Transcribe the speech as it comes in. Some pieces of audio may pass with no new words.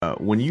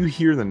When you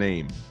hear the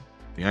name,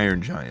 the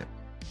Iron Giant,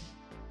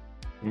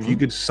 if you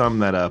could sum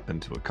that up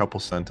into a couple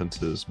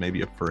sentences,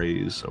 maybe a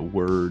phrase, a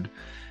word,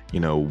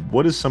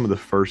 what is some of the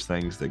first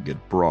things that get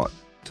brought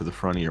to the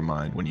front of your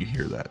mind when you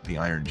hear that, the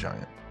Iron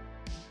Giant?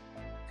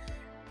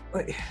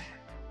 A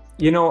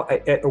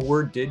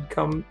word did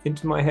come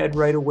into my head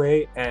right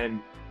away,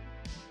 and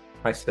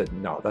I said,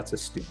 no, that's a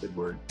stupid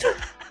word.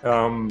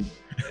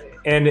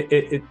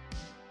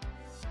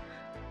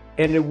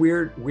 And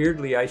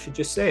weirdly, I should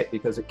just say it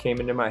because it came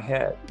into my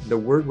head. The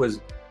word was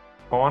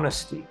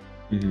honesty.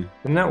 Mm-hmm.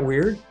 Isn't that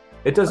weird?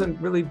 It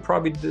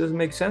probably doesn't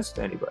make sense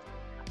to anybody.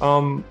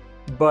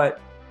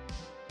 But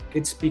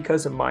it's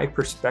because of my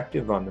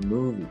perspective on the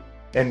movie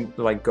and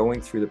like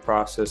going through the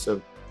process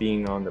of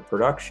being on the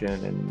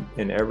production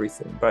and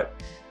everything. But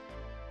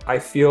I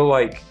feel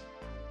like,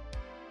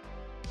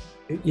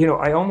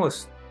 I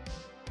almost,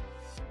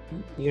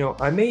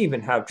 I may even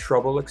have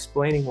trouble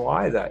explaining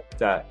why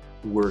that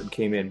word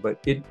came in, but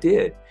it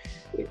did.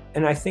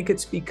 And I think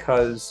it's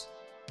because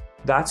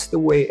that's the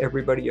way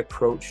everybody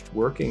approached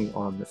working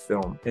on the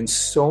film in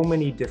so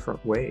many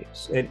different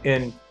ways.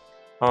 And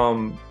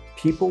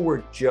people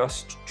were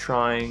just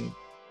trying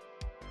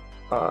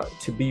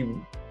to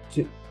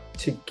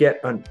get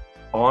an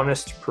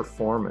honest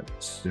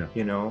performance,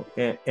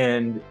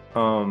 and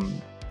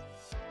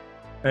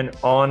an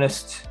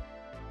honest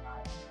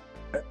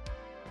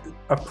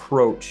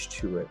approach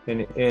to it.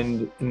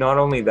 And not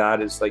only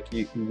that, is like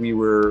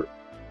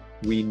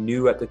we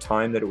knew at the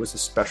time that it was a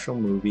special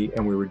movie,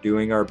 and we were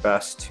doing our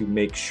best to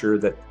make sure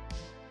that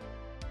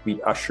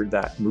we ushered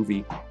that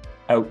movie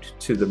out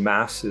to the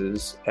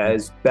masses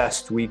as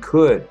best we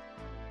could.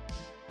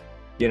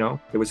 It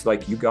was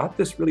like, you got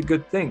this really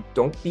good thing.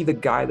 Don't be the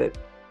guy that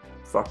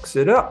fucks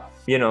it up.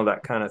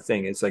 That kind of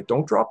thing. It's like,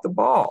 don't drop the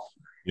ball.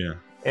 Yeah.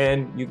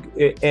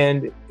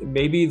 And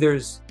maybe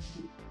there's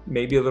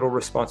a little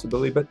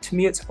responsibility, but to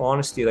me, it's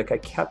honesty. Like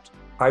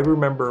I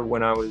remember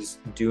when I was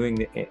doing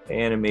the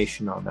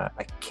animation on that,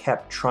 I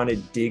kept trying to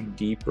dig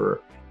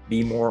deeper,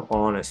 be more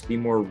honest, be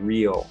more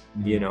real,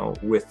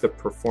 with the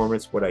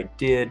performance, what I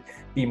did,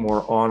 be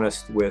more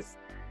honest with,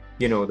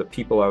 the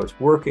people I was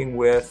working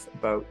with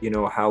about,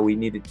 how we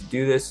needed to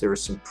do this. There were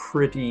some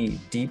pretty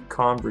deep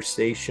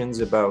conversations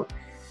about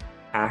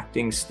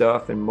acting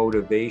stuff and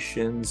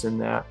motivations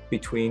and that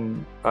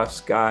between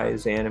us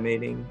guys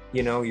animating.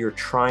 You're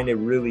trying to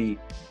really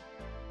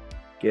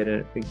get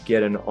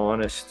an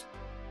honest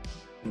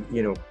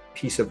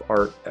piece of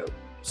art out.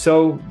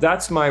 So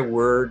that's my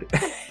word.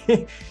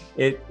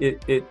 It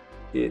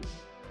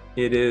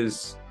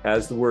is,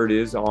 as the word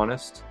is,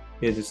 honest.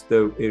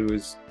 It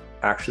was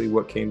actually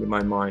what came to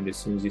my mind as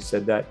soon as you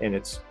said that. And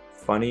it's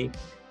funny,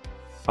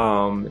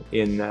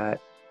 in that,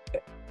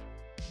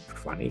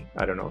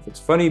 I don't know if it's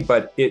funny,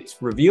 but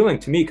it's revealing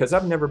to me because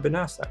I've never been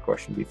asked that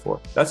question before.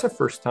 That's the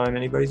first time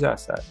anybody's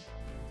asked that.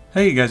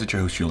 Hey you guys, it's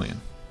your host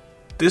Julian.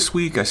 This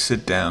week, I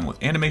sit down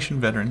with animation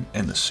veteran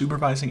and the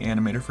supervising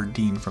animator for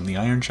Dean from The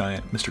Iron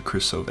Giant, Mr.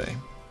 Chris Sauve.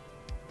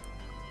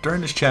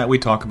 During this chat, we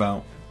talk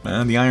about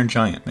The Iron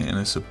Giant, man.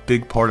 It's a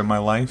big part of my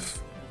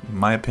life. In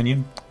my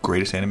opinion,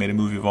 greatest animated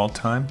movie of all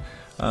time.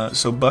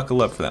 So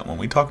buckle up for that one.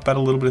 We talk about a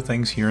little bit of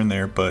things here and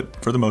there, but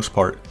for the most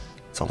part,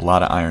 it's a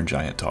lot of Iron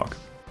Giant talk.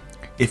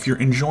 If you're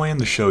enjoying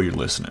the show you're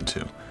listening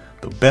to,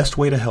 the best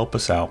way to help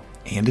us out,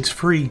 and it's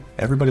free,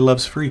 everybody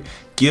loves free,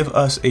 give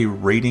us a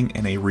rating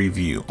and a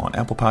review on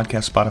Apple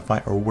Podcasts,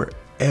 Spotify, or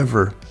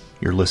wherever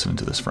you're listening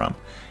to this from.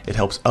 It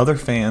helps other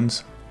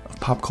fans of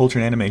pop culture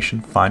and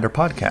animation find our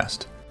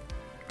podcast.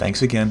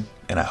 Thanks again,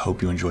 and I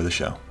hope you enjoy the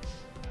show.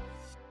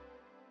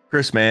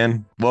 Chris,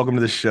 man, welcome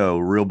to the show.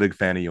 Real big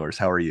fan of yours.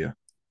 How are you?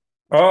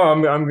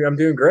 Oh, I'm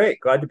doing great.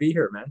 Glad to be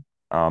here, man.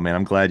 Oh, man,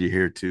 I'm glad you're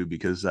here, too,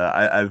 because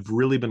I've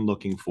really been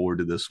looking forward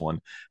to this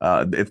one.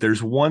 If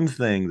there's one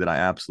thing that I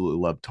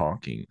absolutely love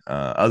talking,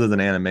 other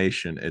than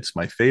animation, it's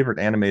my favorite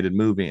animated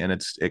movie, and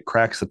it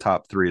cracks the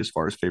top 3 as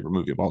far as favorite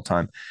movie of all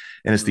time,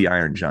 and it's The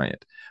Iron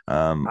Giant.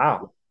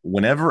 Wow.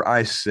 Whenever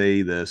I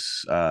say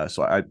this,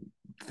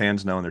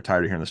 fans know and they're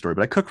tired of hearing the story,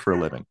 but I cook for a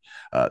living.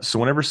 So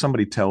whenever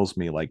somebody tells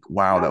me like,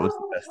 wow, that was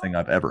the best thing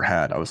I've ever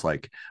had, I was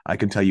like, I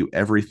can tell you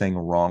everything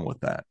wrong with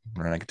that.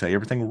 And I can tell you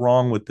everything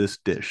wrong with this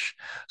dish.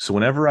 So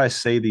whenever I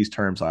say these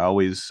terms, I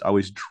always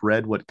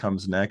dread what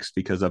comes next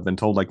because I've been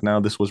told like, no,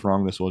 this was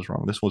wrong. This was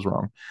wrong. This was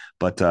wrong.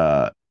 But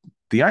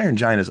The Iron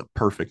Giant is a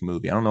perfect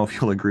movie. I don't know if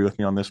you'll agree with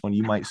me on this one.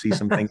 You might see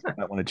some things you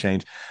might want to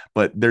change,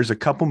 but there's a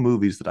couple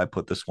movies that I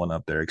put this one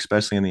up there,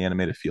 especially in the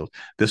animated field.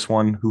 This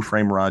one, Who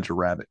Framed Roger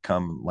Rabbit,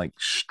 come like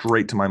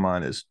straight to my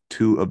mind as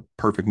two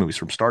perfect movies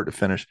from start to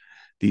finish.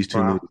 These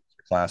two movies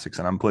are classics,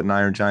 and I'm putting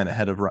Iron Giant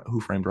ahead of Who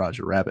Framed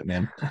Roger Rabbit,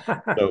 man.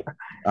 So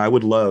I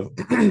would love,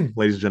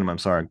 ladies and gentlemen, I'm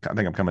sorry, I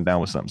think I'm coming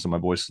down with something, so my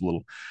voice is a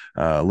little,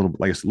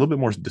 like I said, a little bit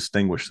more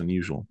distinguished than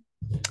usual.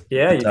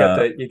 Yeah,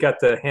 you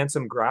got the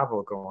handsome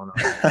gravel going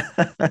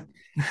on.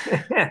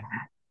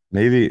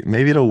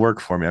 Maybe it'll work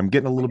for me. I'm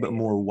getting a little bit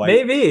more white.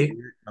 Maybe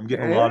I'm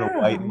getting a lot of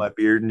white in my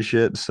beard and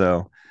shit.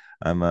 So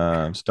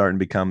I'm starting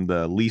to become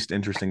the least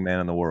interesting man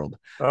in the world.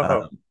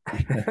 Uh-oh.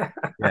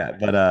 Yeah,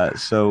 but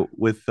so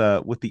with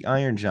the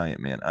Iron Giant,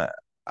 man,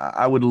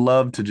 I would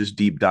love to just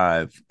deep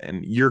dive.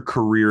 And your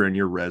career and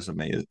your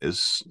resume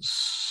is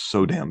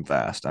so damn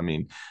vast. I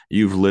mean,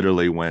 you've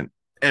literally went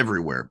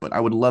everywhere. But I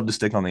would love to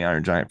stick on the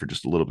Iron Giant for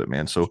just a little bit,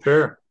 man. So,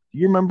 Sure. do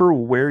you remember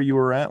where you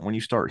were at when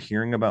you start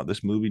hearing about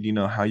this movie? Do you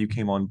know how you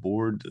came on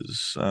board?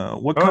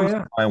 What Oh comes to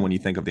yeah. mind when you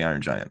think of the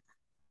Iron Giant?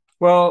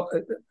 Well,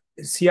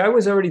 see, I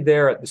was already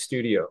there at the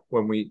studio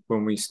when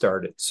we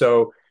started.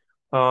 So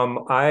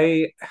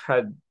I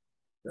had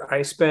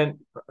I spent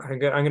I'm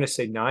going to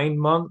say 9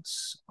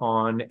 months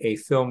on a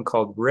film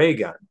called Ray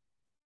Gun,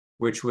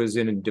 which was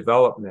in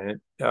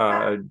development.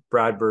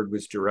 Brad Bird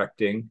was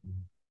directing,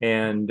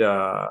 and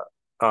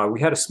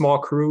we had a small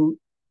crew.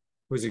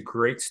 It was a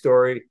great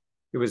story.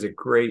 It was a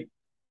great,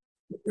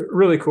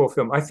 really cool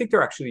film. I think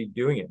they're actually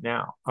doing it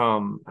now,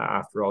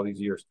 after all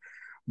these years.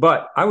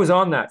 But I was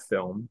on that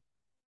film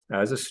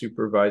as a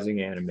supervising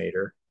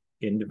animator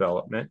in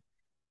development.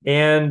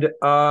 And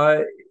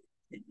 9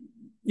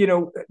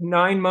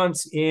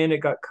 months in, it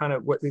got kind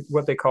of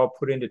what they call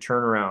put into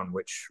turnaround,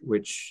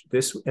 which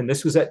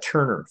this was at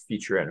Turner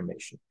Feature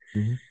Animation.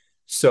 Mhm.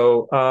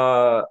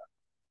 So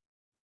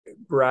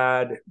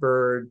Brad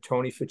Bird,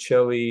 Tony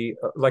Ficilli,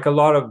 like a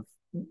lot of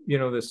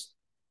this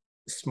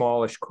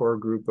smallish core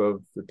group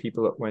of the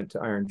people that went to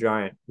Iron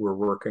Giant were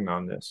working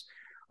on this.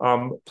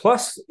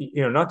 Plus,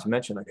 not to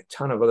mention like a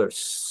ton of other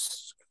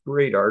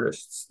great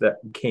artists that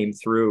came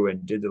through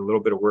and did a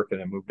little bit of work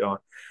and then moved on.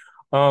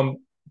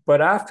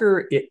 But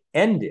after it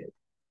ended,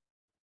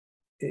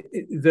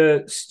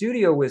 the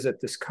studio was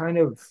at this kind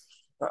of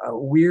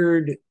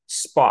weird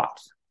spot,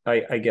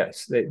 I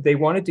guess. They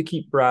wanted to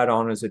keep Brad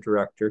on as a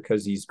director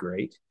because he's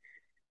great.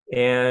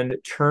 And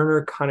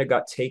Turner kind of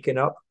got taken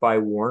up by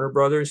Warner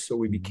Brothers. So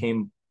we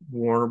became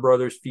Warner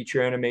Brothers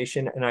Feature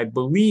Animation. And I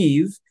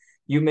believe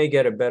you may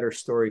get a better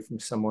story from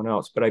someone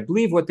else, but I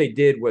believe what they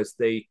did was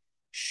they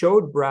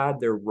showed Brad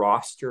their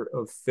roster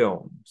of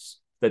films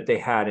that they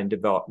had in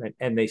development,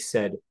 and they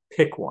said,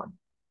 pick one.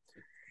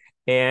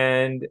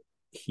 And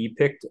he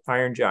picked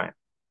Iron Giant,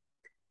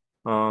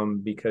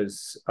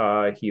 because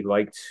he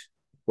liked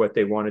what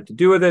they wanted to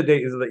do with it.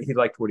 He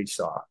liked what he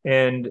saw.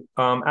 And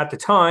at the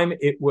time,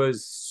 it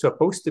was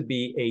supposed to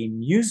be a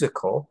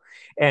musical,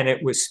 and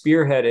it was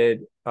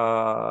spearheaded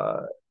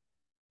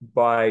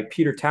by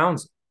Peter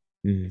Townsend.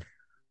 Mhm.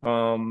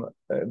 And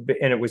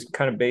it was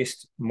kind of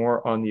based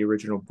more on the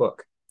original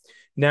book.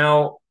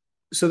 Now,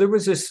 so there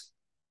was this.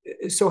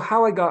 So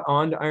how I got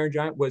on to Iron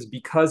Giant was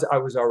because I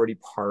was already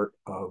part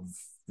of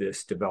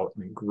this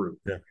development group.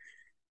 Yeah.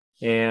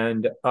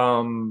 And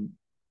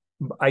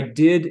I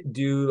did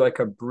do like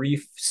a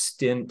brief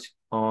stint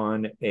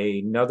on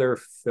another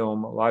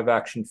film, a live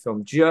action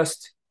film,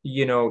 just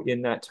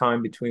in that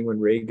time between when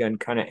Ray Gun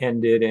kind of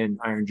ended and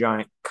Iron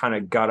Giant kind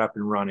of got up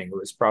and running. It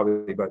was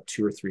probably about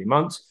 2 or 3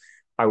 months.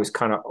 I was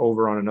kind of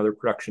over on another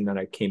production, then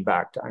I came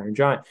back to Iron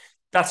Giant.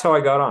 That's how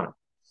I got on it.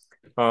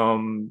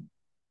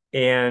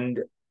 And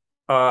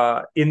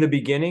in the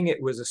beginning,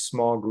 it was a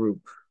small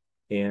group,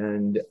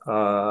 and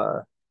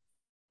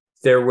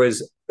there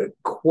was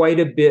quite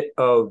a bit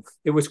of,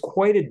 it was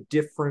quite a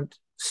different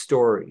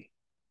story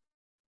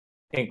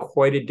and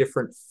quite a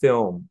different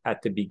film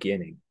at the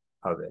beginning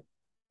of it.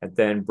 And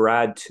then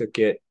Brad took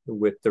it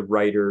with the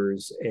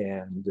writers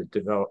and the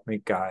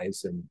development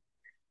guys. And,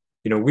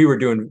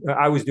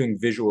 I was doing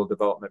visual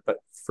development, but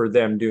for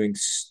them doing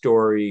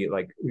story,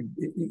 like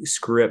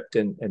script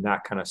and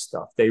that kind of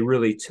stuff, they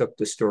really took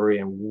the story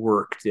and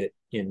worked it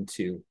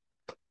into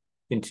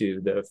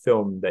the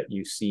film that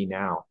you see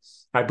now.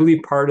 I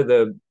believe part of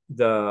the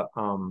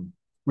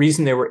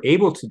reason they were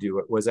able to do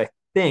it was, I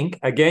think,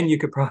 again, you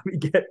could probably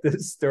get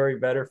this story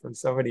better from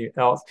somebody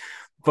else,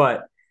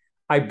 but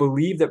I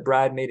believe that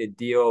Brad made a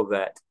deal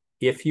that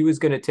if he was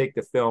going to take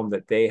the film,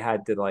 that they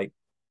had to like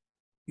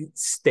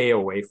stay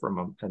away from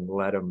him and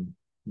let him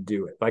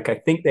do it. Like I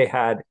think they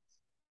had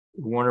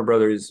Warner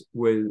Brothers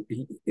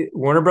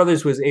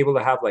was able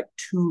to have like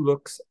 2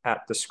 looks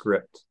at the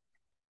script,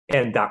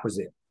 and that was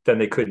it. Then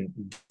they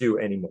couldn't do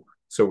anymore.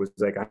 So it was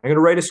like, I'm going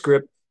to write a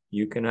script.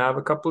 You can have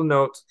a couple of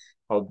notes.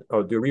 I'll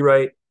do a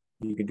rewrite.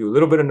 You can do a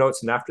little bit of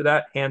notes, and after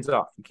that, hands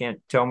off. You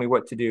can't tell me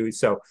what to do.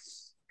 So,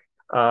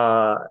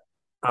 uh,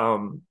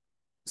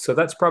 so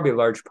that's probably a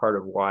large part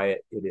of why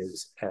it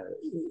is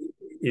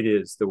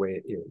the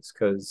way it is,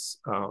 because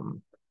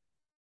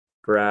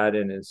Brad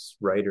and his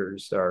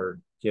writers are,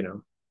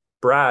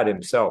 Brad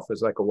himself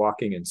is like a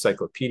walking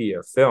encyclopedia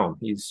of film.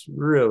 He's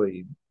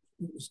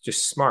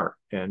just smart,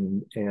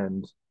 and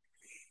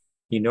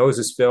he knows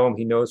his film.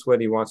 He knows what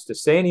he wants to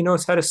say, and he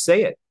knows how to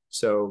say it.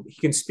 So he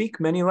can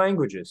speak many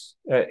languages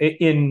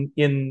in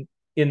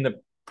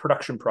the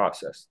production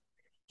process.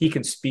 He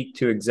can speak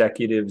to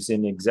executives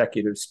in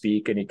executive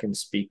speak, and he can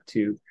speak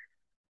to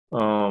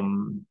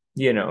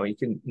he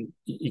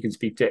can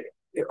speak to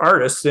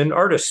artists in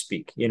artist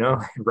speak,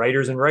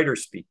 writers and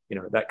writers speak,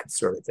 that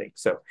sort of thing.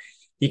 So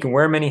he can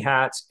wear many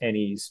hats, and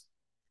he's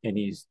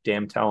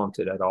damn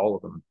talented at all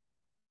of them.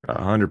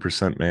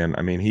 100%, man.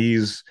 I mean,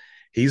 he's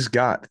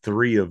got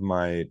three of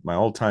my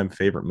all-time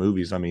favorite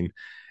movies. I mean,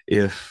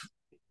 if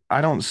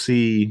I don't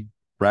see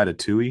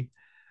Ratatouille,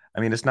 I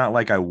mean, it's not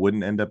like I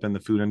wouldn't end up in the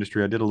food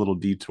industry. I did a little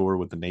detour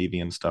with the Navy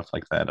and stuff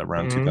like that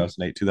around Mm-hmm.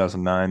 2008,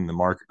 2009. The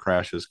market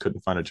crashes,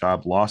 couldn't find a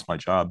job, lost my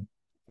job.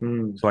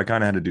 Mm, So I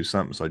kind of had to do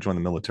something. So I joined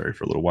the military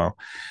for a little while.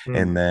 mm.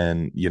 And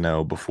then,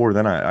 before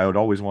then, I would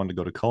always wanted to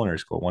go to culinary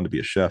school. I wanted to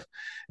be a chef.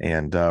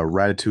 And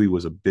Ratatouille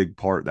was a big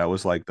part. That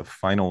was like the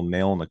final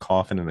nail in the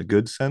coffin in a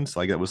good sense.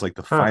 Like it was like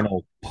the Huh.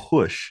 final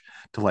push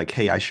to like,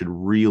 hey, I should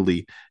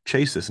really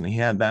chase this. And he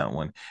had that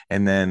one.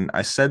 And then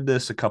I said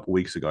this a couple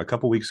weeks ago. A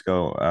couple weeks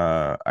ago,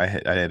 I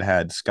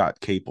had Scott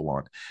Capel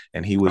on,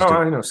 and he was Oh,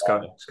 doing I know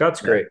Scott.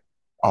 Scott's yeah. great.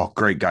 Oh,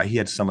 great guy. He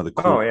had some of the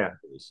Oh, coolest yeah.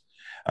 stories.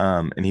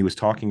 And he was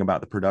talking about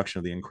the production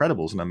of The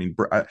Incredibles. And I mean,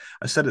 I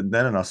said it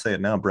then and I'll say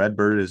it now. Brad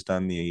Bird has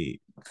done the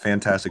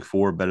Fantastic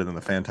Four better than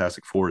the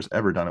Fantastic Four has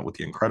ever done it with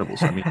The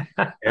Incredibles. I mean,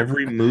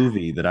 every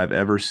movie that I've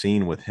ever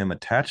seen with him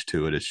attached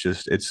to it,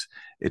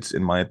 it's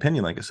in my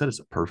opinion, like I said, it's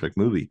a perfect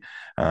movie.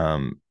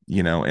 And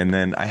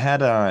then I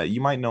had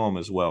you might know him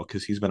as well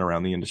because he's been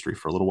around the industry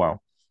for a little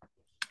while.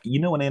 You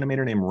know an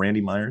animator named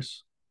Randy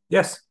Myers?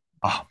 Yes.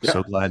 Oh, I'm Yeah.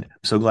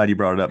 so glad you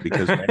brought it up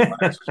because Randy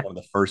Myers was one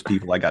of the first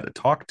people I got to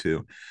talk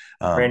to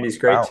Randy's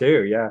great about,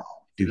 too. Yeah.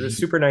 dude, He's a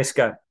super nice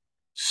guy.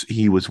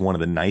 he was one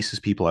of the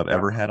nicest people I've Yeah.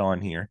 ever had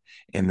on here.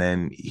 And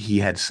then he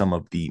had some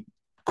of the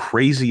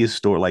craziest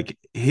story, like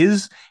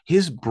his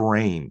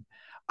brain.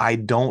 I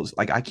don't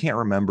like, I can't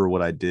remember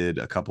what I did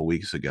a couple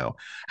weeks ago.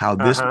 How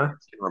this man Uh-huh.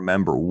 can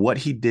remember what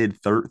he did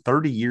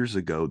 30 years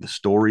ago, the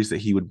stories that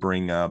he would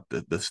bring up,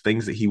 the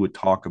things that he would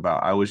talk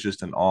about. I was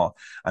just in awe.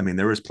 I mean,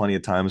 there was plenty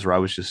of times where I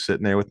was just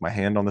sitting there with my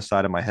hand on the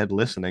side of my head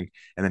listening,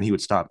 and then he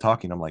would stop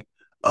talking. I'm like,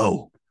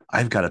 oh,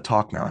 I've got to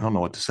talk now. I don't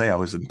know what to say. I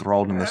was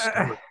enthralled in this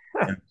story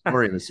and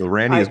story. And so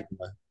Randy is I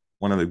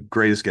one of the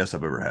greatest guests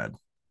I've ever had.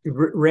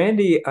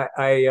 Randy,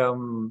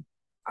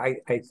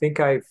 I think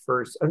I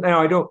first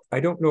now I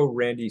don't know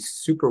Randy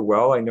super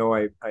well. I know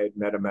I had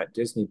met him at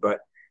Disney, but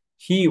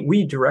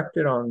we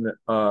directed on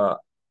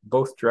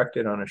both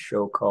directed on a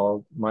show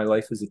called My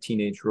Life as a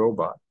Teenage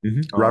Robot.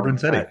 Robert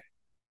and At Teddy.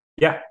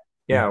 Yeah,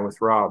 Yeah. yeah, with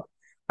Rob.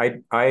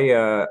 I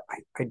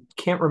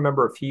can't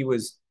remember if he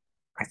was.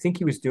 I think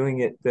he was doing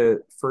it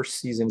the first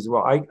season as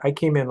well. I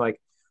came in like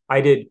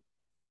I did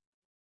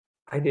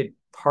I did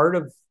part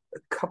of a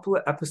couple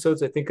of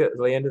episodes, I think at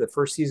the end of the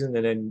first season,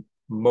 and then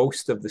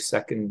most of the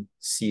second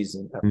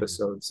season Mhm.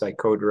 episodes I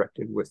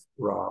co-directed with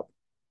Rob.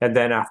 And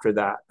then after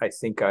that, I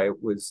think I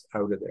was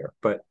out of there.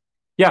 But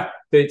yeah,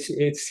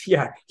 it's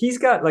yeah,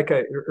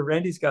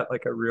 Randy's got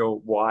like a real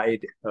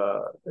wide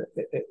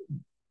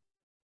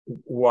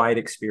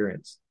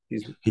experience. He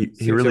He seems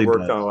to have really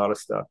worked does. on a lot of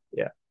stuff.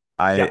 Yeah.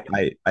 Yeah.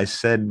 I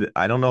said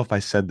I don't know if I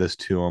said this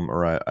to him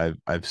or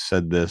I've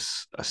said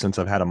this since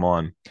I've had him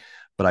on,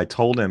 but I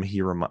told him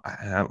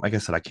like I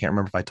said I can't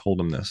remember if I told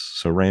him this.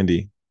 So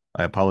Randy,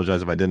 I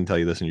apologize if I didn't tell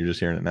you this and you're just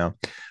hearing it now,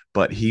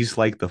 but he's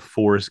like the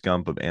Forrest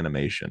Gump of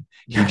animation.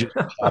 He just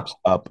pops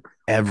up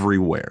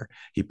everywhere.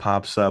 He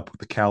pops up with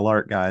the Cal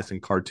Art guys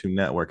and Cartoon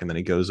Network, and then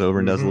he goes over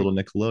and does a Hmm. little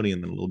Nickelodeon,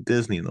 and a little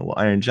Disney, and a little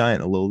Iron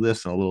Giant, a little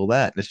this and a little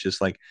that, and it's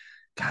just like,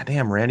 God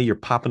damn, Randy, you're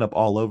popping up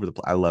all over the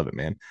place. I love it,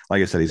 man.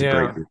 Like I said, he's a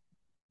great Yeah. dude.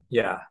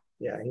 Yeah.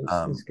 Yeah. He's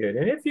Um, good.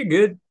 And if you're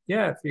good,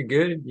 yeah, if you're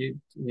good, you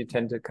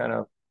tend to kind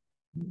of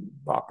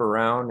bop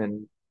around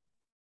and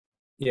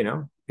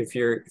if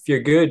you're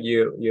good,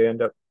 you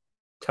end up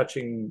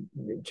touching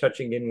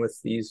in with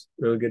these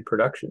really good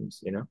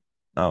productions.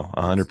 oh,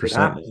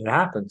 100%. It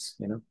happens.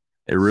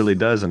 It really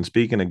does. And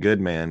speaking of good,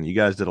 man, you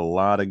guys did a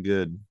lot of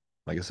good.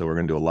 Like I said, we're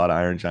gonna do a lot of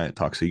Iron Giant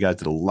talk. So you guys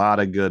did a lot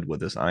of good with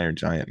this Iron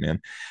Giant,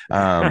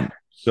 man.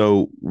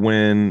 So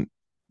when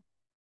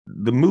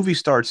the movie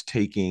starts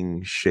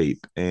taking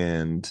shape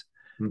and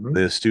Hmm.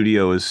 the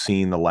studio is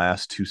seeing the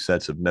last two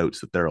sets of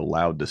notes that they're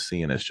allowed to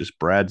see, and it's just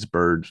Brad's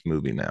Bird's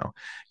movie now.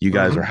 You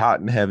guys are Hmm. hot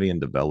and heavy in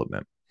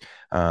development.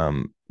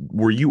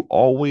 Were you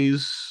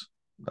always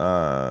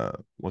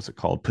what's it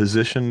called,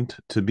 positioned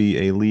to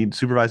be a lead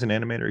supervising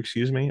animator,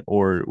 excuse me,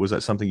 or was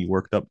that something you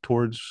worked up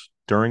towards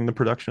during the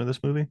production of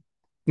this movie?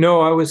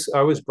 No, I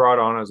was brought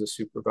on as a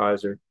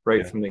supervisor right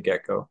Yeah. from the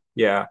get-go.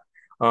 Yeah.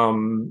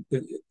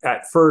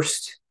 At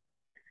first,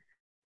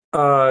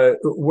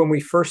 when we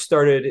first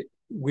started,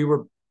 we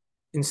were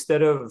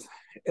instead of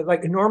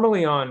like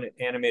normally on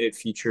animated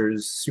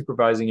features,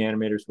 supervising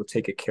animators will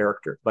take a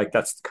character. Like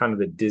that's kind of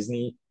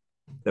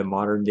the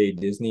modern day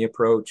Disney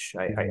approach.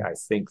 Mhm. I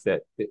think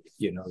that the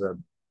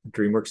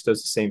DreamWorks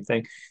does the same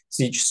thing.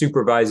 So each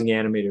supervising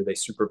animator, they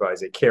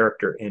supervise a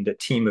character and a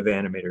team of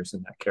animators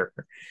in that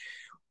character.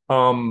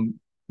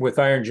 With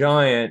Iron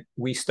Giant,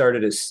 we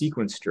started as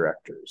sequence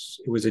directors.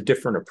 It was a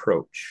different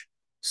approach.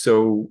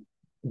 So,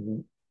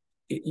 and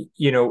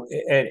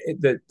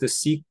the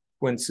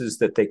sequences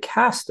that they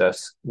cast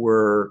us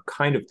were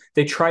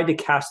they tried to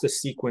cast us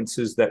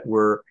sequences that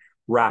were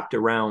wrapped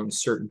around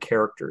certain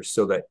characters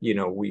so that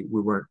we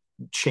weren't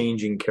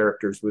changing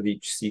characters with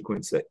each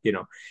sequence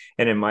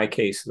and in my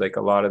case like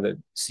a lot of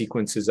the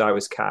sequences I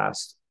was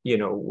cast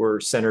were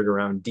centered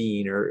around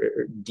Dean,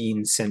 or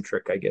Dean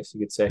centric, I guess you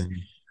could say.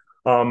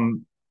 Mhm.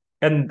 Um,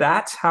 and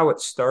that's how it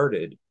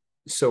started.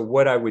 So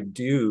what I would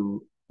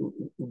do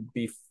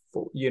before,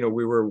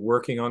 we were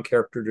working on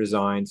character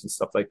designs and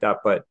stuff like that,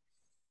 but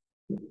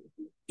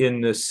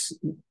in this,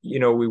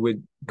 we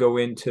would go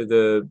into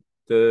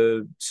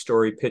the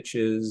story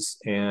pitches,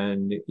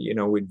 and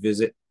we'd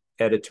visit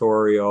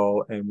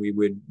editorial, and we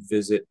would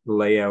visit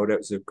layout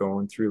as of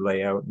going through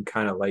layout and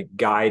kind of like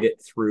guide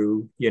it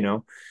through.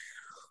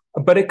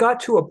 But it got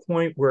to a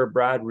point where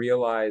Brad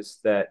realized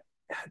that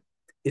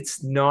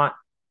it's not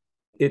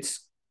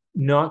it's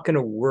not going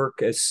to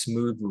work as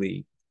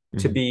smoothly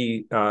to Mhm.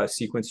 be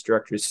sequence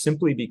directors,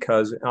 simply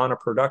because on a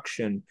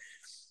production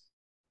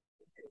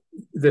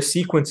the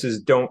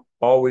sequences don't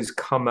always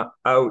come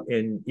out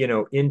in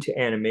into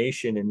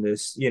animation in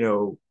this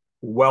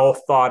well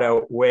thought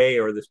out way,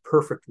 or this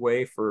perfect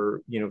way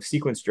for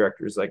sequence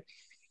directors. Like,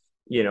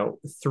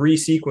 three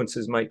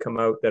sequences might come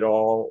out that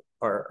all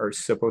are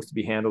supposed to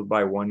be handled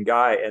by one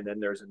guy, and then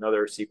there's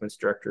another sequence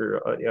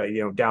director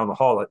down the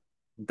hall that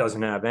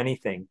doesn't have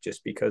anything,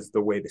 just because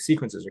the way the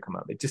sequences are come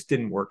out, it just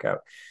didn't work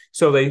out.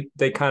 So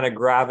they kind of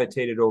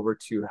gravitated over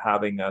to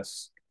having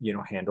us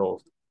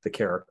handle the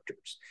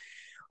characters.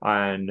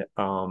 And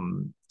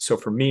so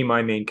for me,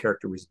 my main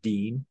character was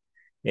Dean.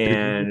 Did you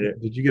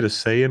And did you get a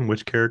say in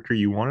which character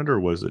you wanted, or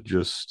was it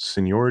just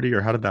seniority,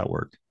 or how did that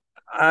work?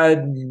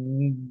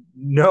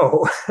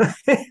 no,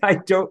 I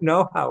don't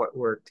know how it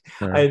worked.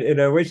 All right.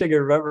 And I wish I could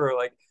remember.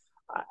 Like,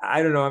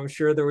 I don't know. I'm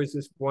sure there was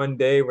this one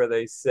day where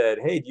they said,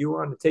 "Hey, do you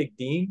want to take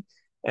Dean?"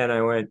 And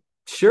I went,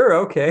 "Sure,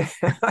 okay."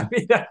 I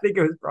mean, I think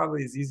it was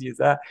probably as easy as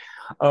that.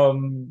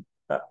 Um,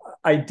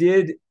 I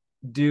did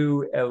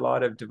do a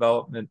lot of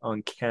development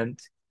on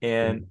Kent,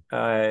 and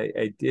Mhm.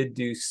 I did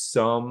do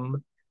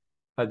some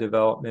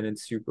development and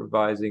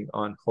supervising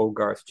on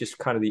Hogarth, just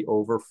kind of the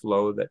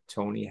overflow that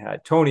Tony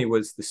had. Tony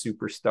was the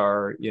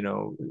superstar.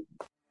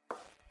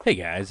 Hey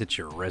guys, it's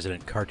your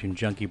resident cartoon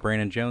junkie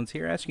Brandon Jones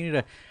here, asking you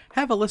to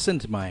have a listen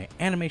to my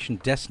Animation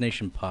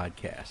Destination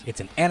podcast.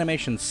 It's an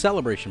animation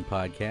celebration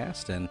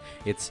podcast, and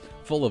it's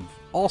full of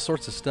all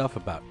sorts of stuff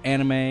about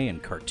anime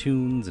and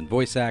cartoons and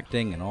voice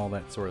acting and all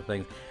that sort of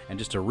thing, and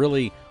just a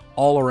really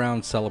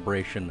all-around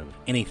celebration of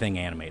anything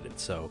animated.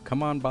 So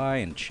come on by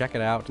and check it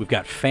out. We've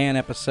got fan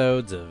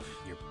episodes of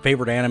your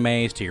favorite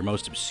animes to your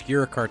most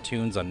obscure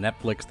cartoons on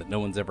Netflix that no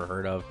one's ever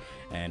heard of,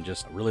 and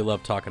just really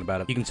love talking about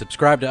it. You can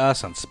subscribe to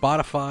us on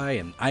Spotify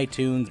and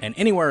iTunes and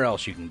anywhere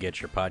else you can get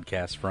your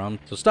podcasts from.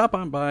 So stop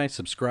on by,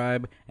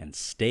 subscribe, and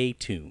stay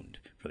tuned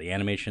for the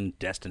Animation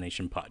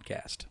Destination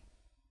podcast.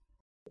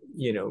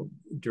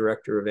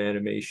 Director of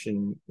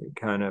animation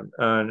kind of,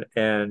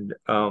 and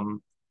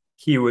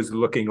he was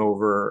looking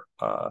over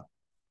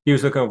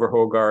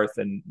Hogarth,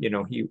 and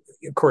he,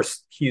 of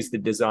course, he's the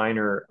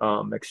designer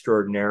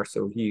extraordinaire,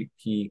 so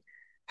he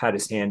had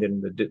his hand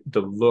in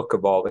the look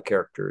of all the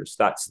characters.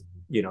 That's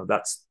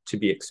to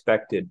be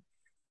expected.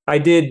 I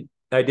did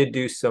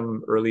do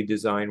some early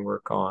design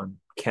work on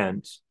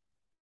Kent,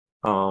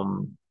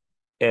 and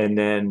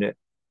then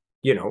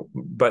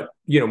but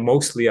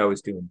mostly I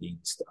was doing Dean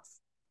stuff.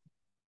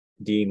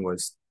 Dean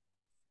was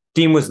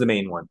Dean was the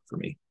main one for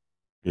me.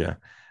 Yeah.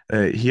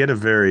 He had a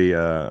very,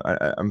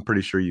 I'm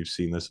pretty sure you've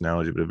seen this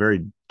analogy, but a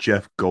very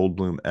Jeff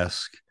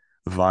Goldblum-esque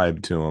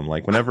vibe to him.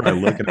 Like whenever I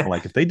look at him,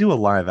 like if they do a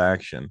live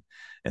action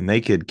and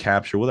they could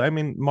capture, well, I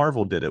mean,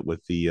 Marvel did it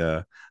with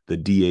the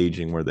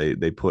de-aging where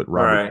they put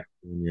Robert Right.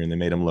 Jr. and they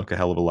made him look a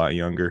hell of a lot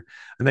younger.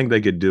 I think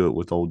they could do it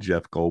with old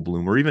Jeff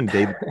Goldblum or even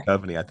David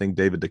Duchovny. I think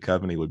David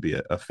Duchovny would be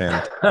a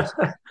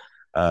fantastic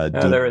There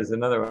Dean. is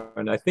another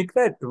one. I think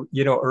that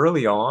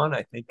early on,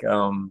 I think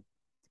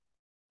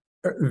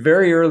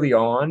very early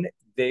on,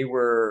 they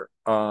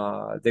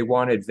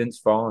wanted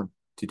Vince Vaughn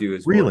to do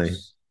his Really?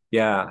 voice.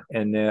 Yeah,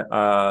 and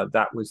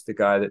that was the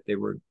guy that they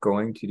were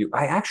going to do.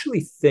 I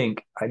actually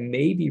think, I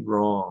may be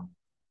wrong,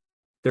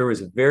 there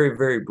was a very,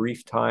 very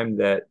brief time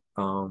that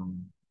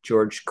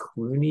George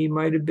Clooney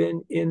might have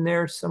been in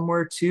there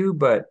somewhere too,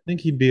 but I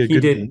think he'd be a he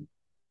good Dean. didn't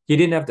he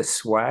didn't have the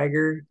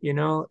swagger,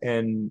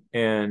 and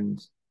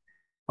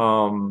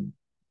um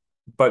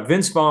but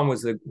Vince Vaughn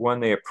was the one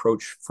they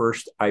approached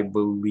first, I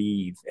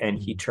believe, and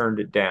he Mhm. turned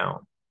it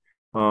down.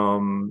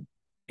 Um,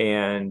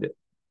 and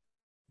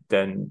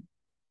then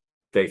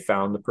they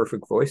found the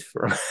perfect voice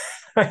for him.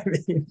 I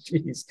mean,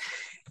 geez,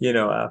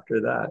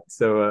 after that.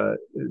 So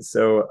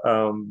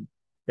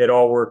it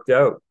all worked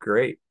out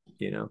great,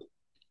 you know.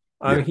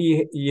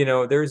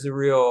 Yeah. There's a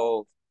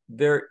real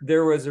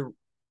there was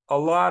a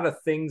lot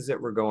of things that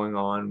were going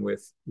on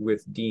with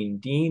Dean.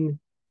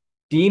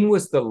 Dean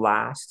was the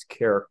last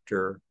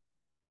character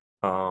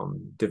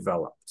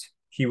developed.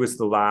 He was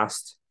the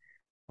last.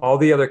 All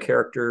the other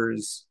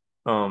characters,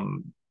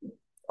 um,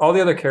 all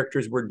the other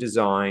characters were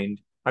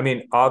designed. I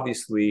mean,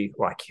 obviously,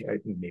 well,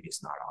 maybe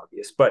it's not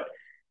obvious, but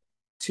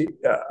to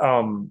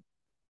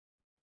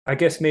I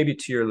guess maybe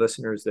to your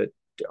listeners that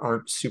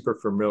aren't super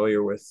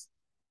familiar with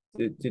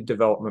the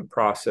development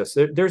process,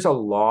 there's a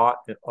lot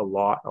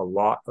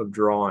of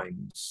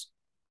drawings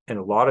and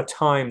a lot of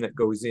time that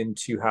goes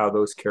into how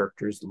those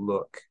characters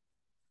look.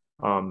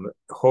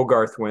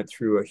 Hogarth went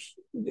through a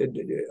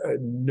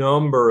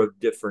number of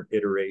different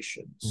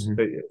iterations,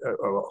 Mhm.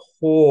 a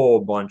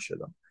whole bunch of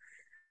them,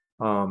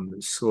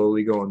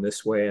 slowly going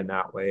this way and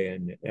that way.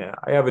 And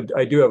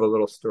I do have a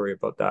little story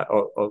about that.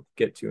 I'll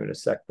get to in a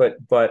sec. But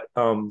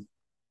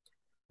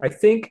I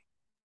think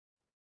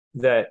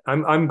that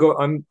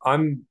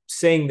I'm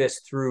saying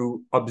this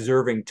through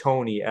observing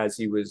Tony as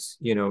he was,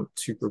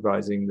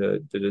 supervising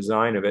the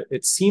design of it.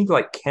 It seemed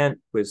like Kent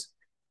was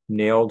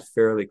nailed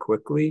fairly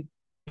quickly,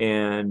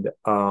 and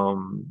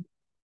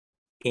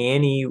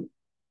Annie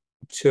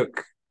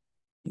took,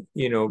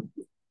 you know,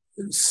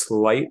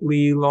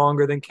 slightly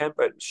longer than Kent,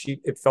 but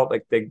it felt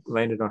like they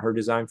landed on her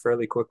design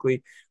fairly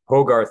quickly.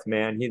 Hogarth,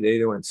 man,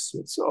 they went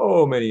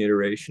so many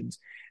iterations,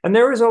 and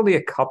there was only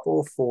a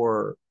couple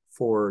for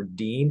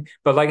Dean.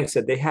 But like I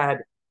said, they had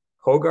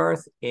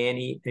Hogarth,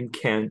 Annie, and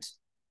Kent,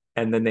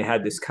 and then they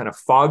had this kind of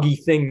foggy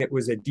thing that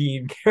was a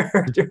Dean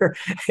character,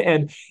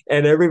 and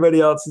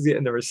everybody else is,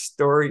 and there was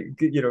story,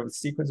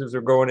 sequences are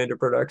going into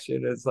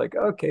production. It's like,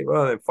 okay,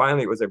 well, and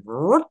finally it was like,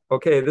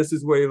 okay, this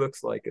is what he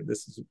looks like, and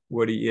this is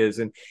what he is.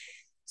 And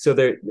so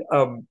there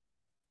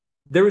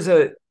was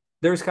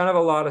kind of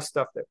a lot of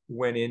stuff that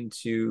went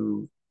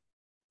into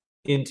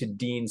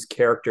Dean's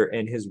character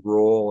and his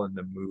role in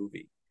the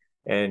movie,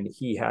 and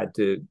he had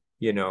to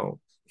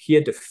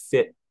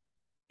fit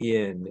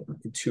in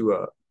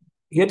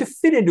he had to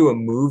fit into a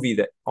movie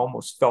that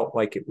almost felt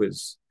like it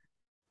was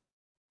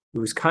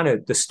kind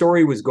of, the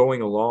story was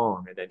going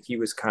along, and then he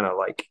was kind of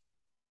like,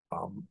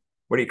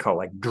 what do you call it?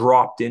 Like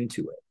dropped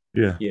into it,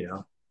 Yeah. you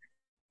know?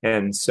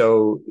 And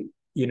so,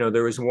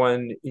 there was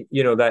one,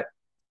 that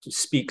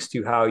speaks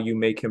to how you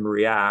make him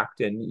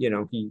react. And,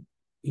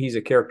 he's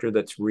a character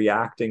that's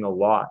reacting a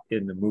lot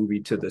in the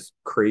movie to this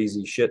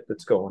crazy shit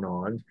that's going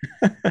on.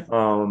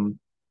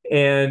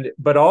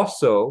 But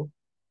also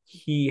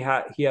he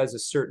has a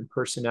certain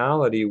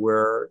personality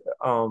where,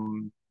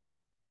 you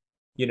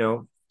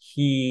know,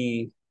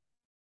 he's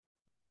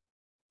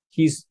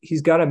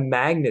got a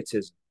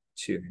magnetism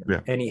to him,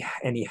 Yeah. and he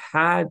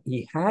had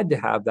to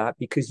have that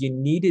because you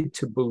needed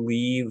to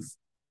believe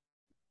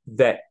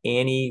that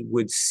Annie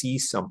would see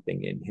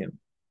something in him,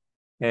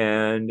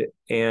 and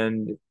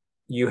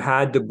you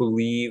had to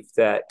believe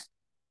that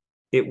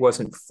it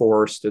wasn't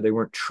forced, or they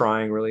weren't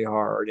trying really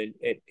hard, and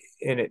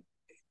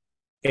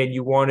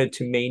you wanted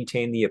to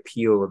maintain the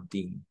appeal of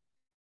Dean.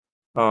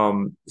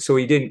 So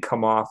he didn't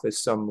come off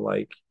as some,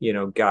 like,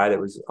 guy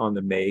that was on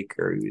the make,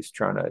 or he was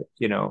trying to,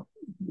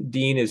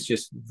 Dean is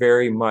just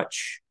very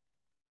much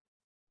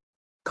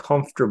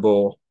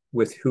comfortable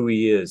with who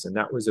he is, and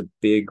that was a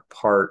big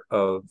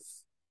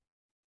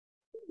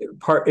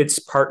it's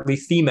partly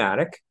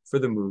thematic for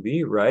the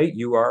movie, right?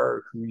 You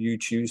are who you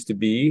choose to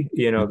be,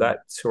 Mhm.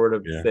 that sort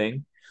of Yeah.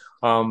 thing.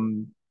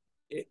 um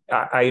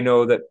I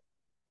know that,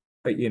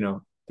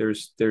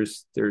 there's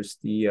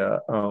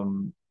the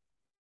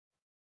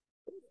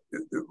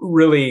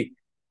really,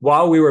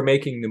 while we were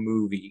making the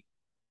movie,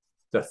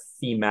 the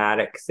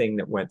thematic thing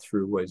that went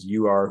through was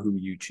you are who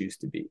you choose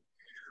to be.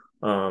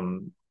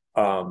 Um,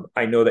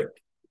 I know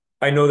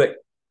that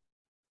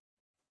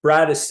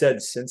Brad has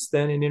said since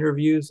then in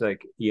interviews,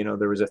 like,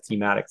 there was a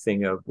thematic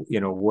thing of,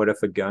 what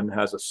if a gun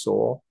has a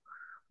soul?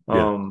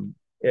 Yeah.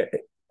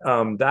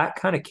 That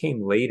kind of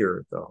came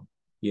later, though.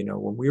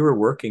 When we were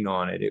working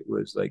on it, it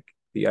was like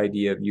the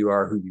idea of you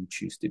are who you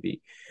choose to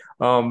be.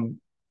 Um,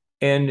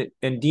 and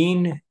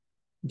Dean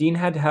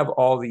had to have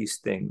all these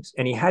things,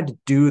 and he had to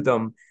do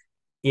them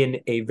in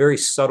a very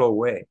subtle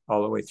way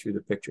all the way through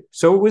the picture.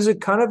 So it was a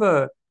kind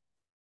of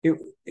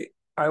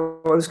I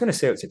was going to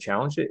say it's a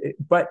challenge,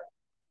 but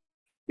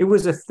it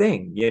was a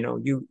thing.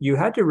 You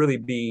had to really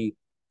be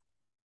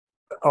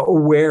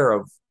aware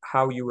of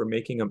how you were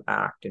making him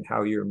act and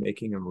how you were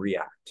making him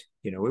react.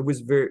 It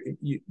was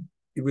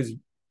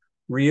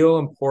real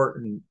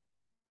important,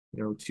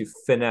 to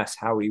finesse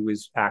how he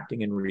was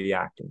acting and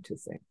reacting to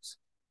things,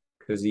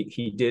 because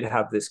he did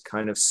have this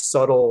kind of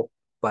subtle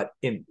but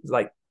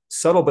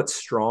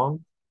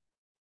strong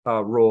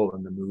role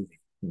in the movie,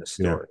 in the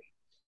Yeah. story.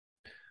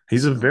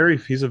 He's a very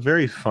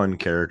fun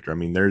character. I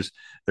mean, there's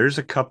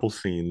a couple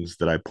scenes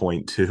that I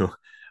point to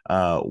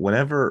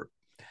whenever.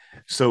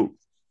 So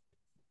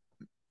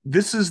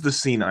this is the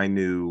scene I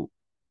knew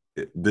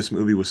this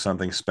movie was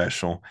something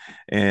special,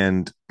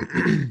 and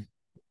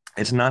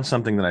it's not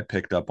something that I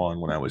picked up on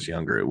when I was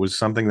younger. It was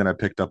something that I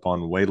picked up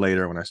on way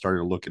later, when I started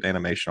to look at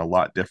animation a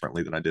lot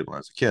differently than I did when I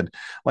was a kid,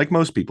 like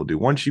most people do.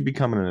 Once you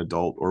become an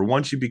adult, or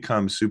once you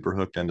become super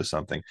hooked into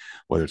something,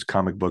 whether it's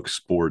comic books,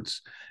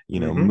 sports,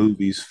 Mm-hmm.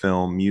 movies,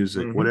 film,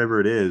 music, Mm-hmm. whatever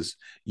it is,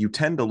 you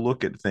tend to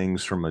look at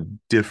things from a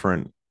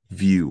different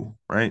view,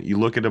 right? You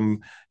look at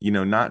them,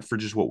 not for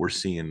just what we're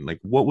seeing. Like,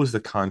 what was the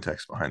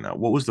context behind that?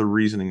 What was the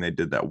reasoning they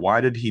did that? Why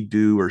did he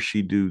do or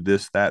she do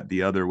this, that,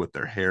 the other with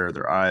their hair,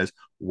 their eyes?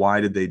 Why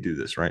did they do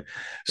this, right? Right.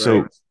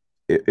 So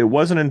it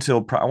wasn't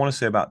until I want to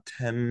say about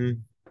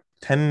 10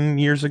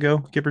 years ago,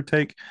 give or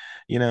take.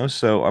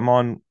 So I'm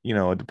on,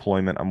 a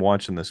deployment, I'm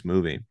watching this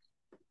movie,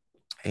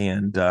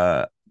 and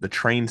the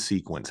train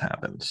sequence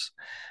happens,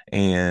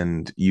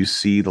 and you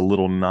see the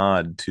little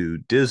nod to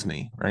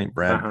Disney, right?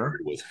 Brad Uh-huh.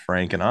 Bird with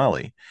Frank and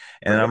Ollie,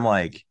 and I'm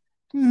Right. like,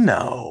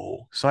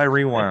 no. So I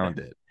rewound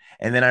it.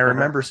 And then I Uh-huh.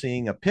 remember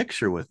seeing a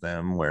picture with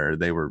them where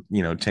they were,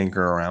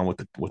 tinkering around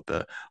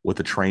with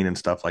the train and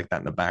stuff like that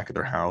in the back of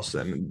their house.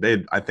 And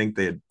I think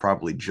they had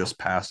probably just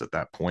passed at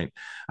that point.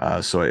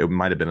 So it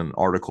might have been an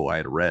article I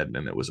had read,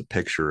 and it was a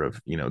picture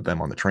of,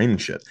 them on the train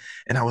and shit.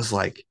 And I was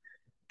like,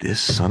 this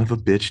son of a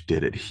bitch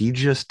did it. He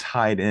just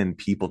tied in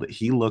people that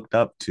he looked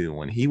up to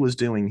when he was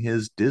doing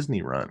his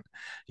Disney run,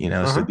 so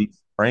Uh-huh. these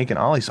Frank and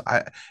Ollie. So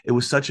it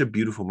was such a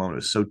beautiful moment.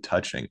 It was so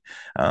touching.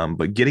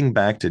 But getting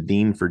back to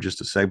Dean for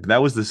just a sec,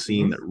 that was the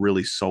scene Mhm. that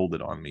really sold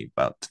it on me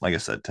about, like I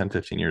said, 10,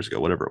 15 years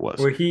ago, whatever it was.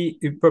 Well,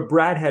 but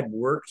Brad had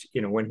worked,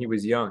 when he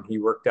was young, he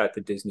worked at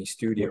the Disney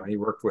studio and he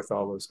worked with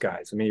all those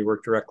guys. I mean, he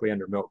worked directly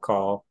under Milt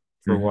Kahl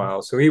for a Mm-hmm.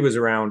 while. So he was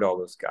around all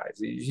those guys.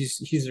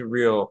 He's a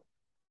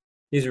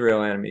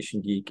real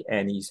animation geek,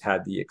 and he's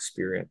had the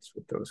experience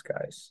with those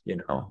guys.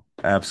 Oh,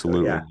 So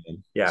absolutely, yeah.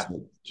 man. Yeah.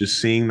 So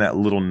just seeing that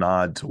little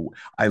nod to,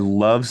 I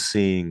love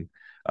seeing,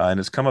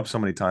 and it's come up so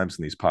many times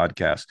in these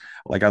podcasts.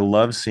 Like, I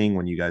love seeing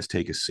when you guys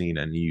take a scene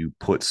and you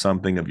put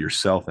something of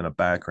yourself in a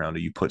background, or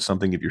you put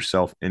something of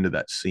yourself into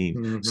that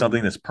scene, Hmm.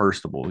 something that's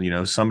personable,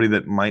 somebody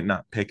that might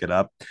not pick it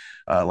up,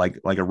 like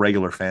a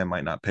regular fan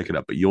might not pick it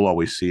up, but you'll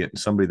always see it. And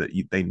somebody that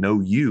they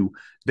know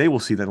they will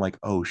see that, like,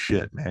 oh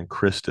shit, man,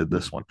 Chris did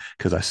this one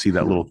because I see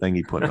that little thing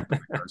he put in the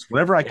background. So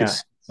whenever I could Yeah.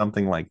 see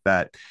something like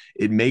that,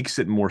 it makes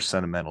it more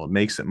sentimental. It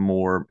makes it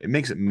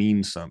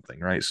mean something,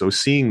 right? So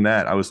seeing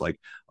that, I was like,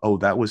 oh,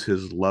 that was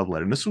his love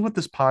letter. And this is what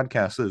this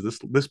podcast is.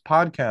 This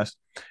podcast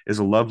is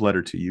a love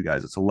letter to you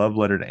guys. It's a love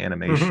letter to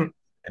animation Hmm.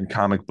 and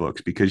comic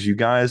books, because you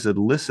guys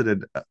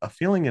elicited a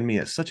feeling in me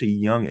at such a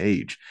young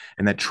age,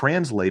 and that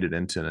translated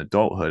into an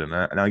adulthood.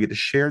 And I get to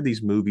share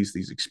these movies,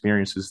 these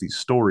experiences, these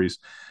stories,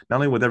 not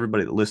only with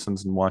everybody that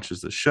listens and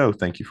watches the show.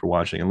 Thank you for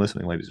watching and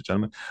listening, ladies and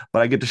gentlemen,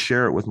 but I get to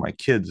share it with my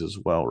kids as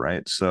well,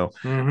 right? So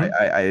Hmm.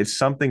 it's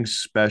something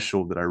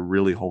special that I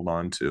really hold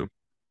on to.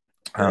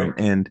 Right.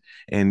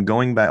 And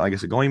going back, like I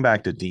said, going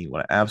back to Dean,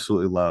 what I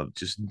absolutely love,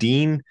 just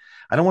Dean.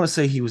 I don't want to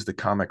say he was the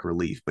comic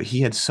relief, but he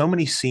had so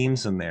many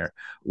scenes in there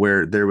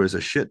where there was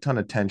a shit ton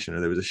of tension, or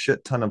there was a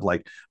shit ton of,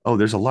 like, oh,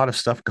 there's a lot of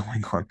stuff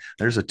going on.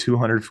 There's a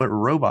 200-foot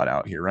robot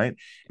out here, right?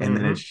 And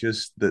then it's Hmm.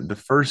 just the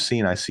first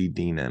scene I see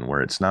Dean in,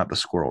 where it's not the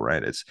squirrel,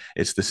 right?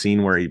 It's the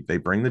scene where they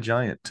bring the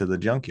giant to the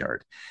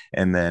junkyard,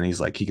 and then he's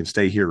like, he can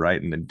stay here,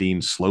 right? And then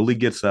Dean slowly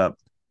gets up,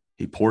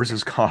 he pours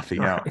his coffee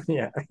out,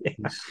 Yeah. he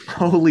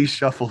slowly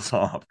shuffles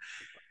off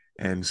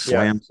and Yeah.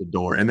 slams the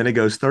door. And then it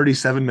goes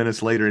 37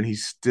 minutes later, and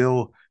he's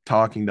still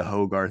talking to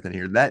Hogarth in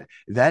here.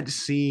 That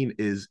scene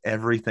is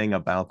everything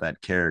about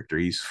that character.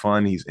 He's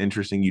fun, he's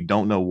interesting. You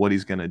don't know what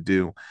he's gonna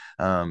do.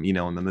 And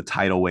then the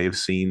tidal wave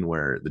scene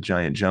where the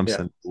giant jumps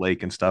Yeah. in the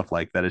lake and stuff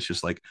like that. It's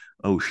just like,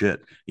 oh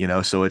shit.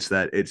 So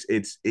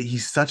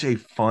he's such a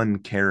fun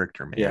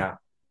character, man. Yeah.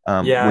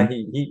 Yeah.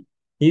 When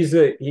He's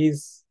like,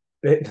 it's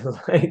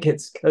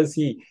because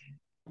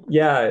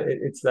yeah,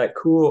 it's that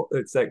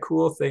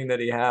cool thing that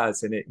he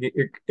has, and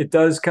it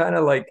does kind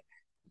of like,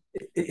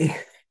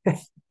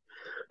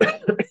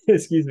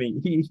 excuse me,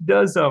 he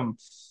does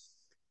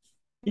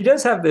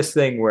have this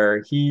thing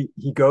where he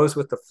goes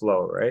with the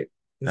flow, right?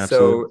 And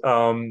Absolutely.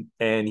 so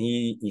and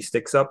he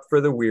sticks up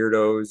for the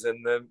weirdos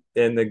and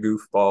the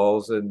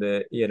goofballs, and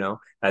the,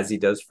 as he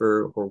does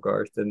for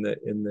Hogarth in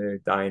the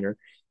diner.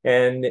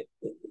 And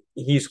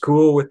he's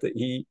cool with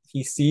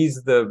he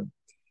sees the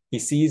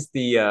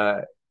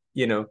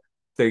you know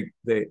the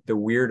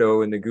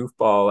weirdo and the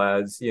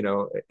goofball as,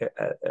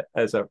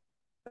 as a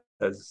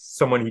as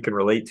someone he can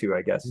relate to,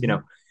 I guess.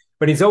 Mhm.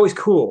 But he's always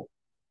cool,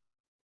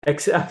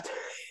 except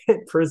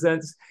it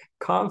presents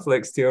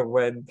conflicts to him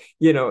when,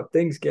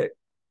 things get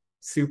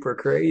super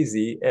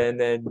crazy. And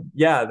then,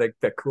 yeah,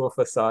 the cool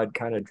facade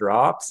kind of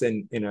drops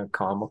in a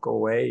comical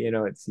way.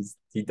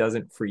 He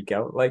doesn't freak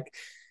out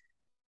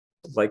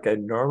like a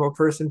normal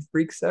person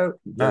freaks out.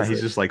 He Nah, does he's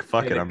it just like,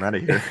 fuck in it, a I'm out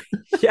of here.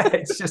 yeah,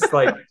 it's just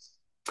like,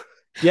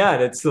 yeah,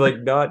 and it's like,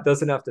 not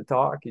doesn't have to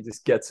talk. He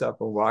just gets up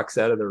and walks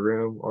out of the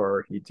room,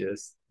 or he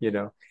just,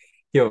 he'll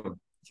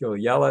he'll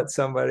yell at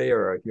somebody,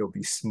 or he'll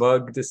be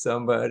smug to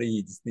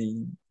somebody.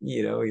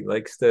 He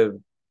likes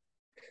to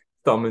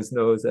thumb his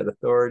nose at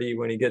authority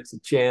when he gets a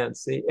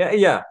chance.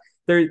 Yeah,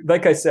 there,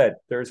 like I said,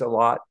 there's a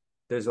lot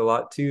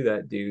to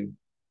that dude,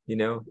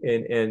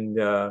 and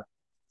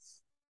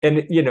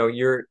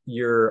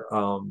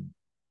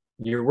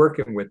you're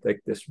working with like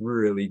this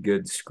really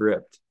good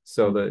script.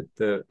 So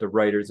the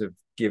writers have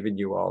given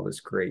you all this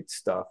great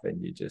stuff,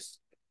 and you just,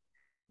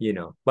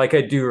 like,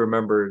 I do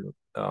remember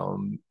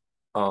um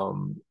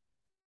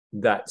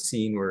that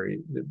scene where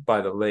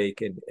by the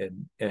lake,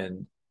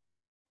 and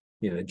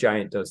the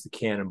giant does the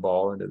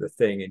cannonball into the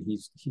thing, and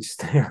he's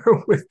there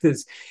with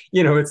his,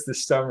 it's the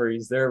summer,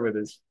 he's there with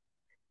his,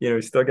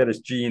 he's still got his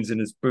jeans and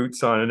his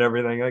boots on and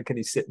everything, like, and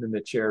he's sitting in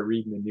the chair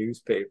reading the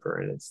newspaper,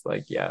 and it's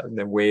like, yeah, and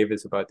the wave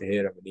is about to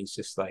hit him, and he's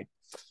just like,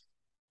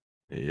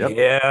 Yep.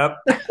 Yep.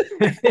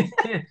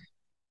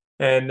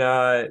 And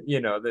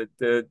you know,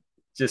 the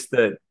just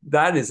the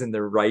that is in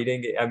the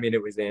writing. I mean,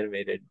 it was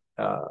animated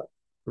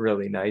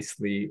really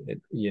nicely,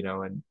 you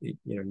know, and you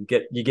know,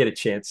 you get a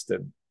chance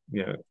to,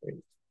 you know,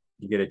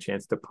 you get a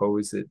chance to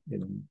pose it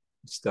and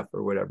stuff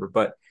or whatever.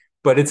 But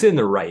it's in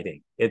the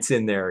writing. It's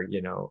in there,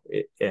 you know,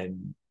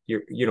 and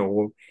you're, you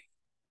know,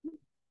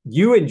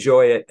 you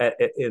enjoy it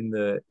in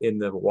the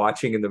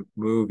watching in the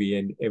movie,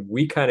 and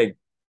we kind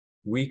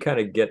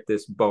of get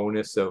this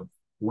bonus of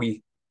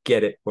we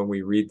get it when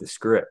we read the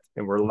script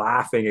and we're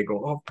laughing and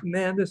go, oh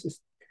man, this is,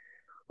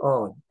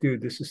 oh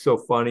dude, this is so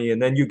funny. And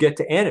then you get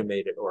to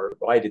animate it, or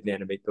I didn't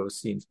animate those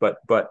scenes, but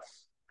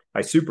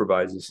I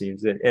supervise the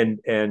scenes,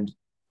 and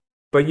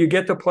but you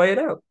get to play it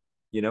out,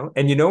 you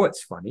know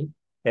it's funny,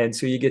 and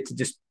so you get to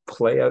just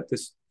play out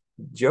this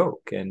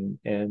joke, and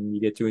you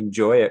get to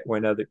enjoy it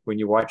when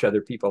you watch other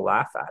people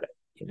laugh at it,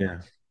 you know. Yeah.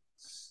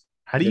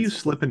 How do you It's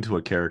slip into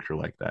a character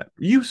like that?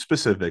 You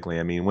specifically,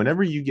 I mean,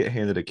 whenever you get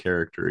handed a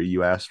character,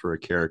 you ask for a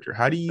character.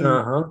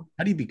 uh-huh.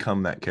 How do you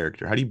become that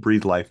character? How do you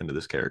breathe life into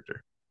this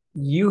character?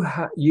 You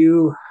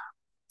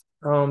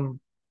um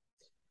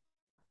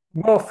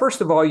well,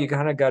 first of all, you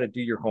kind of got to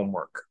do your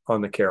homework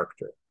on the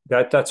character.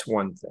 That's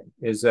one thing,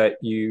 is that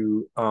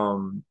you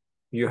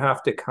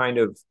have to kind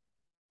of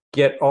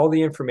get all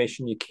the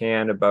information you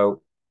can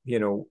about, you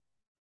know,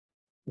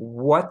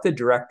 what the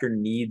director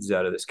needs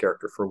out of this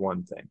character, for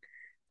one thing.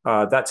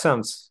 That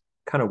sounds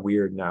kind of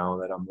weird now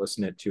that I'm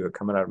listening to it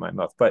coming out of my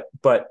mouth,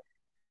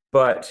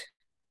 but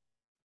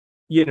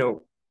you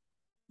know,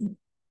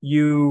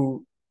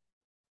 you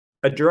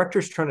a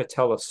director's trying to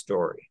tell a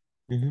story.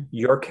 Mm-hmm.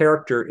 Your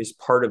character is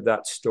part of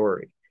that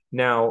story.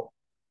 Now,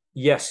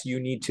 yes, you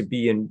need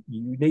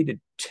to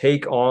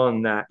take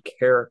on that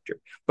character.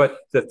 But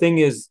the thing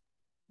is,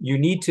 you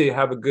need to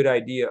have a good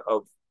idea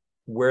of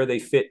where they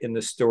fit in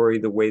the story,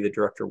 the way the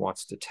director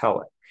wants to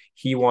tell it.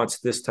 He wants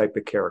this type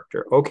of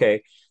character.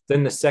 Okay.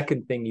 Then the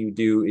second thing you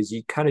do is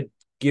you kind of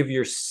give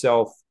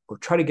yourself, or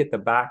try to get the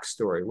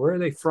backstory. Where are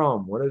they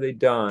from? What have they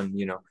done?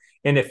 You know,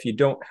 and if you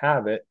don't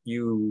have it,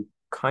 you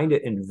kind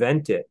of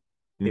invent it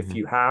if Mm-hmm.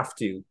 you have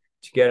to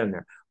get in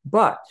there.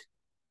 But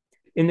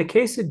in the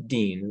case of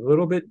Dean, a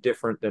little bit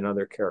different than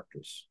other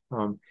characters.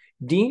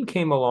 Dean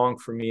came along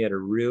for me at a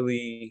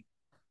really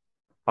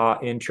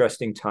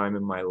interesting time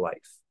in my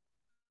life.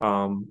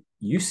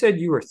 You said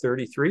you were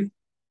 33.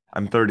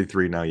 I'm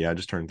 33 now. Yeah, I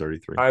just turned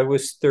 33. I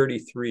was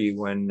 33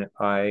 when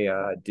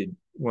I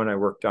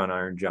worked on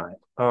Iron Giant.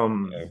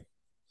 Yeah.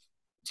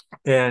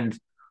 And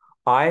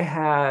I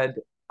had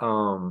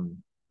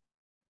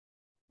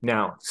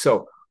now,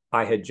 so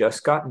I had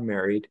just gotten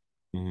married,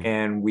 Mm-hmm.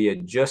 and we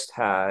had just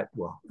had,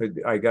 well,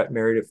 I got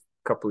married a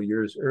couple of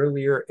years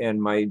earlier,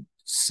 and my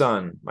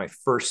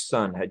first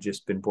son, had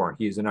just been born.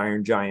 He's an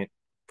Iron Giant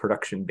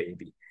production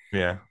baby.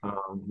 Yeah.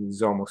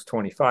 He's almost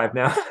 25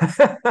 now.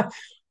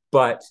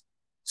 But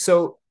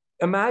so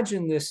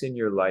imagine this in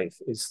your life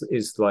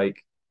is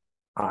like,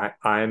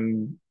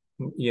 I'm,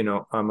 you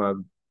know, I'm a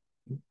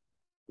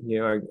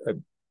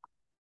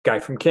guy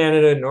from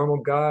Canada, normal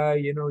guy,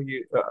 you know,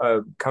 you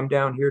come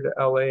down here to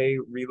LA,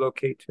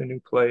 relocate to a new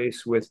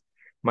place with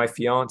my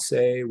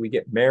fiance, we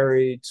get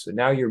married. So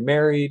now you're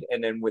married.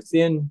 And then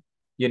within,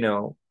 you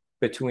know,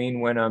 between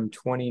when I'm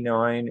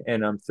 29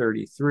 and I'm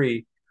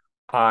 33,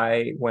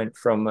 I went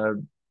from a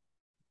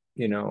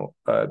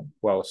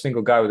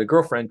single guy with a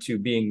girlfriend to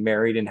being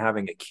married and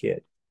having a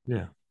kid.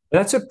 Yeah.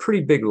 That's a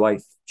pretty big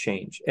life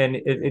change. And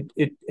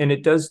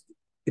it does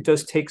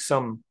take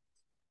some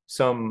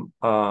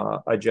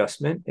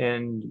adjustment,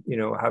 and you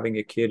know, having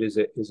a kid is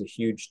a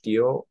huge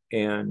deal.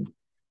 And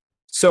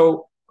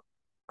so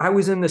I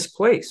was in this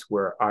place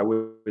where I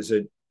was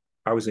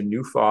a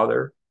new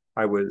father.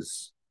 I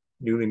was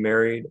newly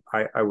married.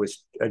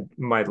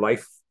 My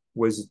life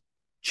was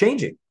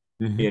changing.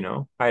 Mm-hmm. You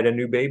know, I had a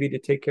new baby to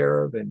take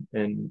care of,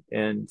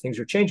 and things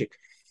were changing.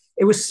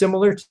 It was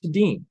similar to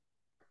Dean.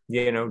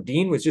 You know,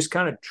 Dean was just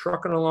kind of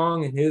trucking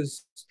along in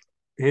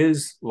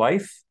his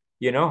life,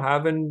 you know,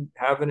 having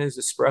his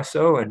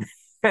espresso and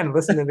and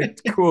listening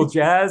to cool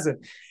jazz,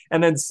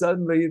 and then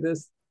suddenly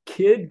this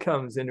kid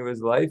comes into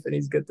his life, and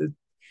he's got this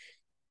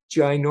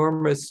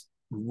ginormous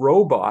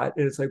robot,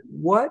 and it's like,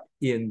 what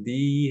in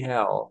the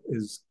hell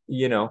is,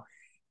 you know?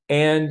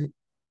 And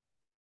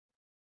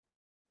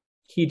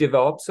he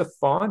develops a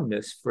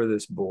fondness for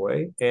this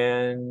boy,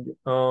 and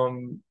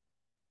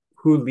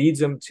who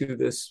leads him to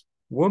this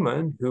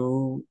woman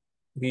who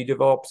he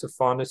develops a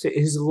fondness.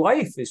 His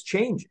life is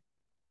changing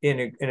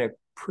in a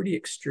pretty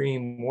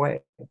extreme way.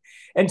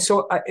 And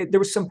so there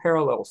was some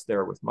parallels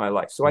there with my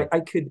life. So I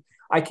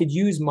could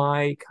use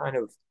my kind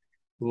of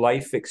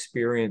life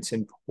experience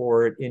and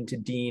pour it into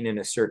Dean in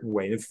a certain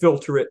way, and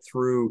filter it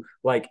through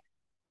like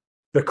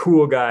the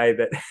cool guy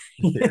that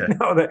you Yeah.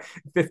 know, the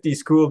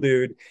 50s cool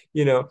dude,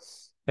 you know,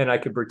 and I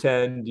could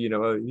pretend, you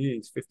know,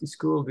 he's 50s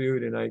cool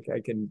dude, and I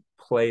can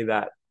play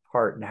that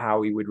part and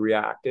how he would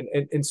react,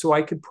 and so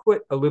I could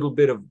put a little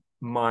bit of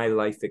my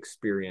life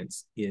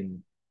experience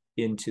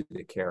into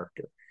the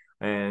character.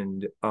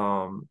 And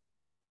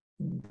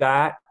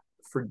that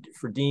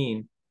for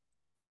Dean,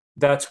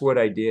 that's what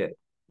I did,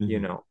 you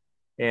Mm-hmm. know.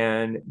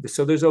 And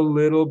so there's a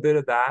little bit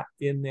of that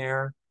in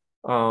there.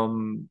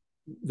 Um,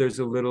 there's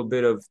a little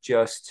bit of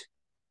just,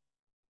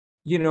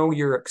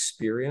 your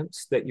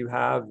experience that you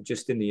have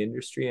just in the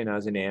industry and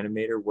as an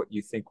animator, what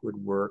you think would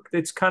work.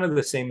 It's kind of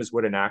the same as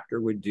what an actor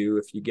would do.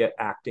 If you get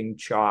acting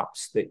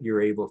chops that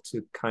you're able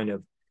to kind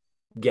of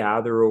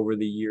gather over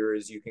the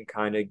years, you can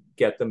kind of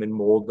get them and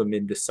mold them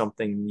into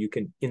something you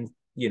can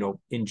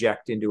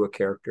inject into a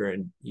character,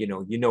 and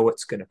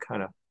it's going to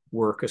kind of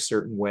work a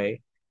certain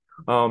way.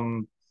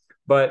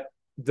 But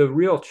the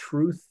real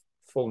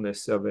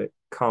truthfulness of it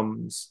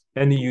comes,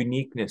 and the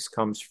uniqueness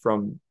comes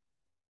from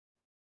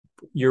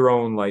your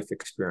own life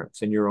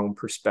experience and your own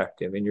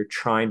perspective, and you're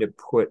trying to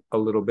put a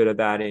little bit of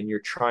that in. You're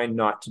trying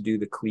not to do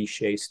the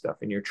cliche stuff,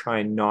 and you're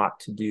trying not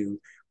to do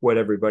what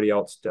everybody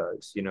else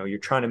does. You're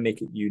trying to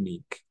make it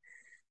unique.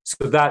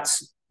 So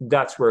that's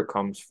where it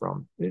comes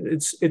from.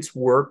 It's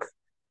work,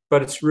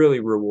 but it's really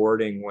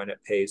rewarding when it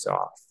pays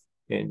off.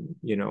 And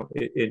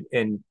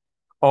and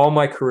all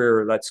my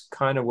career, that's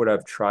kind of what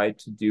I've tried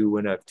to do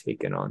when I've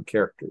taken on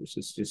characters.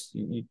 It's just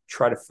you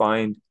try to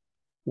find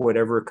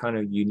whatever kind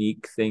of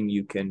unique thing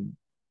you can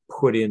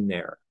put in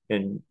there,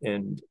 and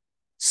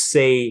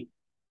say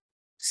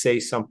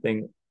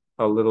something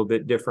a little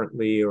bit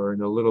differently or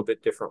in a little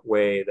bit different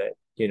way that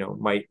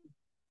might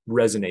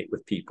resonate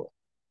with people.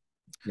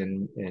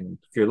 And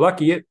if you're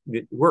lucky, it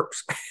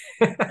works.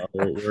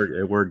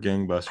 It worked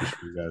gangbusters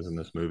for you guys in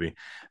this movie.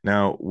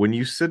 Now, when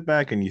you sit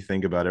back and you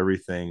think about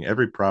everything,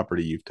 every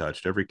property you've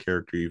touched, every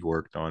character you've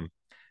worked on,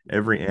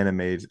 every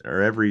animated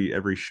or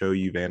every show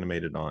you've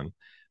animated on,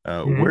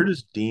 where Mm-hmm.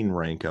 does Dean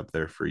rank up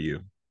there for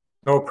you?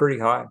 Oh, pretty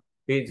high.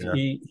 He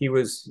Yeah. he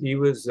was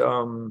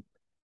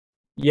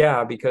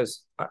yeah,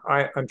 because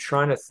I'm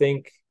trying to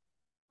think.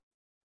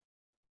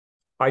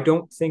 I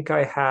don't think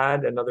I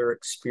had another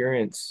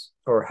experience,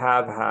 or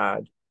have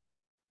had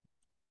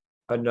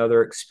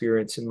another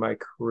experience in my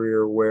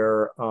career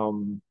where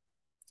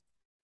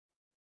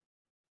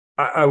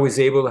I was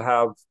able to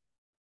have,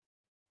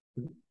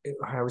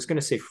 I was going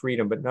to say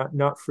freedom, but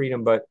not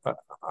freedom, but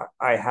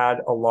I had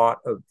a lot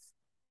of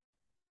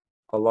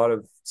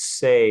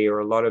say, or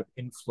a lot of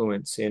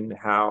influence in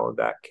how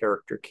that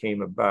character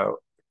came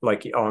about,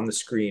 like on the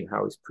screen,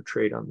 how it's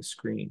portrayed on the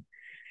screen.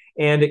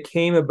 And it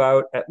came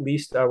about, at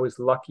least I was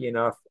lucky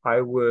enough.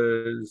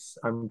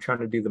 I'm trying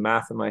to do the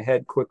math in my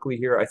head quickly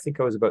here. I think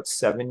I was about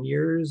 7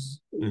 years,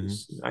 Hmm.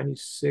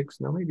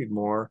 96, no, maybe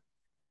more,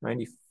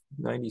 90,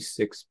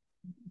 96,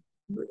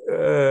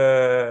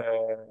 uh,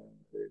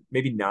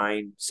 maybe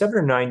 7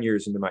 or 9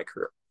 years into my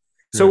career.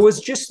 So Yeah. it was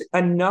just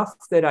enough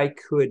that I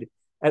could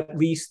at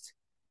least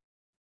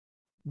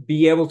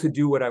be able to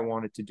do what I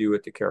wanted to do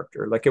with the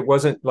character. Like, it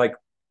wasn't like,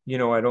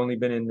 I'd only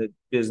been in the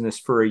business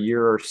for a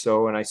year or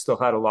so, and I still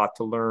had a lot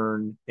to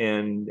learn.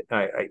 And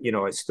I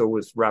still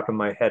was wrapping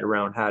my head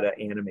around how to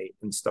animate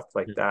and stuff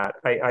like that.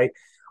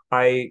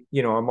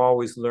 I'm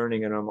always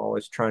learning, and I'm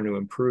always trying to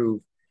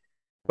improve.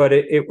 But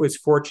it was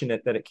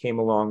fortunate that it came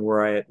along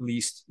where I, at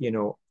least,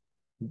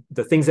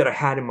 the things that I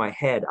had in my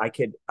head, I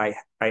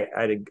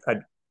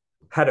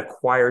had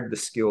acquired the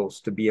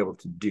skills to be able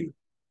to do.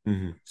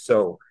 Hmm.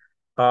 So,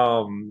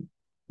 um,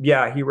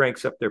 yeah, he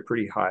ranks up there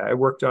pretty high. I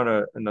worked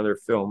on another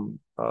film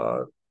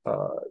uh,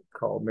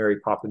 called Mary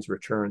Poppins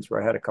Returns, where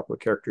I had a couple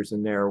of characters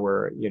in there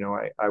where,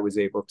 I was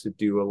able to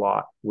do a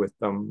lot with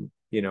them,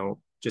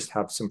 just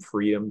have some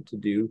freedom to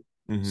do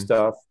Hmm.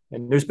 stuff.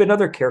 And there's been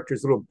other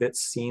characters, little bits,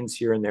 scenes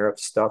here and there of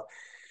stuff,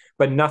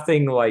 but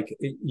nothing like,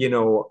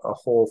 a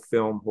whole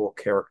film, whole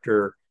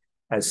character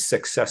as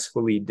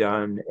successfully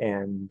done,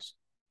 and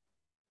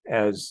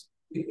as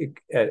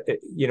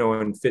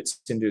and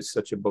fits into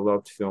such a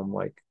beloved film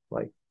like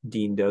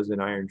Dean does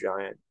in Iron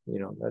Giant.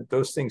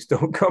 Those things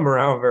don't come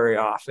around very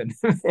often.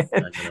 I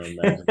can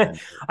imagine.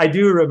 I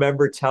do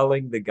remember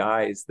telling the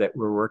guys that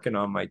were working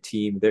on my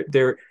team that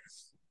there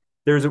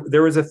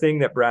was a thing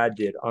that Brad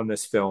did on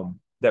this film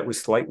that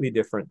was slightly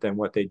different than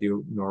what they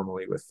do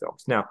normally with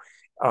films. Now,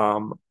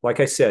 like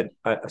I said,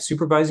 a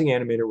supervising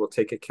animator will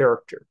take a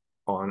character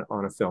on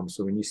a film.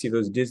 So when you see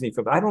those Disney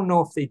films, I don't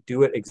know if they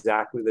do it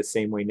exactly the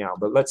same way now,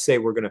 but let's say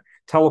we're going to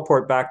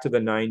teleport back to the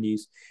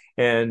 90s,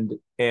 and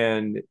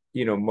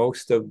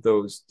most of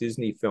those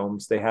Disney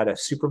films, they had a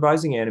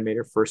supervising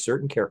animator for a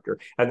certain character,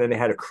 and then they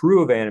had a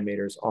crew of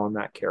animators on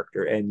that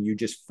character, and you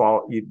just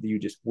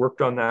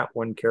worked on that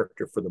one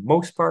character for the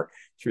most part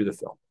through the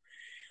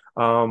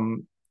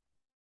film.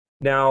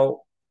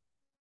 Now,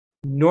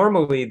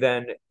 normally,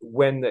 then,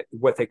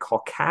 what they call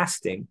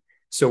casting,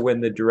 so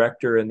when the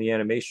director and the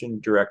animation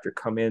director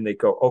come in, they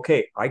go,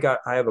 okay, I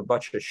have a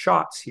bunch of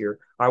shots here.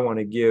 I want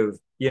to give,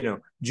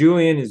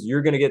 Julian,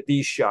 you're going to get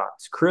these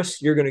shots.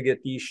 Chris, you're going to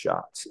get these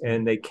shots.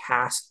 And they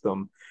cast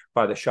them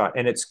by the shot.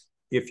 And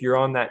if you're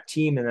on that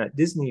team in that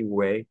Disney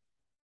way,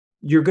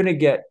 you're going to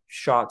get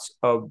shots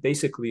of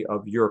basically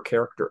of your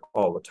character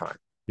all the time.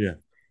 Yeah.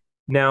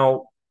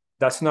 Now,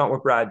 that's not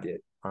what Brad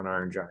did on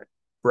Iron Giant.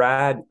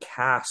 Brad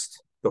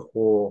cast the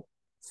whole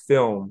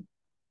film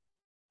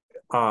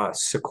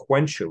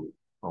sequentially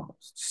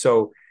almost.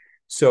 So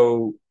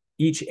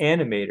each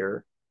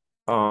animator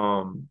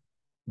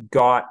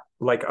got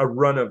like a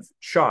run of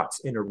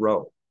shots in a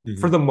row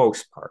for Mhm. the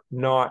most part,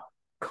 not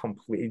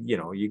complete.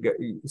 You got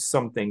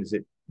some things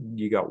that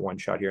you got one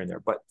shot here and there,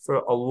 but for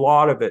a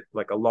lot of it,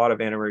 like a lot of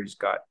animators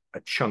got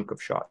a chunk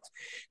of shots.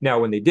 Now,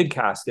 when they did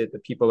cast it, the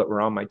people that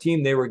were on my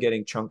team, they were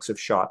getting chunks of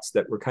shots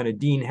that were kind of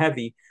Dean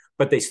heavy,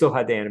 but they still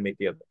had to animate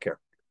the other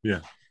character.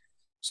 Yeah.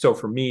 So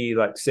for me,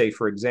 like say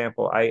for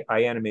example, I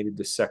animated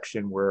this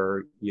section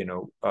where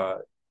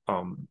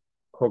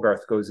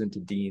Hogarth goes into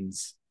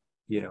Dean's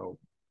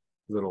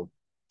little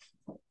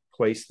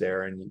place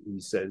there, and he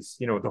says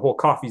the whole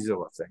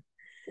CoffeeZilla thing.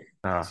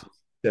 Ah. So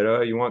he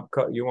said, you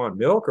want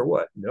milk or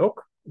what?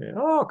 Milk? Yeah,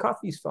 oh,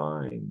 coffee's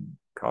fine.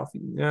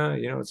 Coffee, yeah,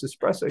 it's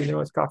espresso.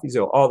 It's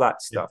CoffeeZilla. All that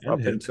Yeah, stuff I'm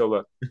hip.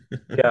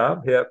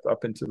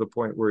 up until the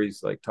point where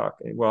he's like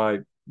talking. Well,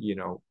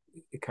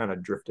 it kind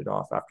of drifted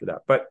off after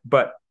that, but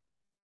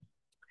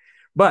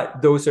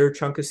those are a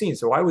chunk of scenes.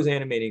 So I was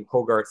animating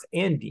Hogarth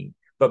and Dean,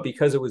 but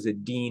because it was a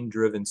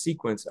Dean-driven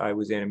sequence, I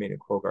was animating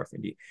Hogarth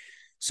and Dean.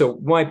 So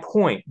my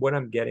point, what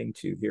I'm getting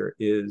to here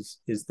is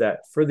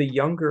that for the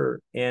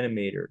younger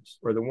animators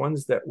or the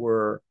ones that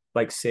were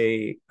like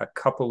say a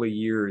couple of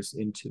years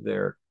into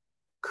their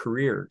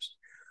careers,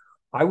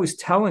 I was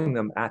telling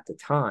them at the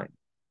time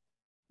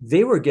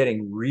they were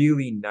getting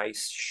really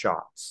nice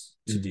shots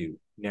to Mhm. do.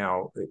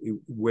 Now,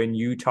 when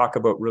you talk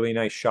about really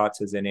nice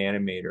shots as an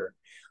animator,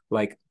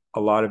 like a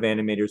lot of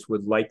animators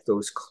would like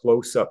those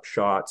close-up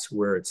shots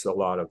where it's a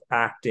lot of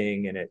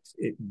acting, and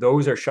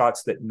those are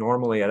shots that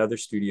normally at other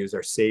studios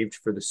are saved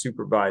for the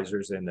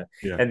supervisors and the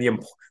Yeah. and the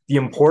the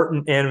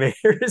important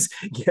animators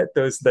get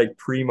those like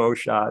primo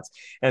shots,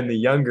 and the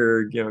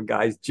younger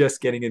guys just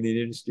getting in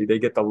the industry, they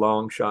get the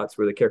long shots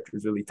where the character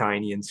is really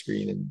tiny in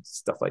screen and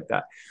stuff like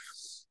that.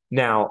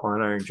 Now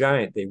on Iron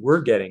Giant, they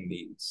were getting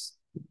these.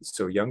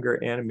 So younger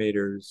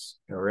animators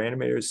or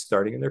animators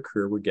starting in their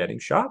career were getting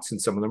shots,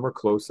 and some of them were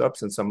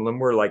close-ups, and some of them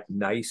were like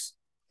nice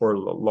or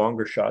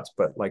longer shots,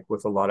 but like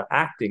with a lot of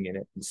acting in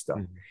it and stuff.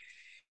 Mhm.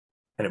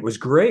 And it was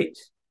great.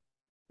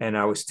 And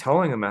I was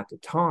telling them at the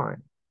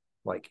time,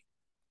 like,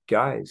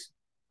 guys,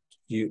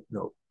 you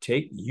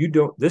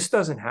don't. This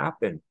doesn't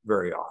happen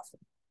very often.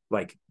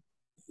 Like,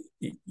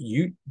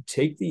 you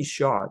take these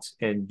shots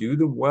and do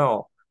them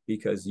well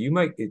because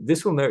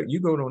this will never, you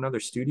go to another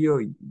studio,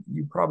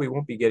 you probably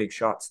won't be getting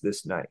shots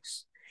this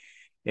nice.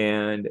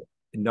 And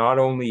not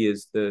only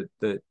is the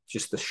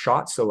just the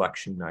shot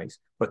selection nice,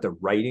 but the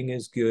writing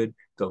is good,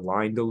 the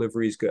line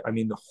delivery is good. I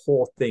mean, the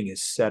whole thing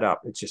is set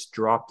up. It's just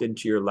dropped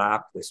into your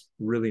lap, this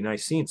really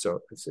nice scene. So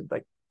I said,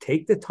 like,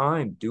 take the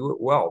time, do it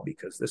well,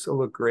 because this will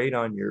look great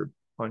on your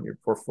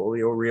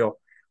portfolio reel.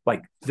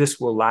 Like, this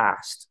will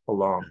last a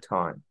long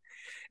time.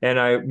 And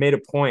I made a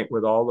point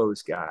with all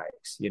those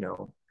guys,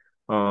 and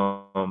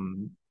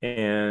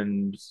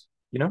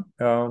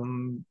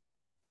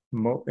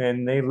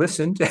and they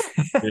listened. Yeah.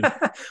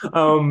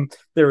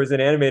 There was an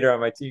animator on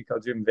my team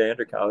called Jim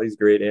Vanderkaal. He's a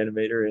great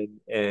animator,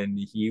 and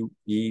he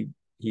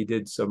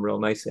did some real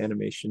nice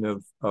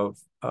animation of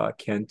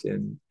Kent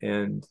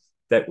and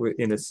that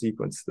in a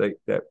sequence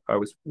that I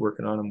was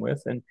working on him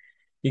with, and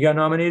he got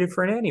nominated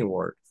for an Annie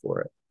Award for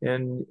it,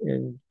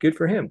 and good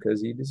for him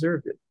because he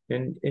deserved it.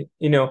 And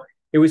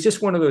it was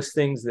just one of those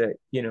things that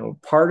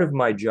part of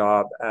my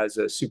job as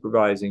a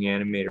supervising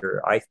animator,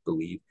 I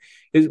believe,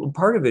 is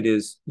part of it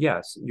is,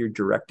 yes, you're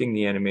directing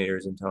the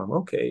animators and tell them,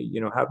 okay,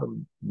 have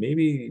them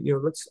maybe,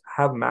 let's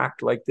have them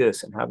act like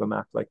this and have them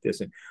act like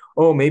this, and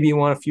oh, maybe you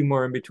want a few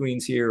more in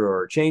betweens here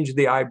or change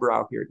the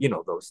eyebrow here,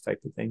 those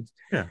type of things.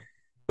 Yeah.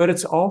 But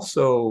it's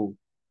also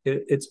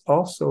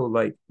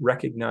like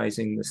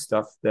recognizing the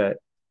stuff that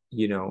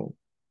you know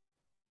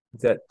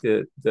that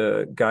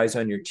the guys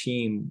on your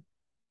team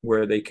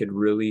where they could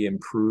really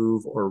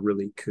improve or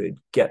really could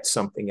get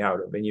something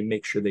out of, and you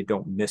make sure they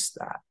don't miss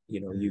that.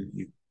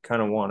 You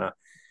kind of want to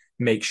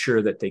make sure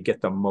that they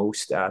get the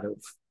most out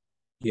of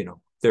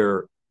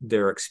their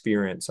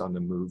experience on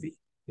the movie.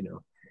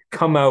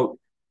 Come out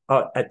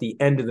at the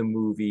end of the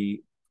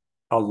movie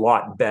a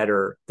lot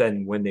better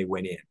than when they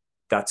went in.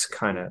 That's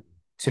kind of,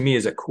 to me,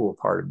 is a cool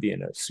part of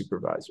being a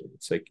supervisor.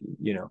 It's like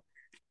you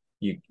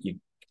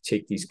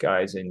take these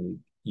guys and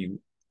you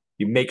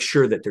make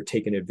sure that they're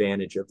taking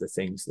advantage of the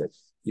things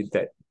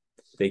that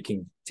they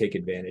can take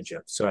advantage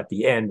of. So at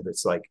the end,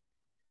 it's like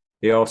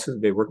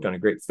they worked on a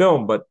great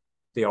film, but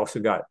they also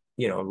got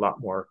a lot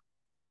more.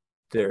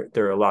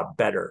 They're a lot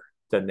better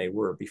than they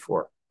were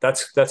before.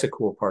 That's a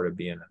cool part of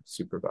being a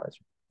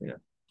supervisor.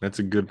 That's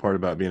a good part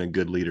about being a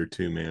good leader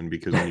too, man,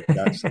 because when you've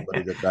got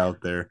somebody that's out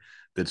there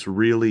that's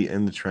really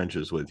in the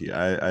trenches with you.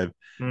 I've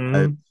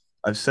Mm-hmm.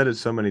 I've said it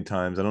so many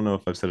times. I don't know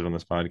if I've said it on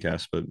this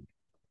podcast, but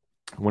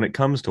when it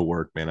comes to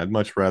work, man, I'd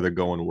much rather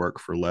go and work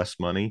for less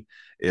money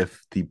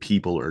if the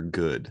people are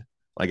good.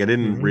 Like I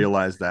didn't Mm-hmm.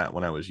 realize that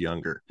when I was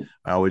younger.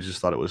 I always just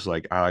thought it was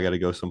like, oh, I got to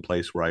go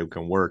someplace where I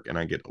can work and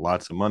I get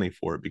lots of money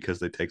for it because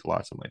they take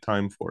lots of my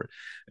time for it.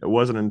 It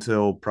wasn't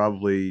until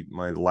probably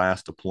my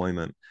last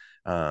deployment.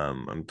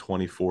 I'm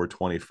 24,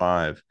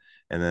 25,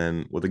 And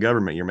then with the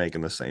government, you're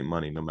making the same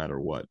money no matter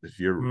what. If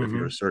you're a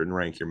Mm-hmm. certain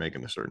rank, you're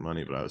making a certain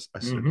money. But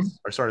Mm-hmm.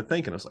 I started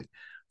thinking, I was like,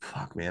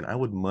 fuck, man, I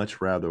would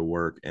much rather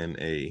work in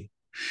a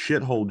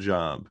shithole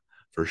job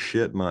for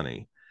shit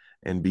money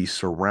and be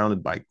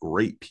surrounded by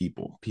great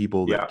people,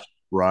 people that Yeah.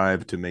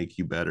 strive to make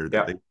you better,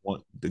 that Yeah. they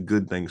want the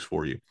good things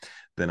for you,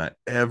 than I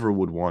ever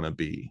would want to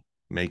be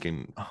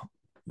making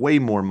way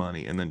more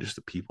money and then just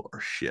the people are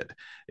shit.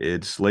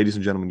 It's, ladies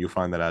and gentlemen, you'll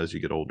find that out as you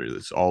get older.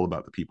 It's all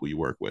about the people you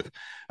work with.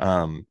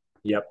 um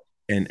Yep.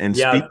 and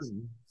Yeah.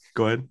 speaking,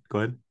 go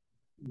ahead.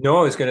 No,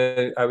 I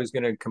was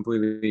gonna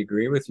completely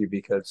agree with you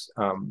because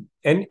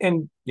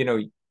and you know,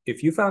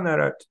 if you found that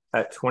out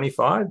at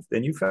 25,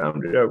 then you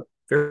found it out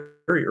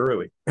very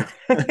early.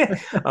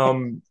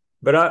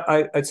 But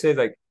I'd say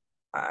like,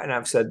 and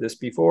I've said this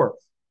before,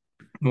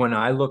 when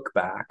I look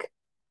back,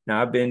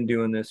 now I've been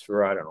doing this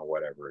for, I don't know,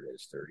 whatever it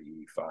is,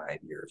 35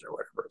 years or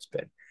whatever it's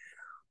been.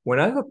 When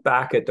I look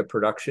back at the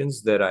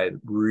productions that I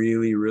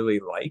really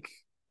like,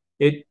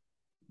 it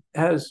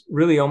has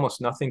really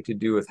almost nothing to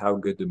do with how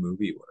good the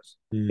movie was.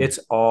 Mm, It's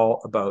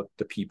all about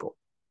the people.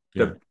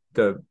 yeah.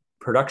 The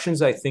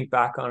productions I think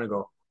back on and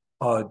go,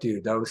 oh,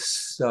 dude, that was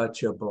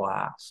such a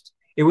blast.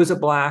 It was a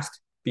blast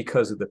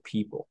because of the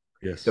people.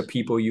 The Yes.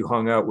 people you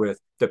hung out with,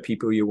 the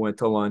people you went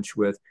to lunch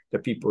with, the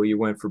people you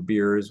went for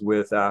beers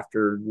with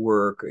after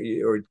work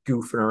or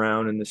goofing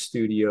around in the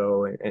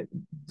studio, and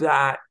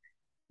that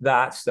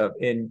stuff.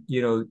 And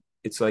you know,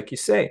 it's like you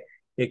say,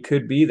 it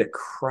could be the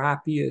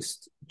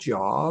crappiest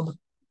job,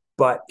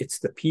 but it's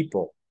the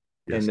people.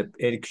 And Yes.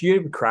 it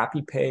could have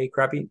crappy pay,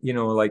 crappy, you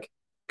know, like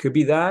could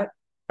be that.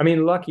 I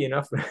mean, lucky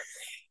enough,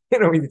 you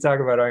know, when you talk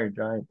about Iron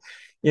Giant,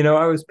 you know,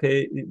 I was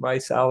paid, my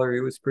salary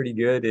was pretty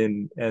good,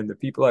 and the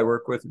people I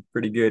work with were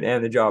pretty good,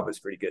 and the job was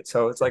pretty good.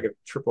 So it's like a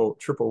triple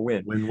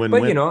win. Win win But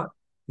you win. know,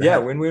 yeah,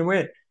 That,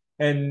 win.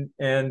 And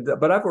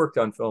but I've worked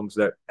on films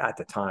that at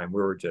the time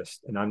we were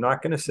just, and I'm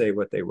not going to say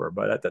what they were,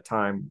 but at the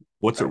time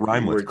what's it we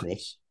rhyme were, with,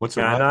 Chris? What's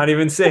it and I'm rhyme not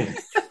even saying.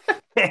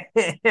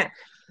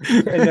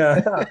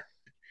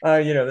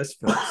 And you know, this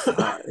film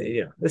sucks.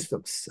 You know, this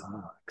film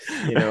sucks.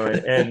 You know,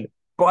 and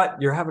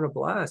but you're having a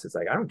blast. It's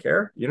like I don't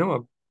care. You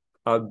know,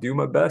 I'll do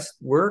my best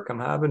work. I'm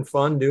having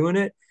fun doing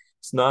it.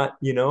 It's not,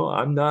 you know,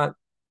 I'm not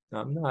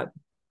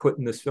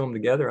putting this film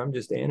together. I'm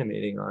just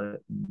animating on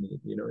it.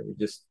 You know, you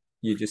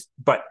just.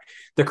 But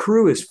the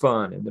crew is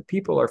fun, and the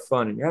people are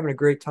fun, and you're having a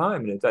great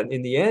time. And it's,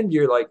 in the end,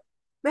 you're like,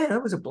 man,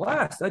 that was a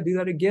blast. I'd do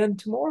that again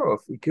tomorrow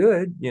if we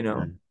could. You know,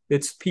 with?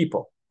 it's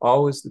people,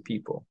 always the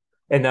people,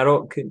 and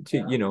that'll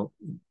continue. You know,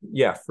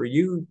 yeah, for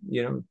you,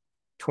 you know,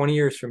 20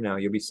 years from now,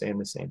 you'll be saying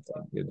the same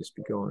thing. You'll just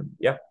be going,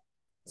 yeah,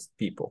 it's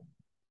people.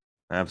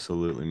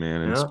 Absolutely,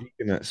 man. And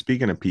Yeah.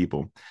 speaking of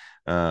people,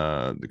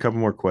 a couple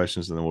more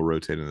questions, and then we'll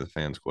rotate into the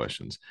fans'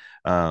 questions.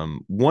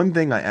 One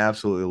thing I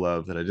absolutely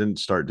love that I didn't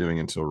start doing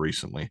until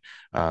recently,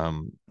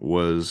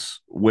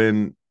 was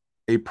when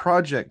a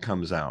project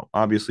comes out.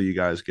 Obviously, you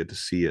guys get to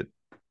see it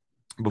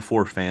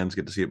before fans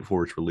get to see it,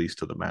 before it's released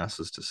to the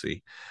masses to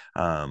see.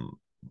 Um,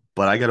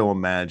 but I got to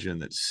imagine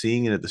that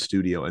seeing it at the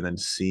studio and then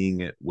seeing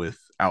it with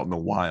out in the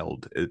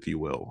wild, if you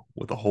will,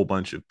 with a whole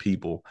bunch of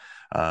people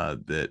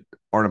that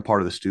aren't a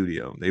part of the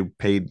studio, they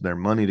paid their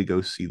money to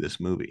go see this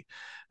movie.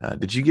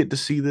 Did you get to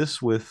see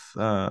this with,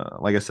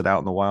 like I said, out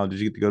in the wild? Did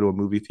you get to go to a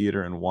movie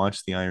theater and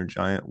watch The Iron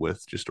Giant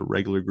with just a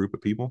regular group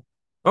of people?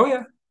 Oh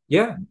yeah.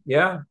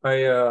 Yeah.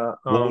 I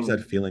What was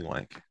that feeling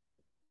like?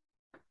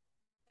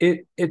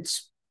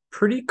 it's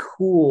pretty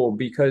cool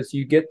because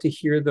you get to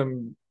hear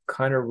them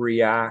kind of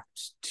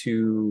react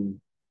to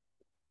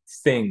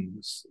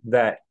things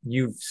that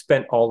you've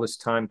spent all this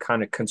time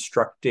kind of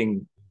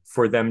constructing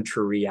for them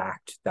to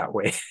react that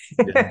way.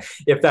 Yeah.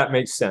 If that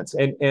makes sense.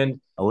 And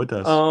Oh, it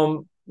does.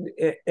 um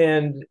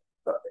and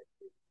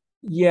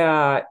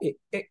yeah,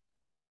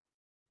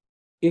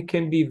 it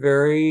can be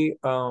very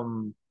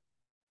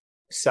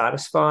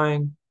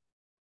satisfying.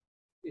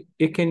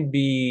 It can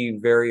be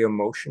very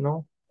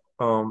emotional.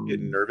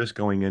 Getting Um, nervous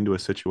going into a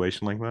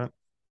situation like that?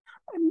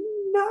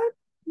 not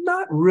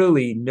not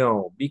really,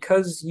 no,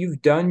 because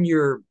you've done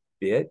your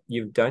bit,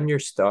 you've done your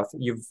stuff,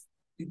 you've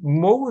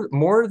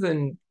more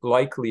than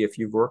likely, if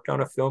you've worked on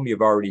a film,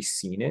 you've already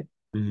seen it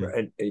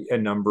Mhm. a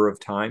number of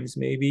times,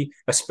 maybe,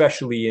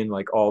 especially in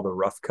like all the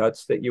rough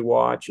cuts that you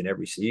watch and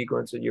every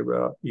sequence that you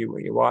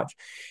watch,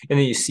 and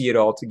then you see it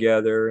all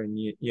together, and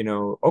you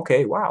know,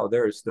 okay, wow,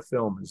 there's the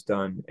film is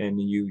done, and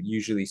you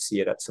usually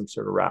see it at some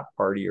sort of wrap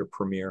party or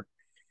premiere.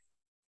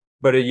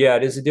 But yeah,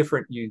 it is a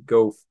different. You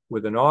go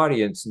with an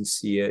audience and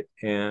see it,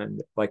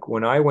 and like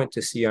when I went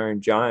to see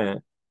Iron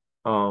Giant,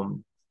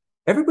 um,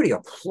 everybody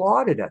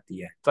applauded at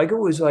the end. Like it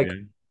was like,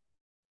 Yeah.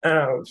 and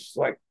I was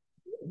like,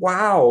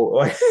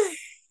 wow.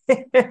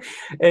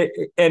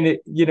 And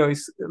it, you know,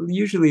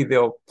 usually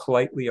they'll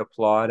politely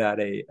applaud at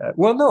a,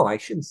 well, no, I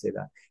shouldn't say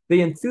that.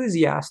 They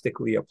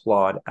enthusiastically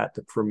applaud at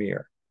the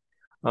premiere,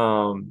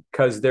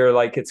 because they're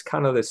like, it's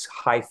kind of this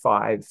high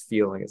five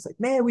feeling. It's like,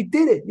 man, we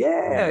did it,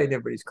 yeah, Yeah. and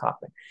everybody's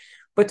clapping.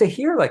 But to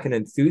hear like an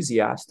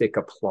enthusiastic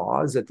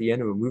applause at the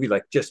end of a movie,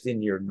 like just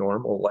in your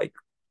normal like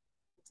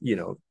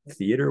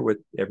theater with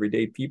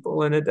everyday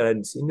people in it that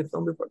hadn't seen the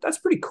film before. That's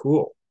pretty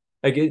cool.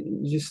 Like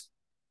you just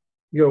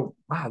you go,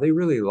 wow, they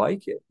really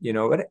like it,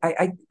 But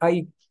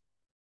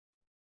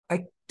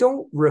I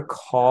don't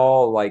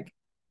recall like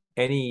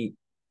any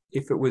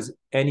if it was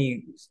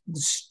any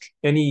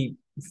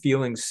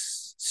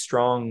feelings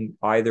strong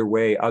either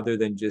way other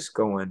than just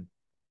going,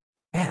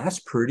 man, that's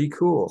pretty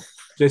cool.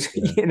 Just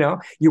Yeah.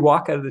 you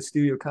walk out of the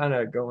studio kind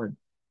of going,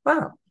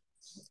 wow.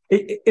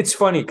 It's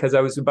funny because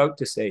I was about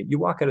to say you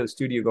walk out of the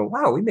studio going,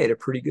 wow, we made a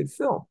pretty good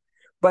film,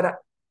 but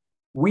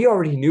we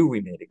already knew we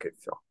made a good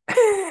film.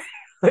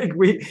 Like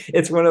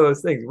it's one of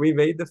those things. We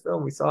made the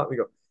film, we saw it, we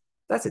go,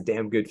 that's a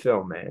damn good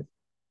film, man.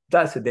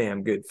 That's a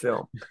damn good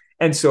film.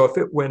 And so if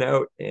it went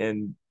out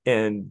and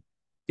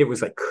it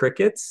was like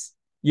crickets,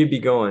 you'd be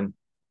kind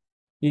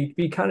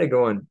of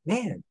going,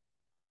 man,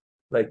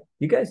 like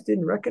you guys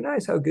didn't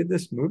recognize how good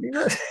this movie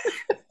was.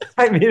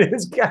 I mean,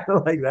 it's kind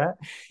of like that.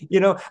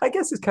 I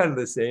guess it's kind of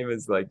the same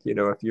as like,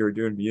 if you were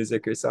doing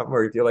music or something,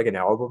 or if you like an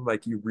album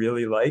like you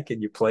really like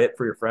and you play it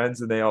for your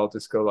friends and they all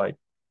just go like,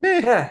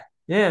 Eh. yeah,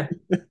 yeah.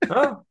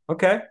 Oh,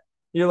 okay.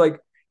 You're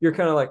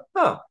kind of like,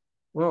 oh,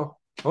 well,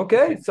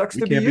 okay. Sucks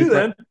We to be can't be you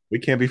then. we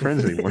can't be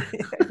friends anymore.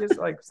 Just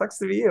like sucks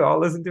to be you. I'll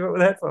listen to it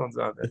with headphones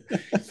on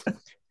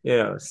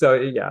then. So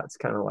yeah, it's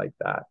kind of like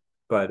that.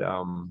 But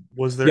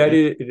Was there yeah,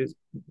 it is.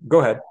 Go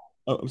ahead.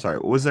 Oh, I'm sorry.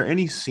 Was there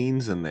any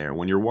scenes in there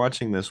when you're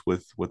watching this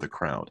with a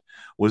crowd?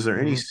 Was there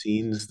any Mm-hmm.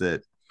 scenes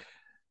that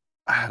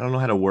I don't know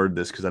how to word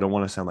this because I don't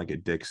want to sound like a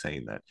dick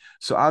saying that.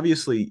 So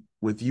obviously,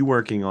 with you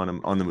working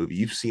on the movie,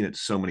 you've seen it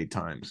so many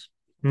times.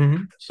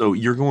 Mm-hmm. So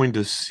you're going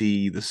to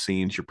see the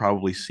scenes. You're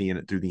probably seeing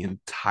it through the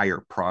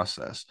entire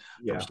process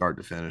from Yeah. start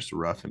to finish, the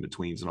rough in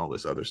betweens and all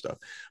this other stuff.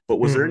 But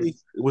Mm-hmm.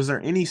 was there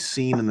any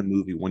scene in the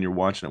movie when you're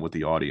watching it with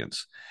the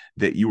audience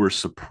that you were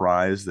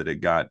surprised that it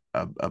got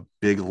a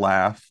big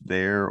laugh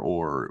there,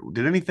 or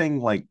did anything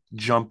like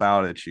jump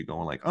out at you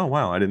going like, oh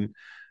wow, I didn't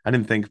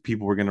think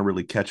people were going to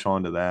really catch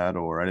on to that,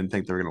 or I didn't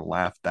think they were going to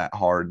laugh that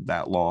hard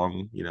that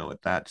long,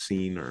 at that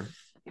scene or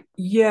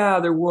Yeah,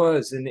 there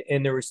was,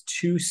 and there was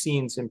two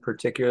scenes in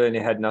particular, and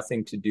it had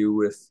nothing to do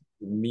with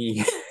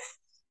me.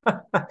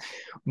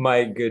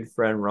 My good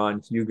friend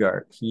Ron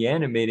Hugart, he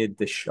animated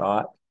the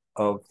shot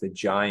of the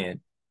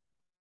giant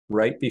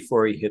right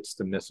before he hits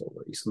the missile,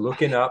 where he's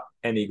looking up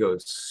and he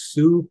goes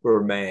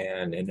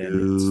Superman, and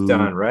then it's dude.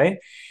 done, right?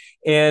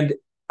 And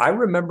I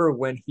remember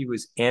when he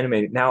was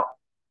animated. Now,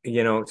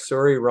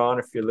 sorry, Ron,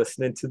 if you're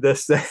listening to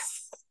this.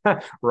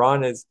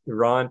 Ron.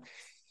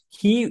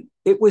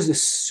 It was a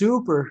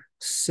super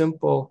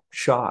simple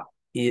shot,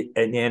 an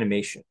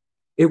animation.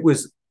 It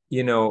was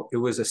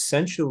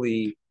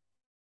essentially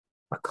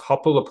a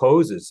couple of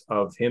poses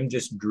of him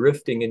just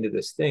drifting into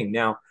this thing.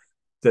 Now,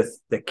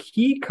 the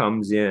key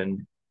comes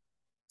in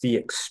the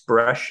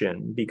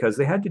expression, because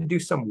they had to do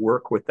some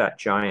work with that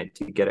giant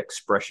to get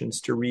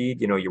expressions to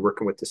read. You're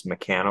working with this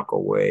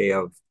mechanical way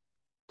of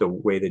the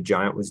way the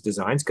giant was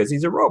designed because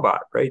he's a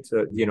robot, right?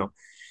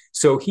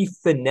 So he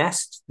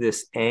finessed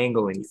this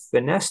angle and he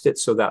finessed it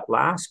so that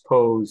last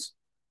pose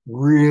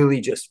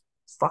really just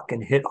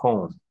fucking hit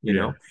home.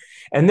 Yeah.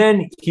 And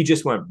then he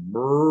just went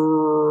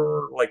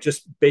like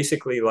just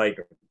basically like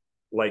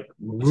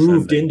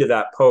moved Ascending. into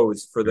that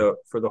pose for Yeah.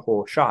 the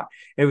whole shot.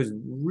 It was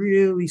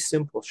really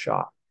simple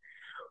shot,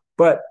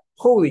 but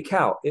holy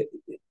cow,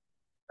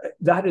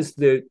 that is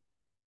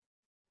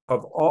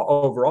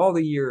over all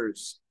the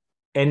years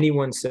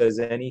anyone says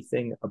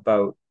anything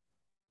about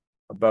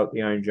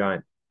the Iron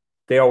Giant,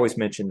 they always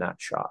mention that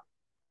shot.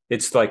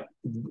 It's like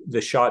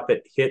the shot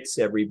that hits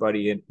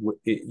everybody and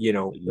It makes me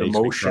cry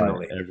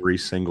emotionally. every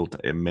single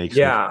time. It makes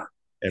me cry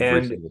Yeah, every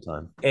and single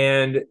time.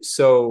 and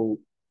so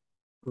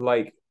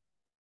like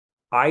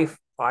I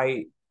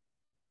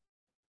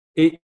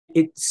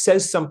it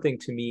says something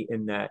to me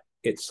in that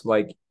it's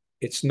like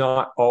it's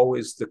not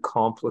always the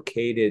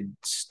complicated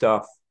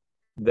stuff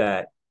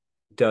that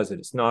does it.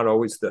 It's not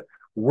always the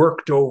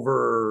worked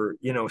over,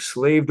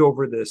 slaved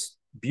over this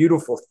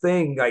beautiful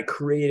thing I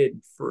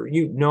created for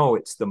you. No,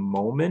 it's the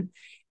moment.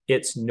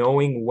 It's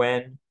knowing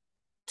when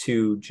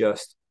to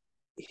just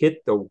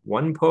hit the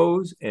one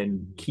pose and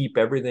Mhm. keep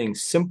everything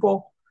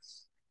simple.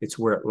 It's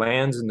where it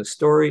lands in the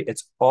story.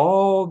 It's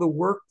all the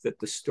work that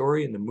the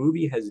story and the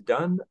movie has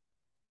done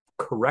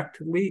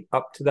correctly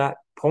up to that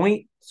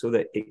point so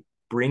that it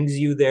brings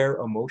you there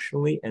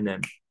emotionally, and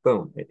then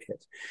boom, it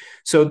hits.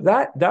 So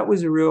that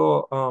was a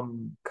real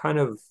kind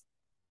of,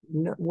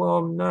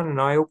 well, not an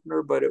eye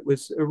opener, but it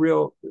was it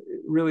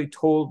really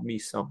told me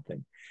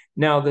something.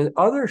 Now the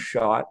other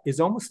shot is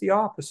almost the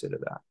opposite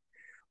of that.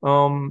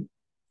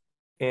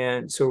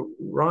 And so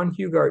Ron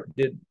Hugart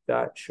did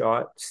that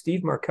shot.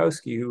 Steve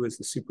Markowski, who was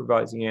the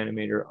supervising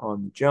animator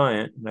on the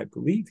Giant, and I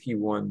believe he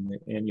won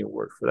the annual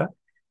award for that.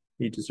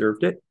 He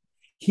deserved it.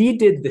 He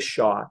did the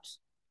shot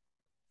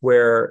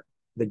where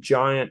the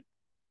giant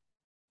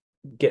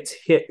gets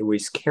hit.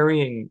 He's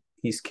carrying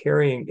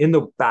in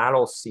the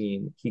battle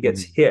scene. He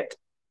gets Mhm. hit,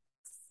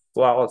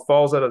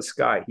 falls out of the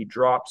sky. He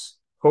drops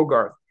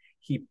Hogarth.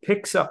 He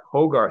picks up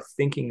Hogarth,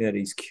 thinking that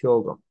he's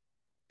killed him.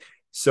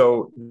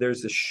 So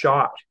there's a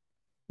shot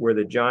where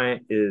the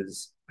giant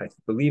is, I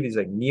believe he's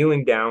like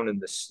kneeling down in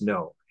the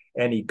snow,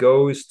 and he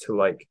goes to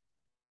like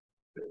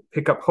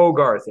pick up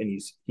Hogarth, and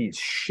he's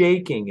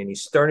shaking and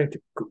he's starting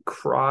to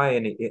cry,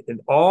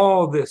 and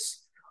all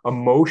this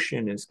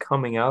emotion is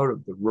coming out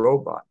of the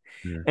robot.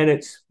 Yeah. And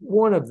it's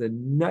one of the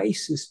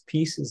nicest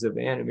pieces of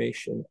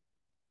animation,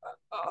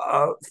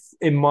 uh,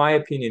 in my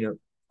opinion, of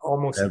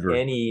almost Ever,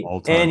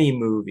 all time. any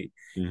movie.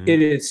 Hmm.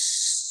 It is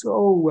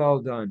so well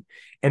done,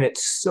 and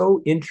it's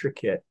so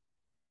intricate,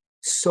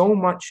 so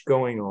much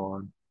going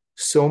on,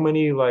 so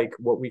many like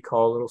what we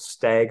call little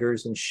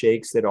staggers and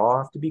shakes that all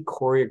have to be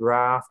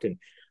choreographed, and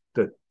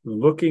the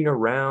looking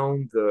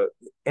around the,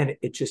 and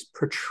it just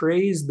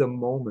portrays the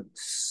moment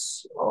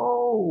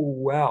so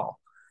well.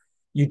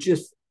 You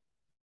just,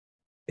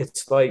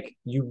 it's like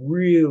you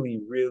really,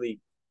 really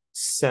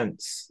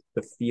sense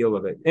the feel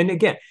of it. And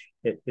again,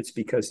 it's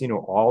because,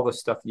 all the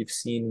stuff you've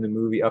seen in the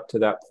movie up to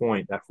that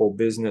point, that whole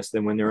business,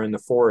 then when they're in the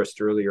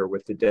forest earlier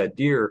with the dead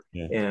deer,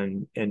 Yeah.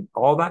 and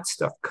all that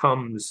stuff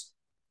comes,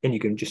 and you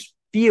can just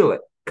feel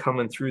it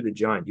coming through the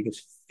giant. You can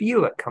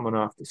feel it coming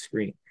off the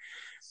screen.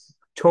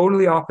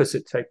 Totally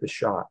opposite type of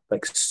shot,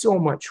 like so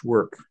much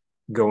work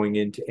going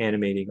into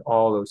animating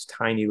all those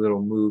tiny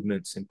little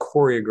movements and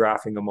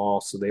choreographing them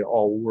all so they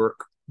all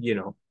work,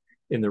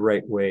 in the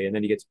right way. And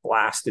then he gets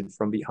blasted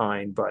from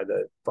behind by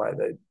the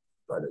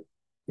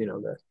you know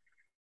the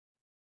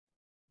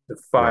Right.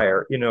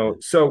 fire.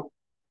 So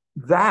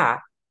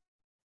that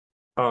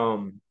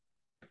um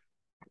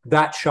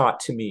that shot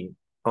to me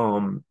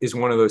is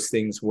one of those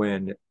things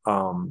when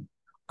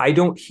I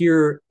don't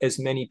hear as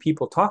many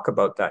people talk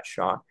about that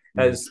shot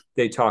Mhm. as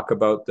they talk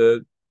about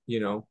the you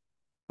know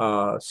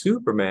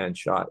Superman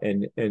shot.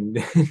 And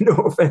no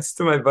offense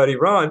to my buddy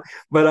Ron,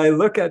 but I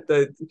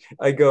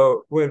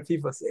go, when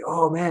people say,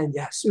 "Oh man,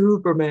 yeah,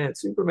 Superman,"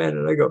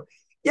 and I go,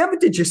 "Yeah, but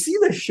did you see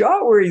the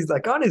shot where he's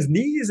like on his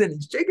knees and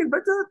he's shaking?"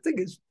 But that thing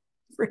is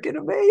freaking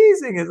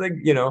amazing. It's like,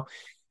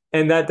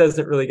 and that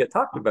doesn't really get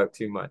talked about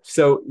too much.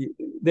 So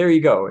there you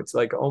go. It's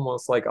like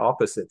almost like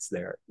opposites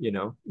there.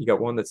 You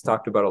got one that's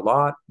talked about a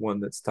lot, one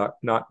that's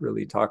not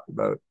really talked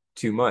about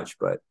too much,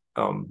 but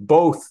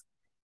both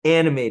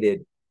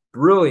animated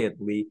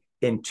brilliantly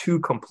in two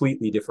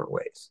completely different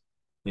ways.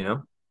 You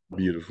know?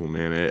 Beautiful,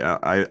 man.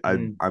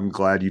 I'm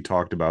glad you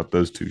talked about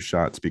those two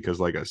shots because,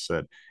 like I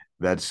said,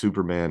 that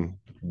Superman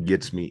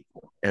gets me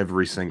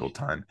every single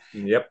time.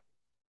 Yep.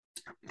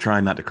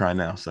 Trying not to cry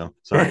now, so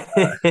sorry.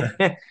 It's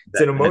an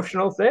That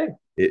emotional thing.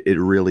 it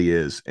really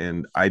is,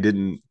 and I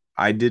didn't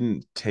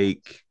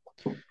take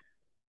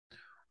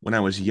when I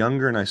was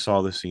younger and I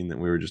saw the scene that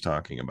we were just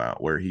talking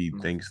about where he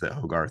thinks that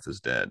Hogarth is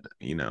dead.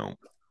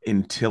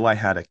 Until I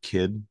had a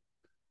kid,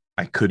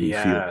 I couldn't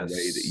feel the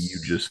way that you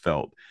Yes. just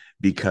felt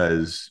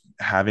because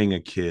having a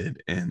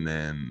kid and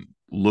then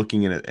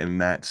looking at it in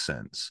that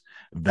sense,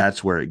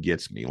 that's where it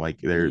gets me.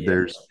 Like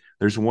Yep.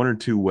 there's one or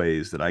two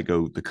ways that I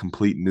go the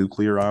complete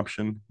nuclear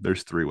option.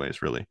 There's three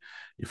ways really.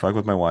 You fuck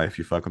with my wife,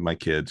 you fuck with my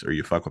kids, or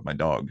you fuck with my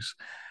dogs.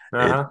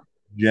 It's Uh-huh.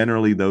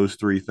 generally those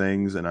three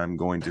things, and I'm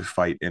going to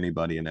fight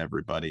anybody and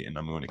everybody, and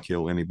I'm going to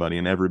kill anybody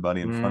and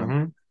everybody in front of me.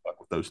 Mm-hmm. Fuck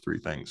with those three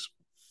things.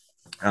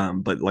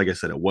 But like I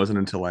said, it wasn't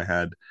until I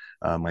had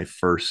my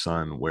first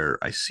son where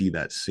I see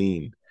that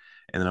scene,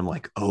 and then I'm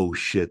like, oh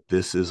shit,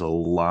 this is a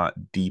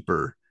lot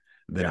deeper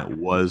than Yeah. it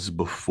was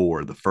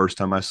before. The first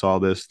time I saw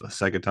this, the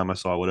second time I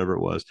saw it, whatever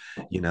it was,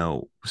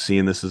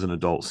 seeing this as an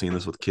adult, seeing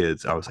this with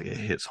kids, I was like, it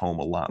hits home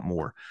a lot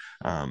more.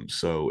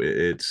 So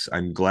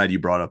I'm glad you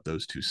brought up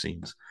those two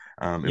scenes.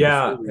 And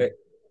Yeah. before we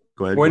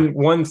go ahead, go.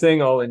 One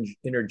thing I'll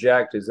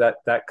interject is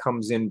that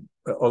comes in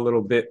a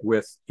little bit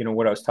with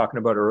what I was talking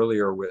about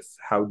earlier with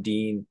how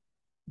the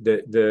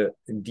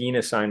Dean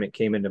assignment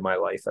came into my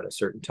life at a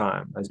certain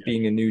time as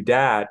being a new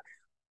dad.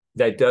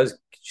 That does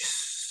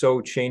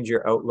so change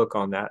your outlook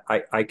on that.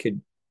 I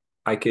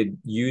could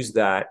use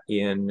that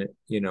in,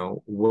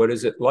 what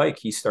is it like?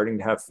 He's starting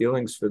to have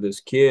feelings for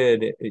this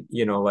kid,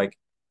 like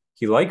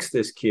he likes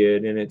this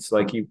kid, and it's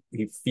like he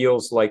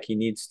feels like he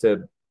needs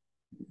to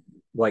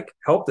like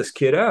help this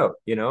kid out,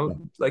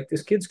 like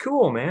this kid's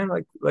cool, man.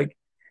 Like,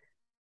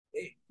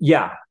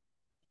 yeah,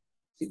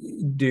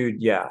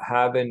 dude, yeah,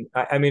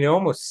 I mean,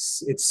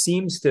 almost it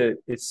seems to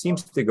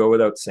go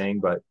without saying,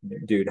 but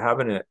dude,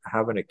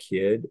 having a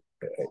kid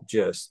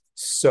just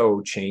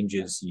so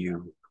changes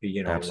you,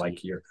 like Absolutely.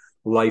 your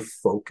life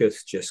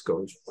focus just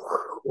goes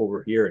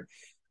over here.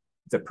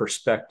 The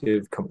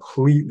perspective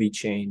completely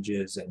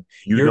changes, and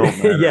You you're don't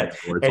matter yeah,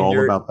 anymore. It's and all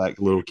you're about that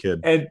little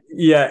kid. and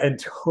yeah, and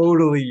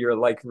totally your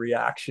like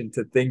reaction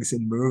to things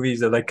in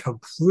movies are like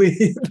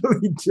completely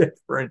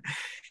different.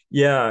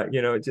 Yeah,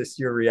 just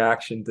your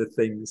reaction to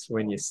things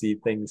when you see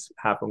things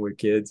happen with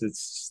kids,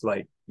 it's just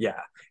like,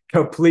 yeah,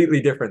 completely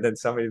different than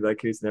somebody like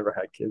who's never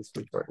had kids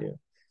before. Yeah.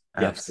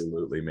 Yes.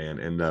 Absolutely, man.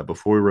 And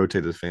before we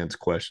rotate to the fans'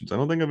 questions, I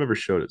don't think I've ever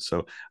showed it,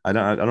 so I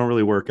don't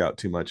really work out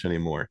too much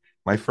anymore.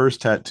 My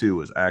first tattoo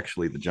was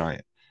actually the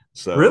giant.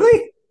 So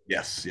Really?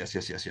 yes, yes,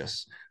 yes, yes,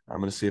 yes. I'm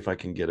gonna see if I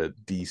can get a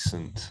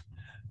decent.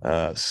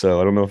 So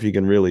I don't know if you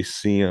can really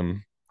see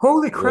him.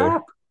 Holy Really.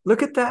 crap.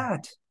 Look at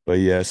that. But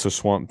yeah, so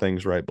Swamp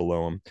Thing's right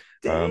below him.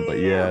 But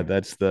yeah, Damn.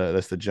 that's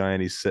the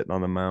giant. He's sitting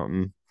on the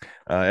mountain.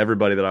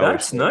 Everybody that I always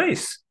That's say,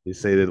 nice. they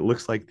say that it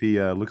looks like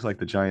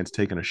the giant's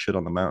taking a shit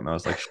on the mountain. I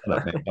was like, shut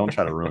up, man! Don't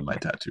try to ruin my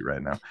tattoo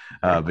right now.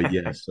 But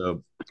yeah,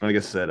 so like I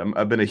said,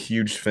 I've been a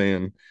huge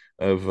fan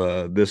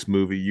of this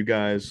movie. You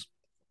guys,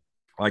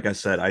 like I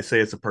said, I say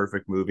it's a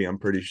perfect movie. I'm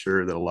pretty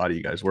sure that a lot of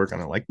you guys work on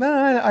it. Like,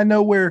 nah, I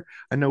know where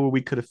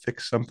we could have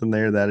fixed something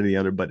there, that, and the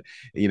other. But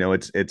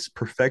it's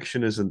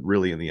perfection isn't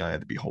really in the eye of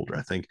the beholder.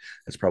 I think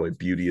it's probably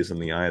beauty is in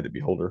the eye of the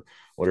beholder,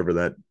 whatever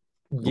that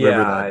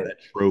whatever that Yeah. that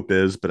trope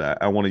is. But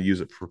I want to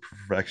use it for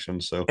perfection,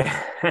 so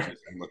I I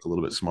look a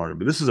little bit smarter.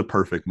 But this is a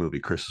perfect movie,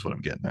 Chris. Is what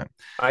I'm getting at.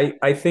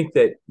 I think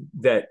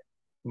that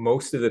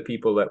most of the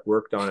people that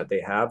worked on it, they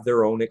have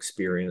their own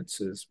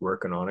experiences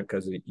working on it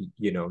because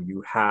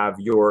you have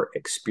your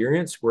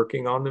experience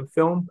working on the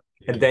film,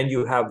 and Yeah. then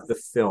you have the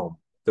film,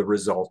 the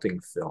resulting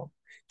film.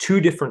 Two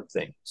different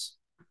things.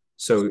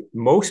 So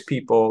most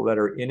people that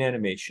are in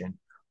animation,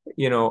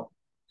 you know,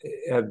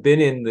 have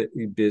been in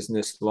the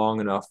business long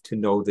enough to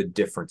know the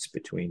difference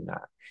between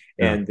that.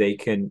 Yeah. And they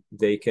can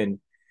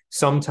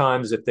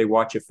sometimes if they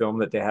watch a film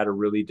that they had a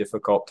really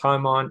difficult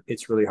time on,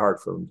 it's really hard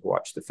for them to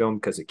watch the film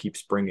because it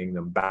keeps bringing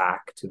them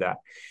back to that.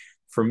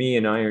 For me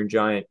in Iron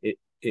Giant,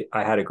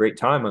 I had a great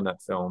time on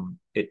that film.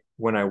 It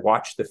when I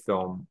watched the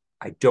film,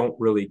 I'm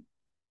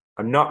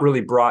not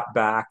really brought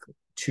back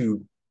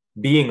to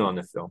being on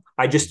the film.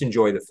 I just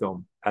enjoy the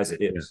film as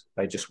it Yeah. is.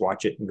 I just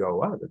watch it and go,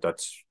 wow,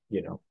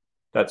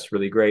 that's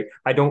really great.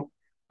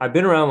 I've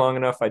been around long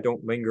enough. I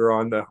don't linger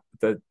on the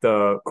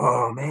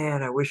oh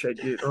man, I wish I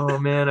did. Oh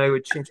man, I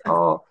would change.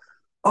 Oh,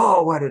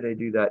 why did I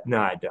do that? No,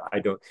 I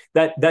don't.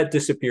 That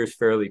disappears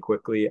fairly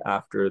quickly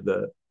after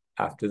the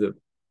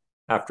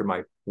after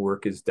my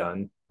work is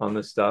done on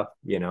the stuff,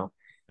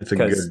 It's a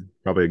because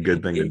probably a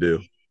good thing to do.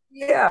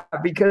 yeah,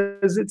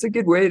 because it's a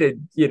good way to,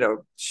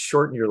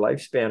 shorten your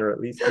lifespan or at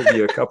least give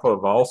you a couple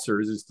of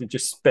ulcers is to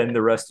just spend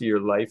the rest of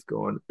your life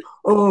going,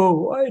 oh,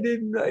 why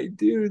didn't I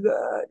do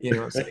that?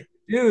 It's like,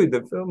 dude,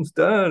 the film's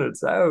done.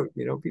 It's out.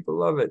 People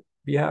love it.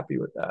 Be happy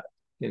with that,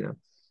 you know?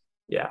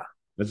 Yeah.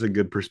 That's a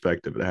good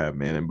perspective to have,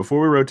 man. And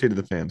before we rotate to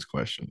the fans'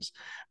 questions,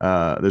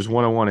 there's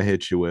one I want to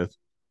hit you with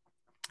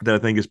that I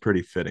think is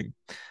pretty fitting.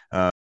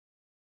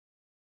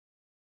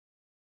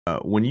 Uh,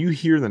 when you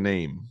hear the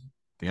name,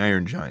 the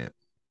Iron Giant,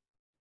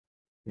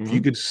 if you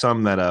Mhm. could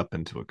sum that up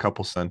into a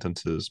couple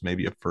sentences,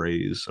 maybe a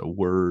phrase, a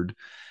word,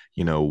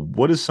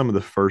 what is some of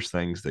the first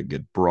things that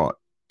get brought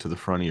to the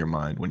front of your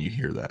mind when you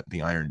hear that,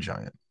 the Iron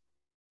Giant?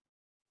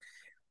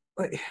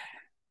 But,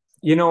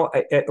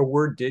 a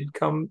word did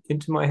come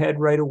into my head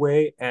right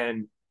away,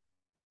 and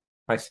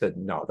I said,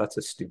 no, that's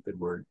a stupid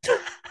word.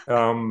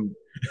 Um,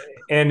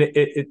 and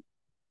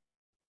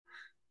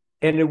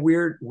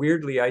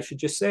weirdly, I should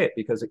just say it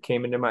because it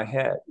came into my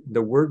head.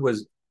 The word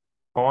was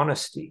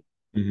honesty.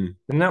 Mm-hmm.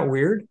 Isn't that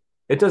weird?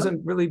 It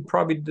doesn't really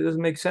probably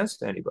doesn't make sense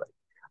to anybody.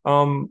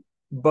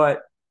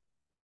 But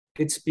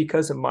it's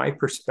because of my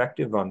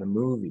perspective on the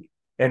movie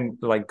and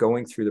like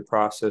going through the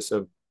process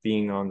of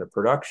being on the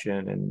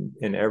production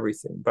and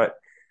everything. But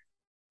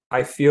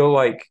I feel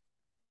like,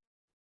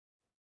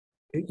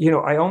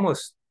 I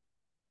almost,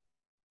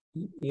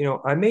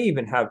 I may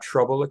even have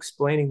trouble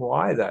explaining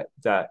why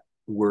that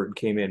word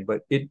came in,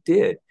 but it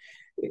did.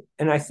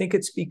 And I think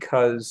it's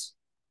because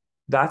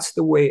that's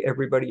the way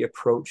everybody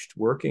approached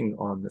working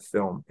on the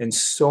film in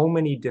so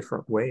many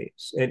different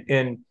ways.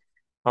 And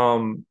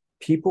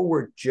people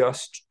were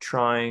just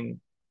trying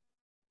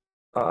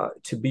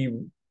to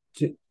be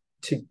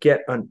to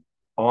get an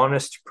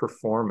honest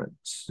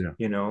performance, Yeah.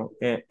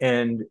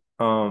 and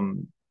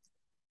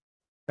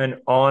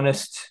an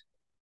honest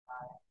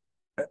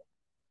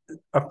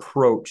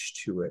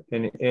approach to it.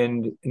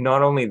 And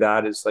not only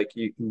that is like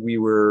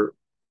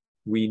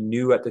we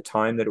knew at the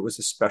time that it was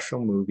a special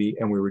movie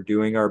and we were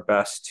doing our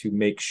best to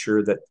make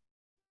sure that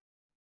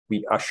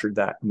we ushered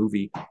that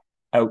movie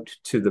out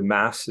to the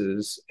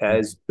masses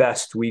as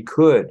best we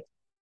could.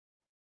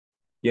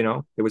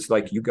 It was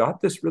like, you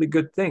got this really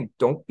good thing.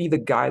 Don't be the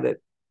guy that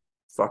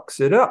fucks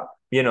it up,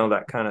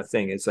 that kind of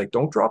thing. It's like,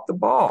 don't drop the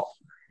ball.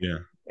 Yeah.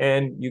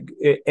 And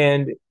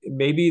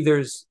maybe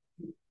there's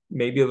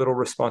maybe a little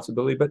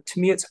responsibility, but to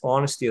me, it's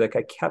honesty.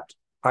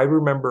 I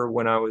remember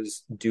when I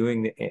was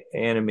doing the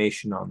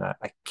animation on that,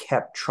 I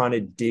kept trying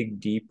to dig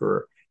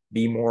deeper,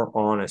 be more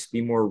honest,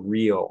 be more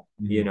real,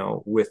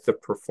 Mm-hmm. with the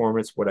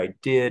performance, what I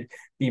did,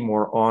 be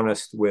more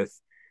honest with,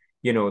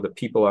 the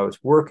people I was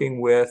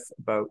working with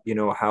about,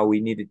 how we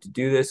needed to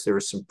do this. There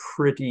was some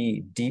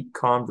pretty deep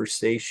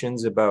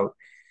conversations about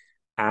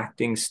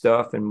acting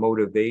stuff and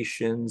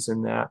motivations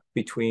and that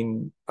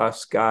between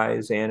us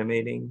guys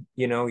animating.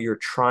 You're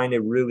trying to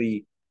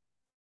really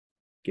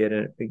get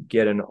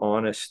an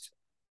honest,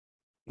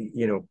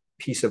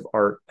 piece of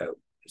art out.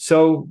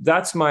 So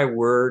that's my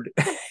word.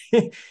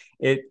 it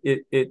it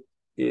it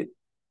it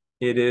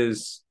it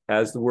is,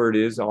 as the word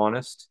is,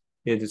 honest.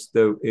 It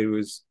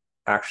was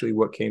actually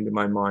what came to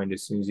my mind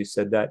as soon as you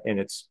said that, and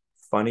it's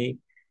funny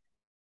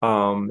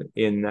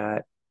in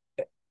that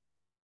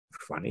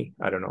funny.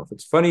 I don't know if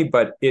it's funny,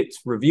 but it's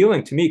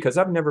revealing to me because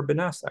I've never been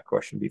asked that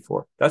question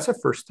before. That's the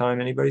first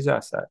time anybody's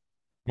asked that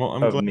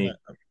Well, of me.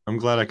 I'm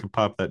glad I can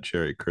pop that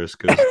cherry, Chris,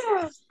 because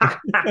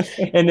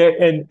And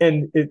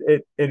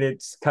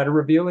it's kind of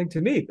revealing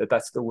to me that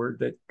that's the word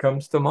that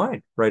comes to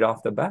mind right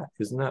off the bat,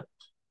 isn't that?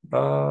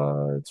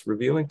 It's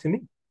revealing to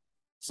me.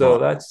 So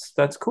well,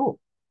 that's cool.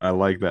 I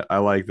like that. I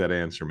like that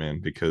answer, man,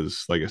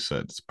 because like I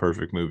said, it's a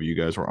perfect movie. You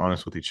guys were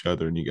honest with each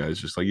other, and you guys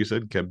just like you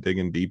said, kept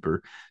digging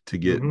deeper to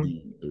get Hmm.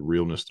 the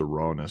realness, the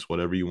rawness,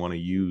 whatever you want to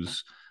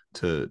use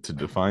to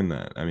define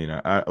that. I mean,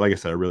 I like I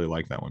said, I really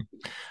like that one.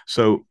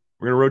 So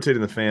we're gonna rotate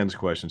in the fans'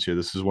 questions here.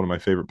 This is one of my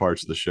favorite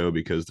parts of the show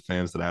because the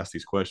fans that ask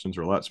these questions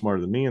are a lot smarter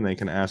than me, and they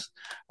can ask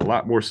a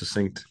lot more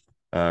succinct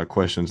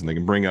questions, and they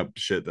can bring up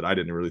shit that I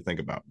didn't really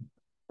think about.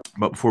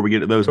 But before we get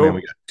to those, man,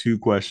 we Cool. got two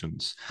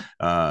questions.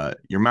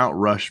 Your Mount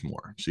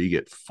Rushmore. So you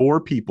get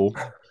four people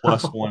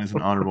plus one as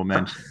an honorable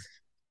mention.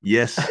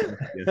 Yes, yes,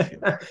 yes,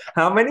 yes.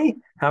 How many?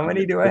 How You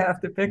many get do I four,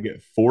 have to you pick?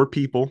 get four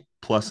people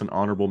plus an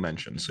honorable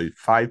mention. So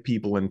five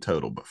people in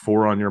total, but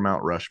four on your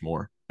Mount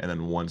Rushmore, and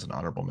then one's an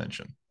honorable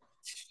mention.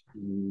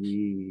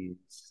 Jeez.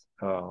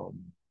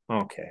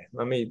 Okay.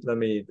 Let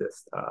me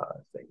just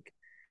think.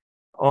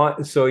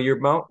 On so your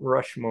Mount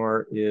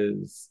Rushmore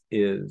is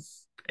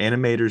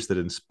Animators that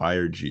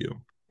inspired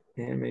you.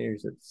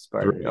 animators that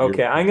inspired me. Throughout your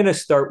Okay, I'm gonna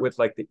start with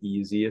like the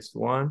easiest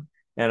one,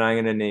 and I'm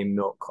gonna name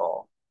Milk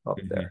Call up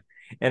Mhm. there.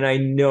 And I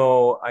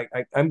know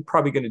I'm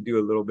probably gonna do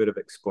a little bit of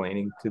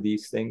explaining to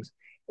these things.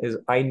 Is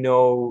I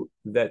know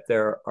that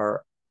there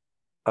are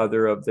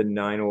other of the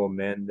nine old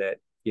men that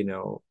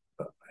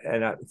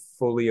and I'm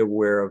fully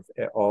aware of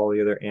all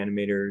the other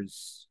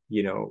animators,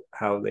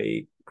 how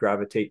they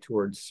gravitate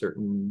towards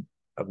certain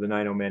of the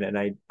nine old men, and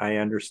I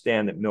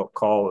understand that Milk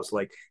Call is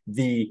like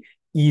the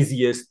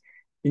easiest,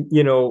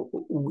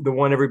 the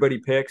one everybody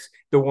picks,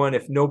 the one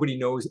if nobody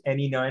knows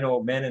any nine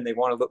old men and they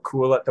want to look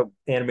cool at the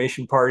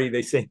animation party,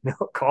 they say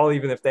Milk Call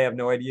even if they have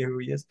no idea who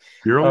he is.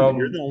 You're Um,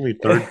 the only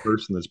third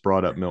person that's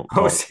brought up Milk oh,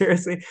 Call.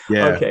 seriously?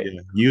 Yeah, Okay.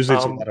 yeah. Usually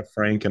it's a Um, lot of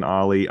Frank and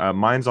Ollie.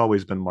 Mine's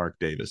always been Mark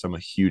Davis. I'm a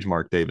huge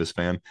Mark Davis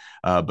fan.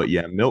 But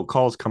yeah, Milk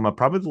Calls come up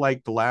probably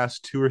like the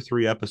last two or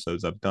three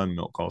episodes I've done.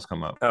 Milk Calls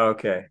come up.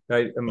 Okay.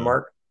 So,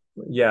 Mark,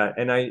 yeah,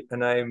 and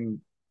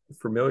I'm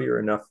familiar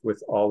enough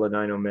with all the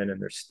 9 Men,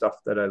 and there's stuff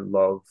that I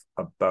love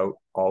about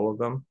all of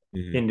them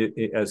mhm.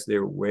 in as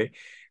their way.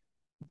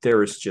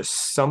 There is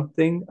just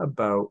something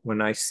about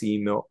when I see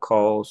Milk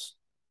Call's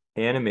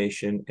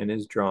animation and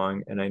his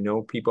drawing, and I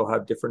know people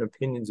have different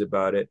opinions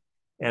about it,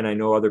 and I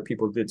know other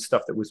people did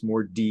stuff that was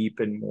more deep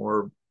and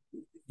more,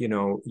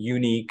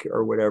 unique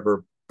or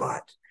whatever,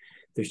 but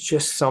there's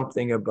just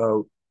something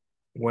about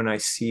when I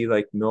see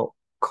like Milk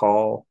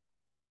Call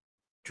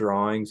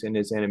drawings and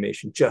his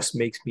animation just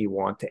makes me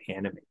want to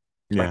animate.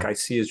 Like Yeah, I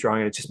see his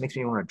drawing and it just makes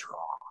me want to draw,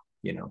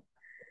 you know.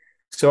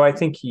 So I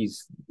think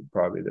he's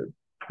probably the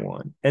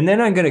one. And then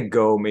I'm gonna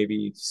go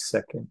maybe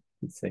second,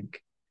 I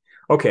think.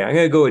 Okay, I'm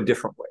gonna go a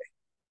different way.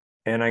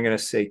 And I'm gonna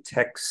say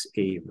Tex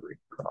Avery,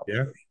 yeah.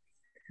 probably.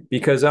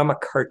 Because I'm a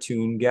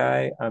cartoon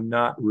guy. I'm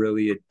not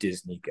really a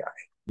Disney guy.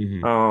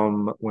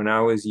 Hmm. When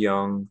I was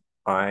young,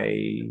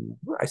 I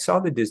I saw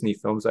the Disney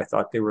films. I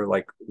thought they were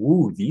like,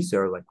 ooh, these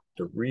are like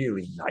the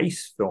really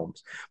nice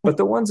films. But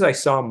the ones I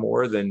saw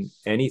more than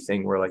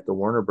anything were like the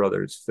Warner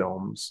Brothers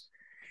films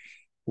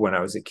when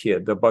I was a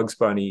kid, the Bugs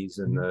Bunnies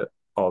and the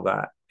all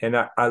that. And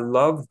I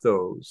love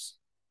those.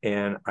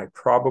 And I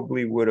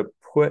probably would have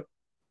put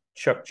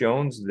Chuck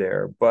Jones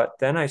there, but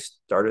then I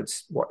started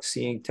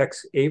seeing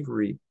Tex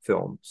Avery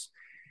films,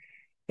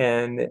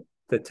 and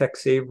the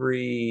Tex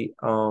Avery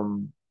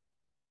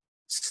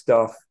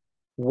stuff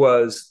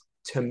was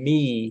to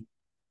me,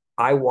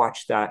 I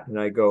watched that and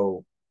I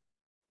go,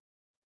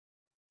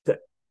 that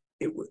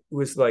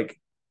was like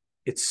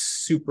it's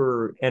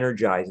super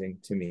energizing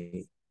to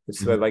me.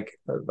 It's Hmm. like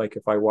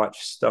if I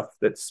watch stuff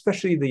that,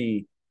 especially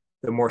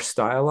the more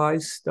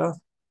stylized stuff,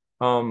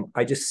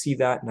 I just see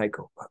that and I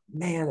go,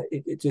 man,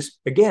 it just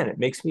again, it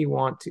makes me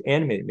want to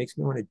animate. It makes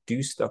me want to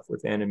do stuff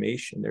with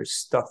animation. There's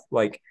stuff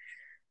like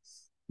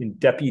in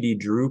Deputy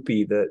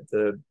Droopy,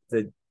 the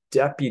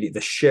deputy,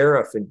 the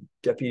sheriff and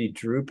Deputy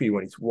Droopy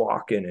when he's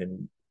walking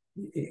and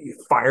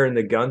firing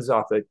the guns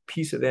off. That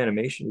piece of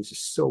animation is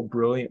just so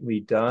brilliantly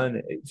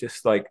done. It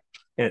just like,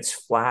 and it's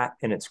flat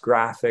and it's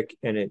graphic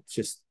and it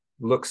just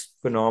looks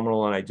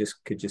phenomenal. And I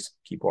just could just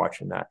keep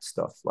watching that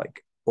stuff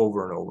like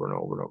over and over and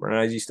over and over. And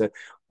I used to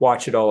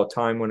watch it all the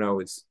time when I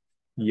was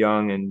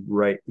young and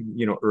right,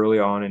 early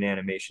on in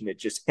animation. It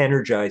just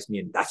energized me,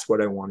 and that's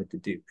what I wanted to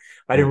do.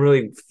 I Yeah, didn't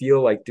really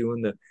feel like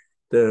doing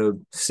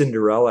the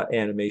Cinderella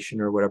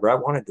animation or whatever. I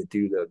want to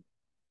do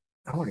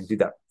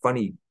that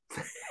funny,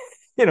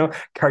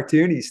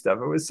 cartoony stuff.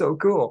 It was so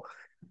cool.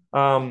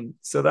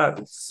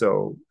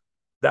 So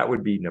that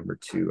would be number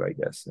two, I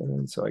guess. And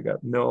then, so I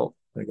got Milt,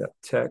 I got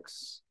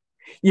Tex.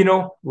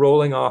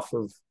 Rolling off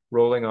of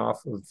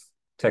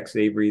Tex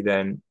Avery,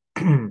 then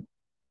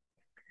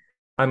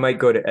I might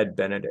go to Ed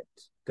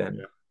Benedict then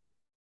yeah.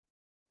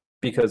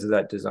 because of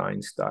that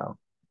design style.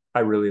 I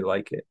really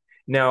like it.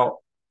 Now,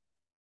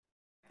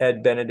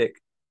 Ed Benedict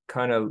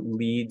kind of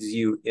leads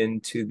you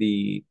into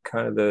the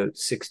kind of the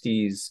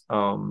 60s,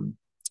 kind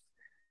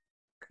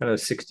of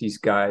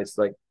 60s guys,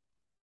 like,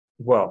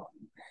 well,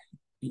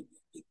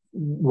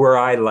 where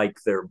I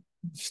like their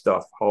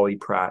stuff, Holly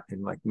Pratt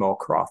and like Mel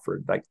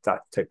Crawford, like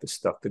that type of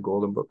stuff, the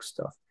Golden Book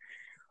stuff.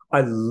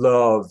 I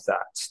love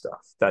that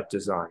stuff, that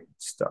design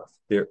stuff,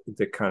 the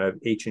kind of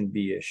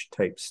H&B-ish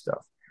type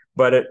stuff.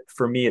 But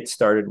for me, it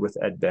started with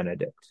Ed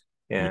Benedict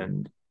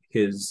and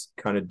his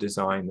kind of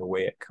design, the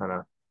way it kind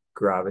of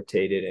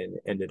gravitated and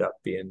ended up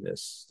being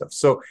this stuff.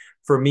 So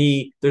for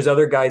me, there's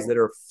other guys that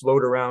are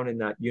float around in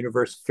that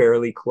universe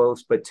fairly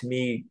close. But to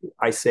me,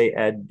 I say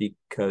Ed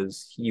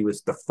because he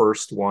was the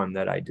first one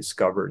that I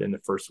discovered and the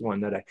first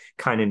one that I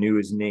kind of knew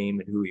his name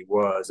and who he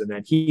was. And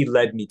then he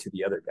led me to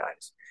the other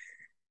guys.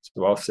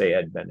 So I'll say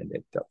Ed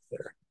Benedict up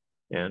there.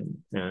 And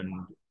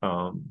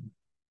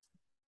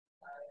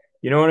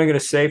you know what I'm going to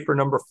say for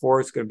number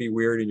 4? It's going to be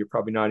weird, and you're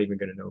probably not even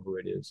going to know who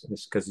it is. And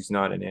it's because he's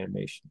not in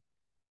animation.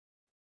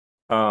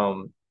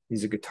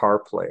 He's a guitar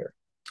player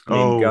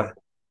named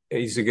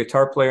he's a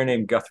guitar player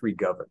named Guthrie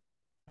Govan.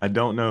 I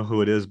don't know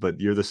who it is, but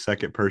you're the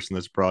second person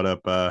that's brought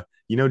up.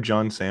 You know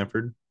John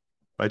Sanford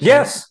by chance?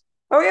 Yes.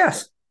 Oh,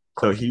 yes.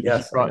 So he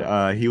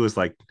brought he was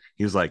like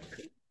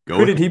go.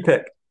 Who did he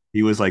pick?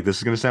 He was like, this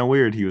is gonna sound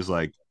weird. He was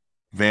like,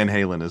 Van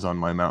Halen is on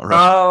my Mount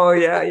Rushmore. Oh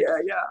yeah.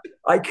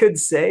 I could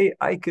say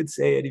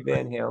Eddie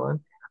Van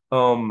Halen,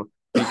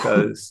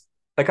 because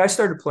like I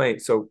started playing.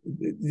 So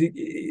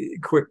the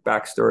quick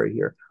backstory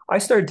here: I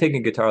started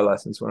taking guitar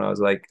lessons when I was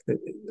like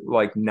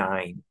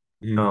 9,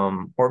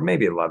 or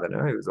maybe 11. I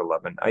think it was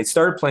 11. I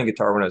started playing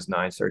guitar when I was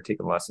 9. Started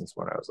taking lessons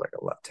when I was like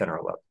 10 or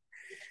 11.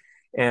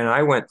 And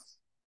I went,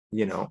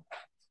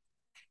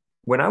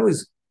 when I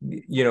was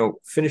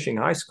finishing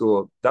high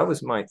school, that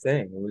was my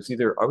thing. It was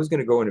either I was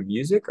going to go into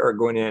music or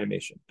go into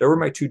animation. There were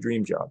my 2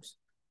 dream jobs: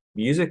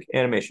 music,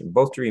 animation,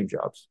 both dream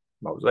jobs.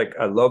 I was like,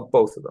 I love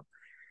both of them.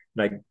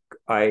 And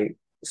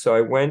so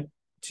I went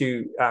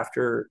to,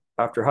 after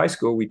high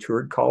school, we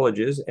toured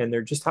colleges, and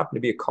there just happened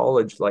to be a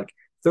college like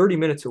 30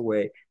 minutes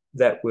away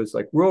that was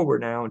like world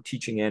renowned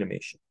teaching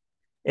animation.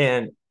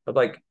 And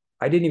like,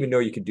 I didn't even know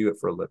you could do it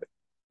for a living.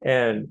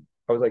 And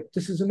I was like,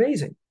 this is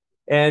amazing.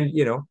 And,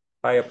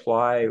 I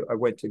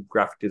went to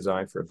graphic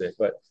design for a bit,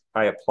 but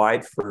I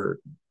applied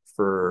for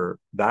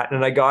that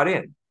and I got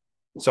in.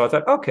 So I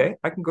thought, okay,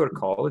 I can go to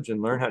college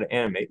and learn how to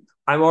animate.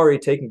 I'm already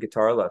taking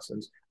guitar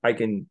lessons. I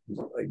can,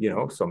 so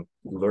I'm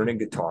learning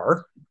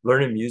guitar,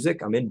 learning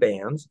music. I'm in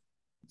bands,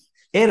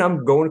 and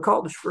I'm going to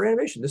college for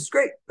animation. This is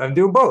great. I'm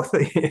doing both,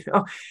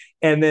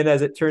 And then,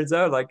 as it turns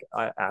out, like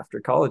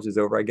after college is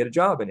over, I get a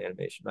job in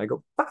animation. I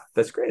go,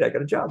 that's great. I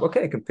got a job.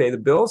 Okay, I can pay the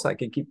bills. I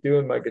can keep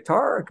doing my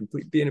guitar. I can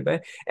be in a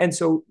band. And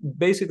so,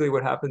 basically,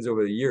 what happens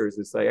over the years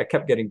is like I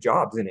kept getting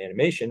jobs in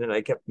animation, and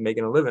I kept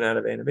making a living out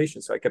of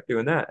animation. So I kept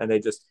doing that, and I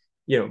just,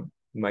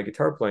 my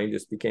guitar playing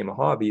just became a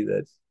hobby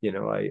that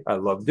I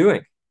love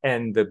doing.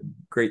 And the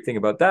great thing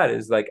about that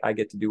is like I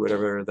get to do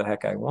whatever the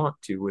heck I want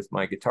to with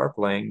my guitar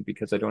playing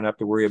because I don't have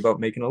to worry about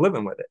making a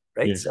living with it,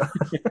 right? Yeah. So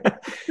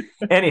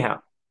anyhow,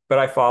 but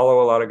I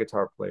follow a lot of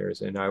guitar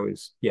players, and I'll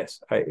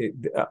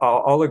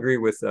agree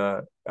with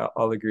John,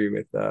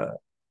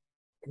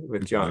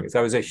 because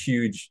I was a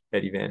huge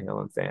Eddie Van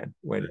Halen fan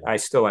when I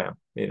still am.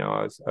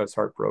 I was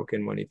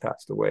heartbroken when he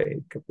passed away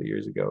a couple of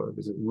years ago. It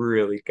was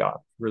really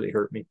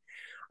hurt me.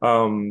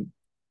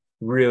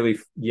 Really,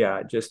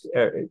 yeah, just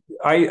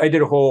I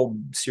did a whole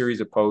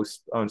series of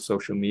posts on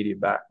social media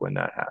back when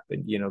that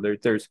happened.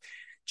 There's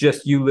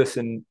just, you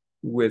listen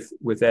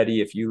with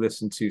Eddie, if you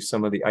listen to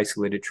some of the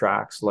isolated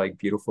tracks like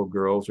Beautiful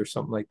Girls or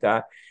something like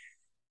that,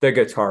 the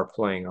guitar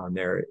playing on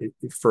there,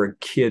 for a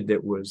kid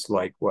that was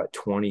like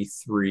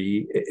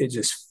 23, it's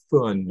just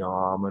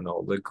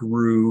phenomenal. The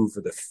groove,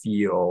 the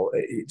feel,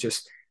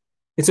 it's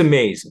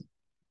amazing.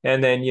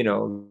 And then,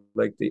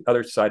 like the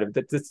other side of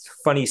this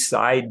funny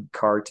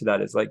sidecar to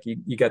that is like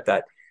you got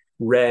that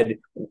red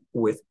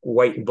with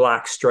white and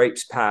black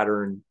stripes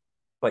pattern.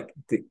 Like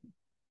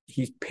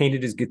he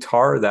painted his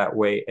guitar that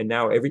way. And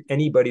now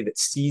anybody that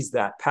sees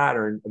that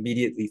pattern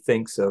immediately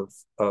thinks of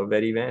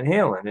Eddie Van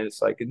Halen. And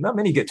it's like, not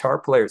many guitar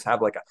players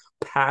have like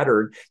a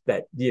pattern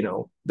that,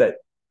 that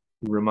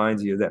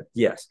reminds you of that.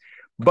 Yes.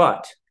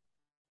 But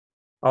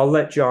I'll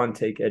let John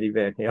take Eddie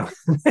Van Halen.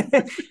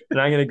 And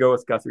I'm going to go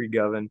with Guthrie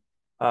Govan.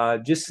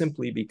 Just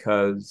simply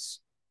because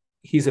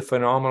he's a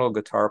phenomenal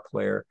guitar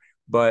player,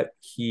 but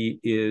he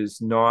is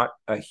not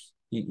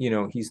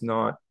he's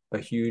not a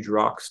huge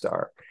rock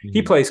star. Mm-hmm.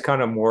 He plays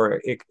kind of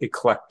more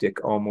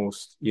eclectic,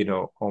 almost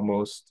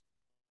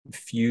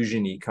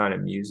fusion-y kind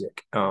of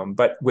music,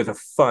 but with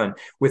fun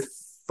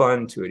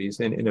to it. He's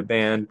in a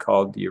band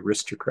called the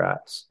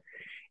Aristocrats,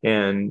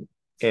 and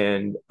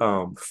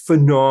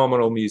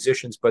phenomenal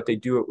musicians, but they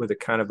do it with a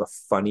kind of a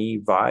funny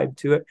vibe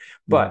to it.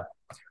 But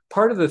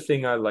part of the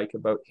thing I like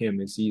about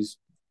him is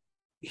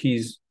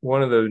he's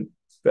one of the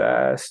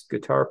best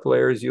guitar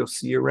players you'll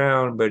see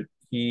around, but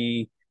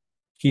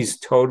he's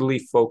totally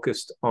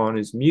focused on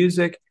his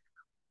music,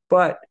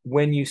 But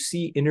when you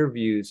see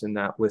interviews and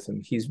that with him,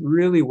 he's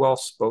really well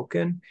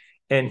spoken,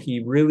 and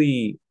he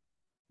really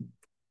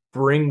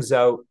brings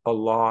out a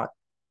lot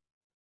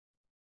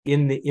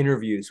in the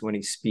interviews when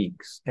he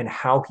speaks, and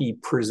how he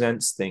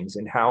presents things,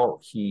 and how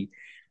he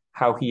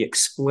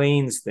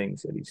explains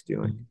things that he's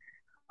doing. Mhm.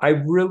 I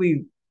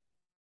really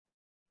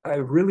I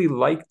really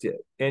liked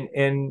it.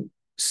 And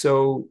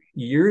so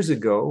years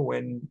ago,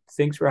 when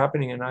things were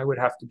happening and I would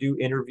have to do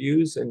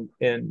interviews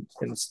and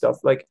stuff,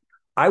 like,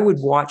 I would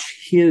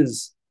watch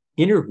his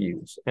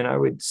interviews and I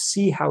would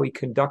see how he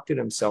conducted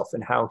himself,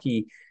 and how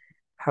he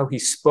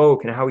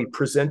spoke, and how he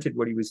presented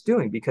what he was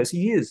doing, because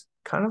he is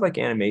kind of like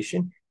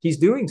animation. He's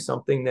doing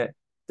something that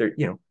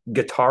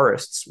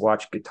guitarists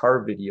watch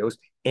guitar videos,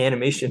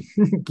 animation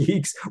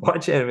geeks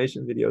watch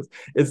animation videos.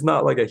 It's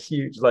not like a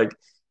huge, like,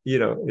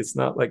 it's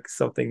not like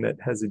something that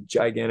has a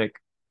gigantic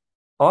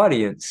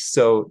audience,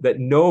 so that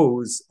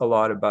knows a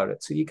lot about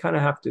it. So you kind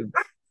of have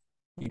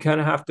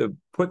to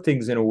put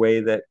things in a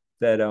way that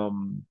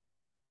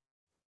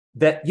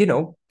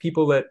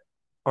people that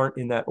aren't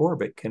in that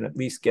orbit can at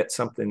least get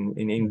something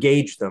and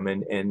engage them,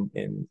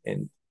 and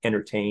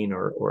entertain,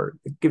 or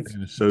give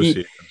And be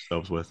associate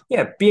themselves with.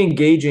 yeah, be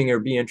engaging or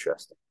be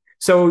interesting.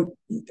 So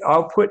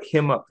I'll put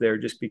him up there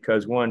just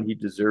because, one, he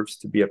deserves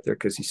to be up there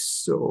because he's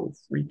so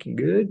freaking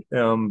good.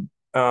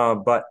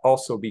 But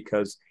also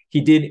because he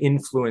did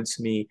influence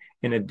me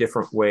in a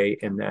different way.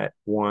 In that,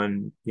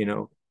 one,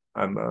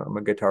 I'm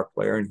a guitar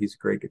player and he's a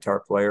great guitar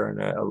player,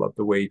 and I love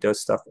the way he does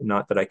stuff.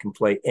 Not that I can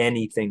play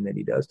anything that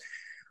he does.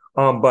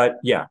 But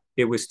yeah,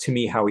 it was, to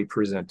me, how he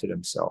presented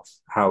himself,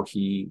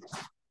 he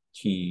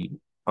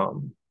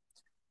um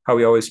how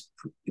he always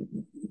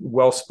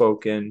well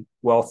spoken,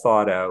 well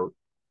thought out,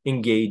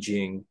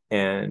 engaging,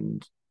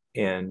 and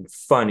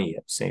funny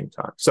at the same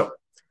time. So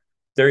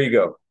there you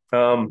go.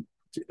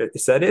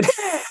 Is that it?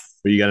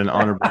 But you got an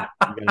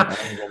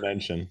honorable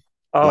mention.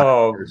 Last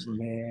Oh person.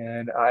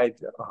 man,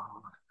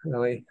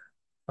 really.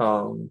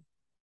 Um,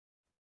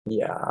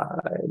 yeah,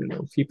 I don't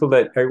know. People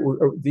that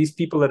are these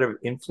people that have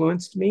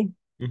influenced me.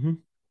 Mm-hmm.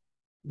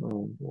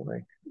 Oh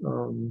boy.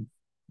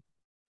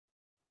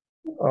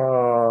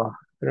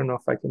 I don't know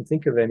if I can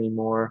think of any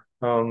more.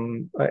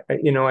 I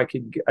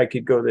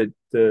could go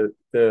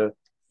the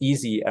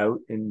easy out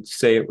and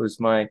say it was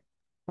my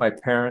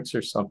parents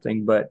or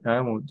something, but I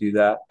won't do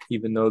that,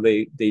 even though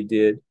they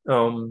did.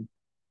 Um,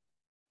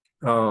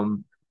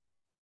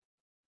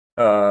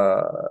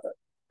 uh,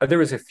 there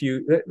was a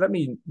few. Let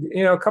me,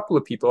 a couple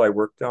of people I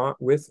worked on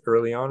with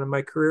early on in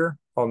my career.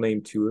 I'll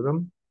name two of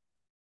them: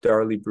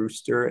 Darley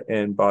Brewster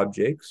and Bob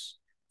Jakes.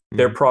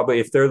 They're Mm-hmm. probably,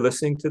 if they're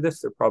listening to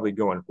this, they're probably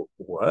going,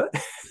 "What?"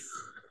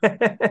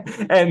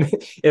 And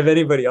if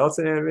anybody else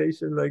in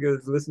animation like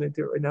is listening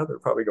to it right now, they're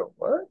probably going,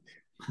 "What?"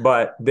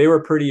 But they were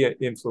pretty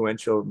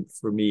influential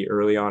for me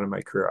early on in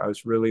my career. I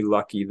was really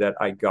lucky that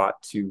I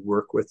got to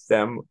work with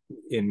them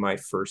in my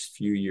first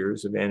few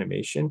years of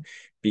animation,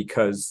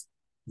 because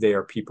they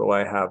are people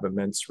I have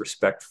immense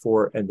respect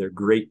for, and they're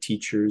great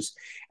teachers,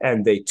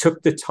 and they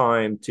took the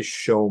time to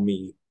show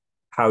me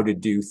how to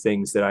do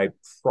things that I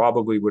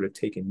probably would have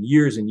taken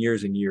years and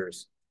years and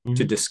years to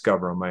Mm-hmm.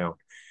 discover on my own.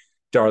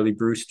 Darley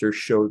Brewster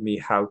showed me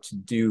how to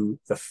do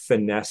the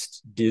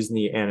finessed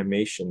Disney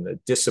animation, the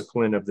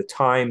discipline of the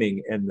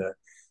timing, and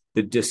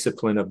the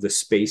discipline of the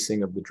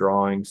spacing of the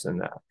drawings,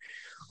 and that.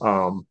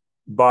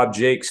 Bob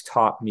Jakes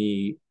taught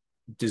me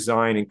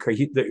design, and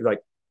like,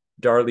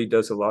 Darley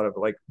does a lot of,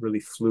 like, really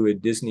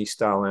fluid Disney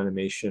style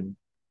animation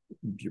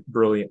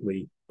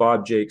brilliantly.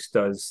 Bob Jakes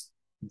does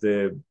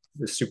the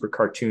super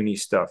cartoony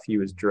stuff. He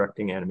was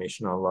directing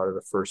animation on a lot of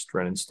the first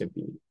Ren and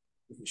Stimpy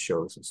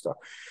shows and stuff.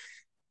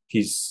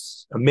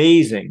 He's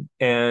amazing,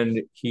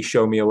 and he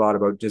showed me a lot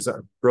about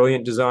design.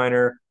 Brilliant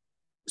designer,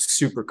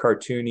 super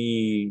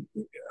cartoony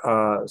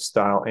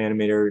style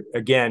animator.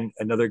 Again,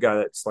 another guy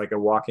that's like a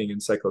walking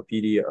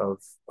encyclopedia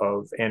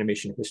of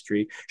animation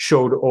history.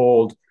 Showed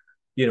old,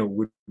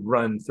 would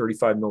run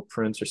 35 mil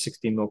prints or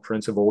 16 mil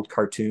prints of old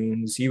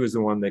cartoons. He was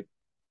the one that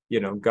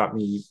got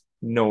me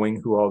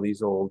knowing who all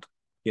these old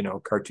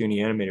cartoony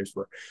animators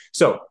were.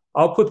 So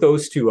I'll put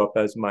those two up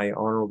as my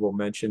honorable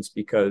mentions,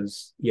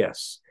 because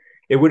yes,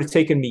 it would have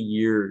taken me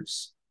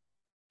years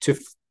to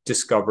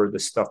discover the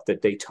stuff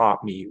that they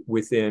taught me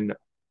within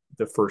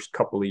the first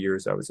couple of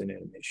years I was in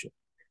animation.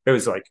 It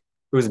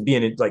was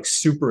being like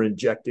super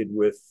injected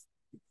with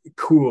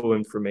cool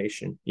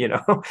information,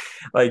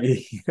 like,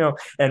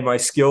 and my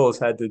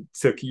skills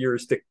took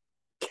years to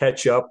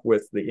catch up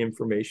with the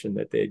information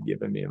that they had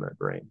given me in my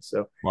brain.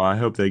 So, Well, I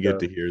hope they get uh,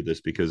 to hear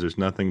this, because there's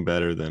nothing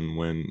better than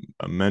when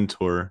a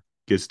mentor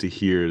gets to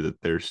hear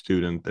that their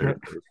student, their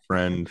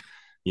friend,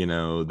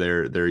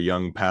 their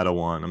young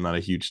Padawan. I'm not a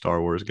huge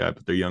Star Wars guy,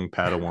 but their young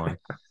Padawan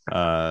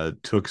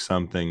took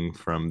something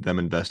from them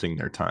investing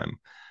their time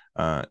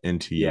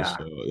into you. yeah,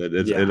 So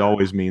it yeah,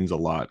 always means a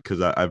lot,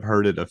 because I've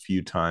heard it a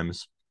few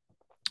times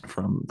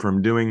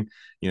from doing,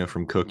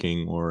 from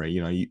cooking, or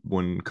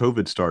when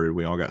COVID started,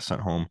 we all got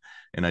sent home,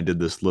 and I did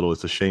this little,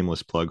 it's a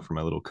shameless plug for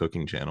my little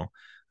cooking channel.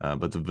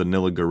 but the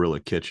Vanilla Gorilla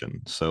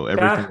Kitchen. So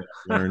everything Yeah. that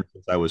I've learned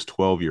since I was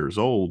 12 years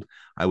old,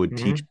 I would Hmm.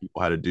 teach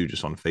people how to do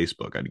just on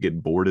Facebook. I'd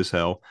get bored as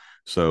hell.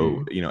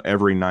 So, Hmm.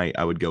 every night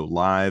I would go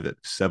live at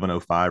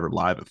 7:05 or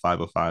live at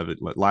 5:05,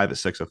 live at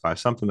 6:05,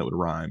 something that would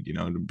rhyme,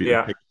 to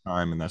Yeah. pick a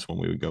time, and that's when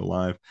we would go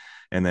live.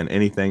 And then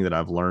anything that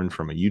I've learned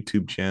from a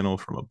YouTube channel,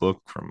 from a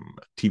book, from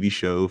a TV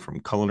show, from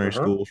culinary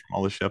Uh-huh. school, from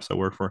all the chefs I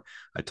work for,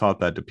 I taught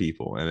that to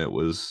people, and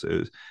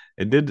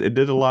it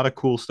did a lot of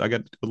cool stuff. I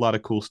got a lot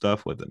of cool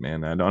stuff with it,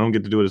 man. I don't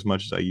get to do it as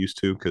much as I used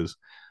to because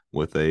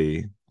with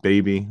a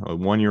baby, a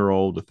 1 year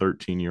old, a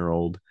 13-year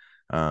old,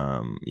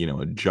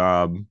 a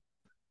job,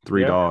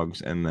 three Yeah.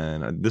 dogs, and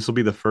then this will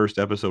be the first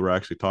episode where I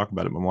actually talk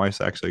about it. My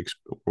wife's actually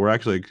we're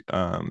actually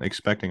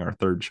expecting our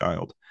third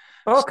child.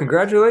 Oh, So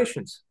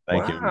congratulations.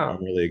 thank you. I'm Wow.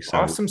 really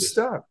excited. Awesome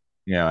stuff.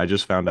 Yeah, I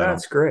just found out on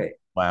That's great.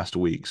 last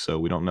week, so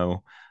we don't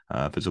know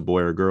if it's a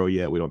boy or a girl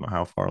yet. We don't know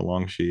how far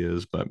along she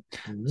is, but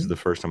this is Hmm. the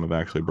first time I've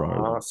actually brought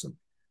her. Awesome.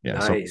 Yeah,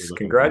 so I'm really Nice.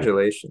 looking forward.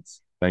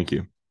 Congratulations. Thank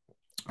you.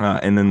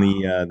 And then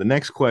the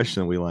next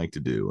question we like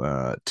to do: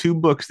 two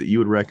books that you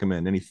would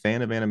recommend any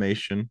fan of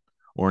animation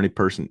or any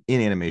person in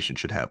animation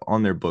should have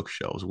on their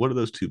bookshelves. What are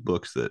those two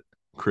books that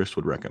Chris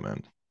would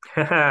recommend?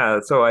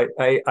 So I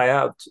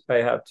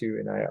have to,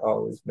 and I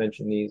always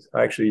mention these.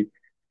 I actually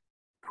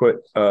put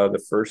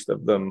the first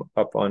of them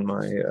up on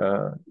my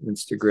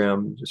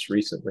Instagram just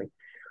recently.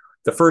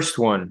 The first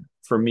one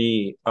for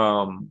me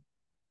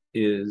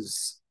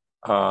is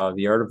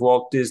The Art of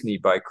Walt Disney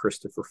by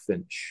Christopher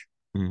Finch.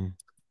 Mm,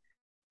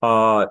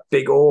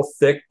 Big old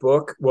thick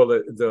book. Well,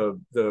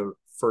 the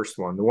first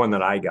one, the one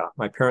that I got,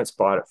 my parents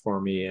bought it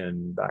for me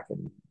and back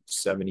in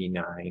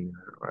 '79.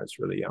 I was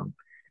really young.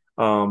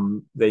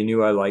 They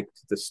knew I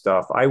liked the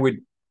stuff. I would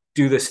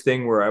do this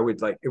thing where I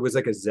would it was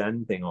like a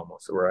Zen thing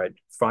almost, where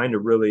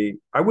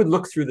I would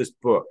look through this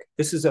book.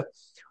 This is a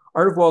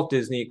Art of Walt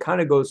Disney. It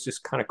kind of goes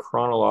just kind of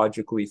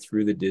chronologically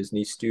through the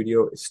Disney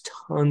studio. It's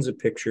tons of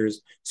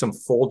pictures, some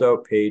fold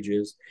out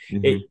pages.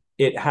 mhm,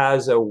 It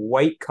has a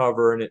white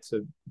cover and it's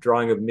a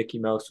drawing of Mickey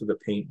Mouse with a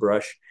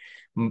paintbrush.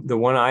 The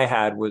one I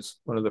had was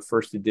one of the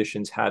first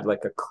editions, had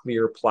like a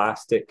clear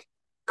plastic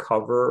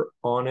cover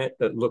on it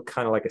that looked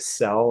kind of like a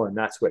cell, and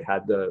that's what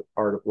had the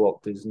Art of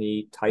Walt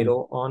Disney mhm.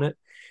 title on it.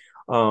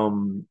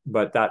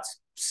 But that's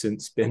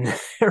since been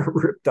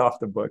ripped off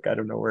the book. I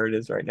don't know where it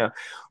is right now.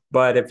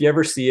 But if you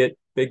ever see it,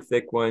 big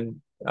thick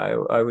one,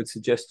 I would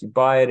suggest you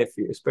buy it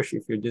especially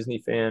if you're a Disney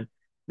fan.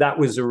 That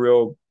was a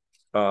real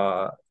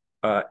uh,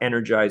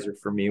 energizer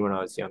for me when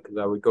I was young, because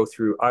I would go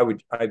through.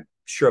 I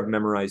sure have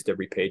memorized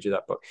every page of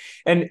that book.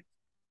 And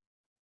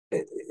uh,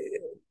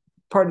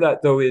 part of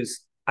that though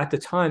is at the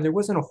time there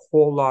wasn't a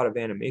whole lot of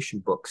animation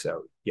books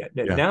out yet.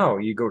 Yeah. Now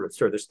you go to the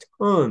store, there's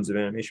tons of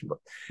animation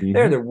books. Hmm.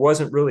 There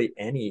wasn't really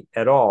any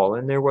at all,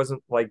 and there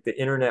wasn't like the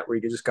internet where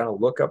you could just kind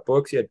of look up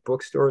books. You had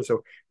bookstores.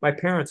 So my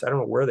parents, I don't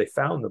know where they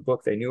found the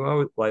book. They knew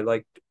I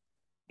liked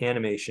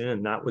animation,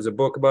 and that was a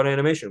book about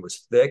animation. It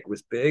was thick, it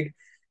was big.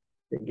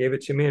 They gave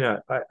it to me, and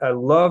I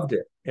loved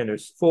it. And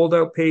there's fold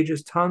out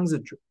pages, tons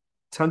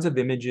of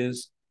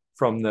images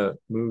from the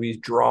movies,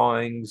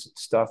 drawings,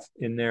 stuff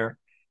in there.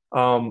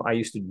 I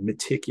used to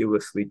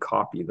meticulously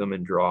copy them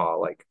and draw.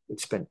 Like, I'd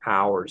spend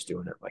hours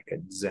doing it, like a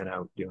zen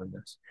out doing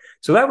this.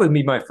 So that would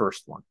be my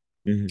first one.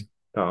 Hmm.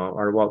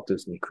 Our Walt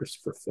Disney,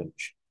 Christopher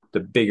Finch, the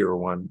bigger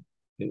one.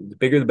 The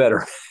bigger, the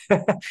better.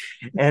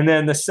 And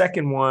then the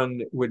second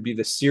one would be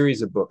the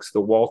series of books,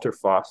 the Walter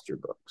Foster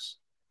books.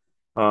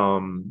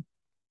 Um,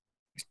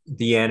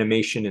 the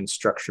animation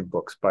instruction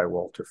books by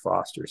Walter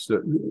Foster.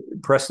 So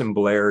Preston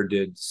Blair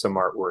did some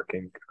artwork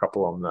in a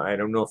couple of them. I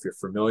don't know if you're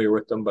familiar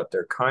with them, but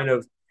they're kind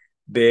of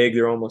big.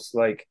 They're almost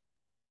like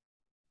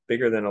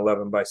bigger than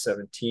 11 by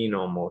 17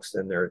 almost,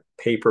 and they're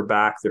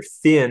paperback. They're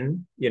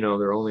thin,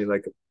 they're only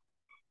like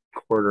a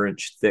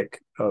quarter-inch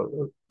thick,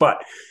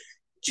 but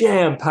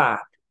jam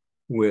packed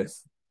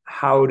with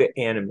how to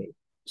animate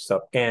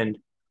stuff. And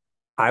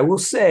I will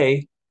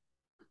say,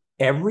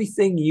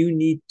 everything you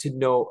need to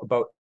know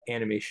about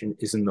animation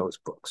is in those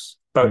books.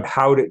 About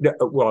how to,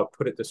 well, I'll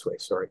put it this way,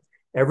 sorry.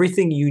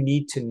 Everything you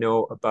need to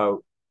know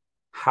about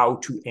how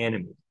to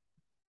animate,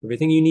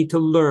 everything you need to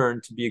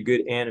learn to be a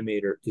good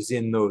animator is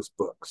in those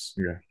books.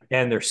 Yeah.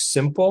 And they're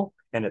simple,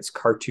 and it's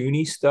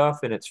cartoony stuff,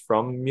 and it's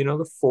from,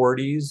 the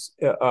 40s,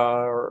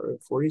 or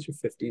 40s or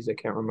 50s, I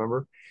can't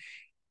remember.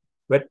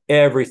 But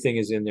everything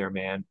is in there,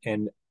 man.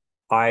 And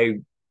I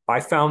I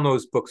found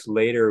those books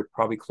later,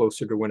 probably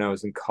closer to when I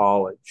was in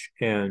college,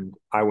 and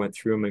I went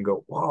through them and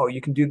go, "Whoa, you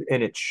can do!"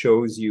 And it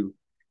shows you,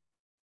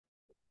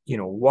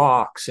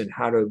 walks and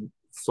how to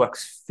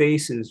flex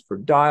faces for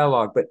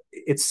dialogue, but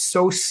it's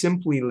so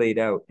simply laid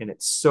out and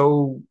it's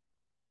so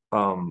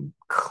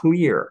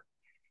clear,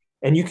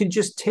 and you can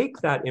just take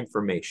that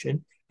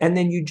information and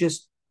then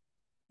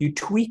you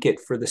tweak it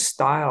for the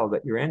style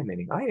that you're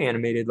animating. I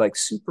animated like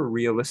super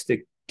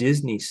realistic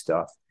Disney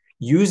stuff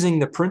using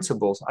the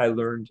principles I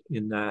learned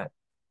in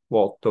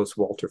those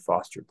Walter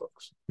Foster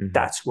books. Hmm.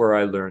 That's where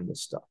I learned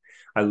this stuff.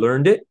 I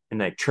learned it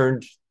and I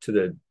turned to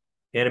the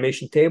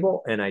animation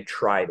table and I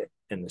tried it,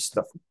 and the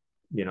stuff,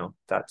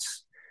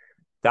 that's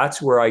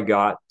that's where I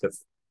got the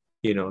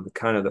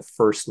kind of the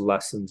first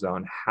lessons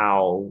on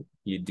how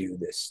you do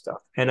this stuff.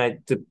 And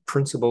the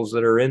principles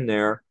that are in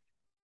there,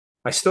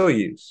 I still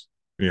use,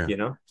 Yeah. you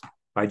know,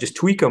 I just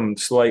tweak them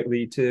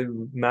slightly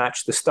to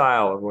match the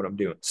style of what I'm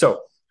doing.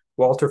 So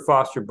Walter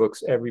Foster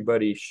books,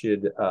 everybody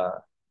should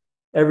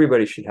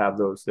have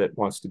those that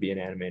wants to be an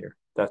animator.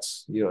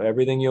 That's,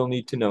 everything you'll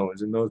need to know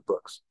is in those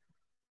books.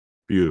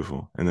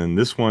 Beautiful. And then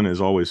this one is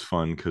always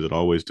fun because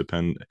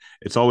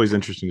it's always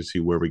interesting to see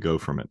where we go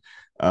from it.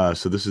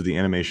 So this is the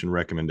animation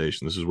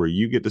recommendation. This is where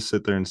you get to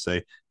sit there and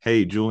say,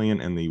 hey,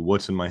 Julian and the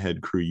What's in My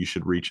Head crew, you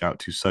should reach out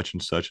to such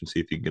and such and see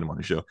if you can get them on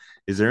the show.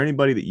 Is there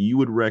anybody that you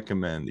would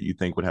recommend that you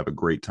think would have a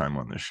great time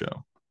on this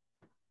show?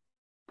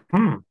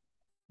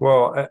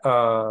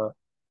 Well,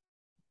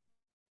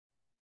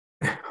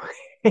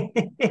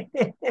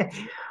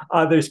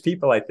 there's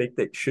people I think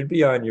that should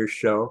be on your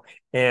show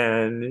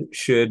and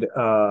should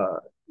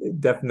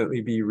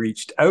definitely be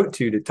reached out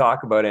to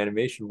talk about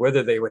animation.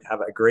 Whether they would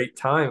have a great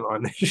time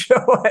on the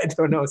show, I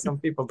don't know. Some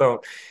people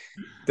don't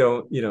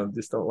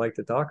just don't like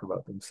to talk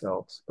about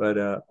themselves. But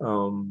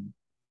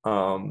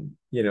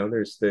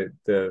there's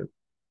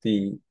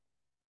the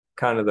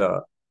kind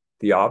of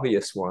the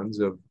obvious ones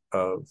of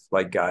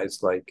like guys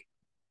like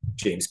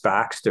James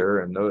Baxter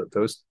and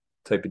those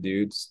type of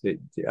dudes.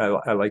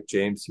 I like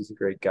James. He's a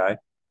great guy.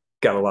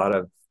 Got a lot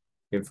of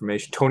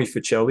information. Tony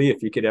Facelli,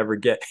 if you could ever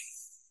get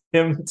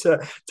him to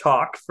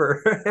talk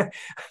for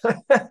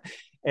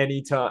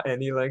any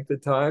length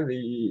of time,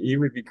 he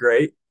would be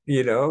great.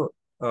 This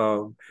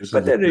is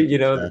But the then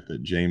type of chat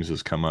that James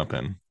has come up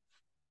in.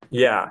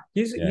 yeah,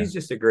 Yeah. he's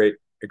just a great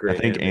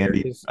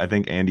animator. I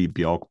think Andy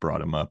Bjelk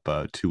brought him up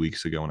 2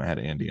 weeks ago when I had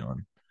Andy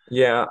on.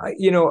 Yeah,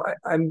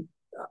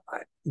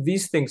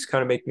 these things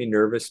kind of make me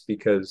nervous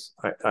because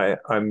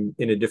I'm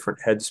in a different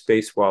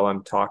headspace while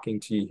I'm talking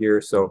to you here.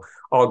 So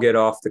I'll get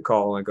off the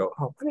call and go,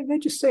 oh, why didn't I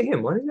just say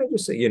him? Why didn't I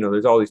just say,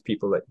 there's all these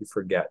people that you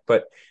forget.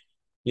 But,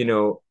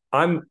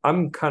 I'm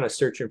kind of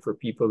searching for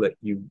people that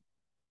you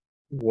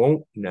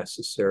won't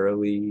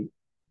necessarily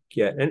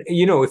get. And,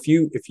 if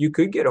you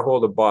could get a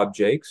hold of Bob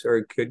Jakes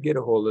or could get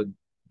a hold of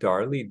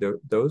Darley,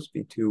 those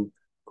be two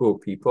cool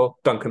people.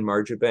 Duncan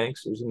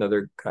Marjoribanks, there's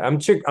another. I'm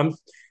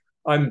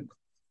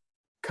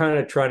kind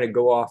of trying to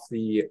go off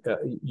the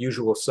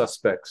usual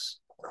suspects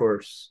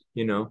course,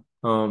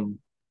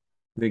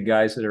 the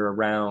guys that are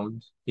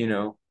around,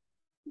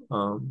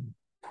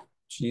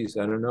 geez,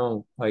 I don't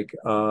know, like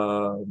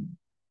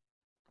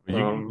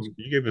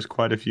you gave us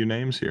quite a few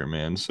names here,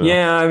 man. So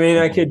yeah, I mean,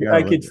 you got I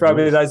a could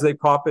probably list. as they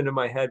pop into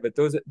my head, but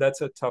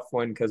that's a tough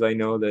one because I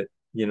know that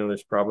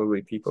there's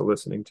probably people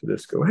listening to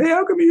this go, hey,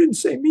 how come you didn't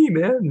say me,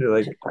 man? And they're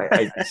like,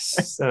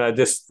 and I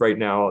just right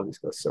now I'll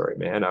just go, sorry,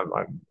 man,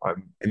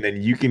 And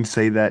then you can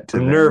say that to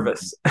I'm them.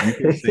 nervous. You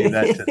can say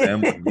that to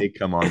them when they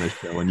come on the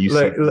show and you see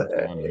Look,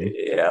 them on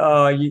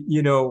them.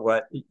 you know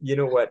what?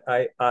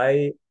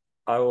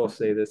 I will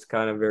say this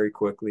kind of very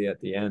quickly at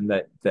the end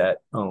that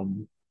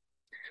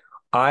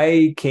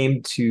I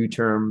came to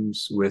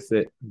terms with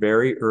it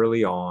very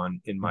early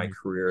on in my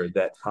career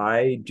that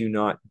I do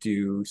not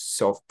do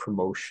self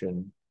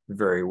promotion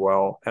very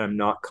well, and I'm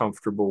not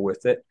comfortable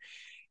with it.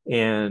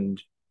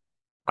 And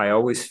I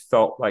always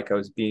felt like I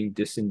was being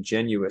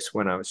disingenuous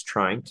when I was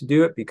trying to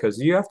do it because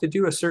you have to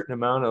do a certain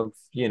amount of,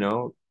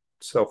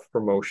 self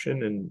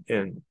promotion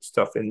and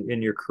stuff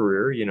in your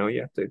career. You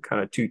have to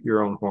kind of toot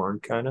your own horn,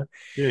 kind of.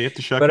 Yeah, you have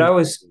to shuck But and I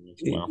was,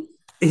 well.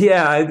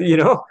 yeah,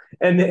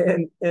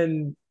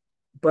 and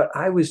but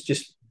I was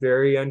just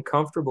very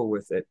uncomfortable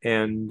with it.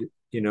 And,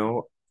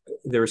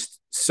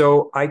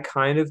 so I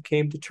kind of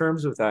came to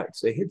terms with that and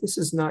say, hey, this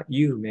is not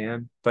you,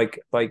 man.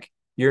 Like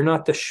you're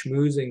not the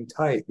schmoozing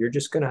type. You're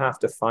just going to have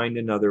to find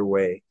another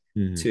way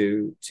Mm-hmm.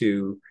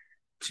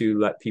 to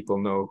let people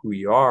know who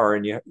you are.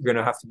 And you're going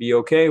to have to be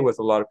okay with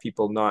a lot of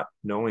people not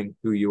knowing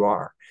who you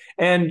are.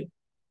 And,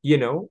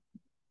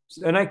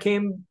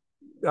 and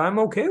I'm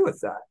okay with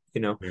that,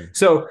 Yeah.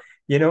 So,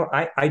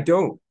 I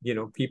don't,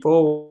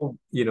 people,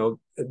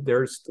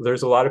 there's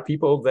a lot of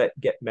people that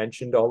get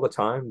mentioned all the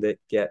time that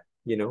get,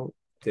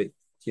 that,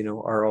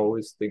 are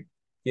always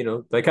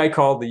like I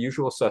call the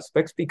usual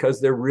suspects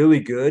because they're really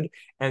good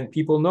and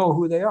people know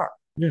who they are.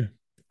 Yeah.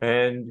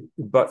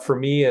 But for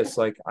me, it's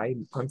like,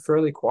 I'm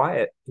fairly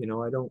quiet,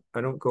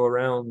 I don't go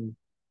around,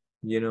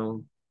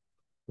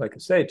 like I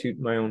say, toot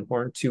my own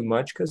horn too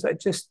much because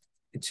it's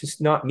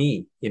just not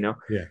me, Yeah.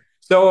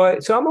 So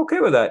I'm okay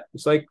with that.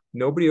 It's like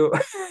nobody,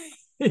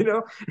 you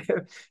know,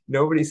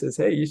 nobody says,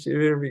 "Hey, you should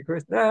interview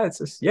Chris." Nah, it's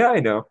just, yeah, I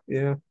know.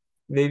 Yeah,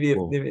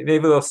 Well, maybe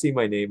they'll see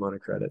my name on a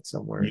credit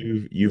somewhere.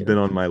 you've been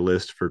on my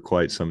list for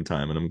quite some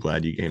time, and I'm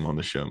glad you came on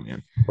the show,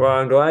 man. Well,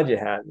 I'm glad you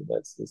had me.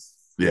 That's just,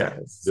 Yeah, yeah,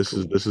 it's this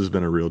is cool. this has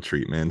been a real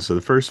treat, man. So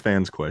the first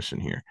fans question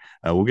here,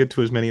 we'll get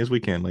to as many as we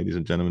can, ladies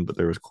and gentlemen, but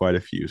there was quite a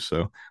few,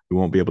 so we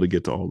won't be able to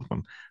get to all of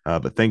them.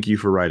 But thank you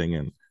for writing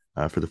in.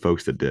 For the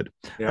folks that did,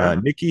 Yeah.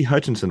 Nikki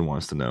Hutchinson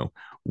wants to know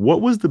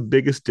what was the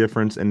biggest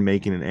difference in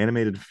making an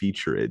animated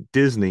feature at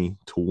Disney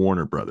to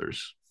Warner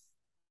Brothers.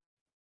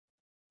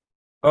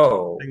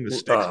 Oh, Thing that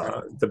sticks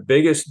out. the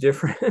biggest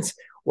difference.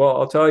 Well,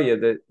 I'll tell you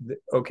that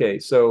okay,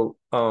 so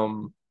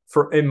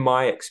for in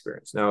my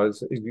experience, now it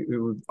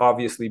would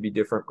obviously be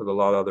different with a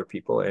lot of other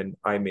people, and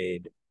I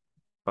made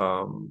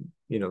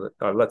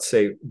let's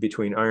say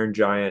between Iron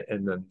Giant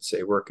and then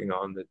say working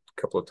on the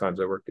couple of times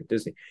I worked at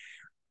Disney,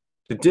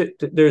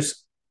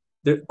 there's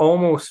there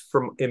almost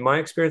from in my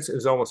experience it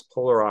was almost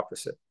polar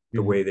opposite the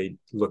Mhm. way they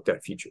looked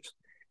at features.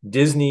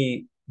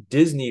 Disney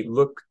Disney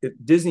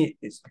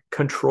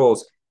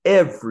controls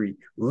every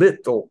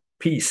little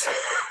piece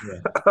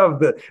Yeah. of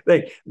the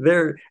thing.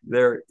 They're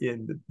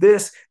in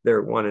this. They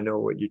want to know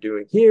what you're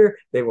doing here.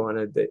 They want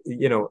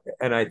to,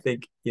 and I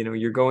think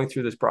you're going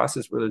through this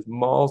process where there's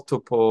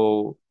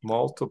multiple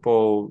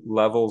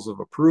levels of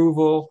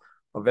approval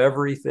of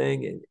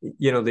everything, and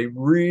they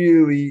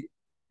really.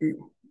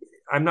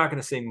 I'm not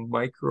going to say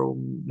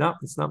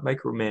it's not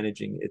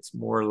micromanaging. It's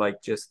more like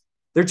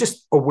they're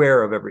just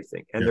aware of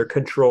everything and Yeah. they're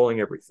controlling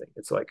everything.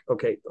 It's like,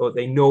 okay, oh,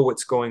 they know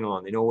what's going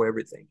on. They know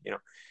everything.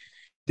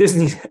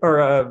 Disney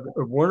or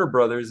Warner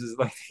Brothers is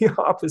like the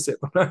opposite.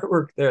 When I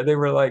worked there, they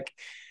were like,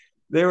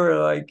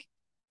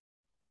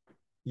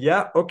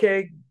 yeah,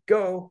 okay,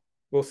 go.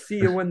 We'll see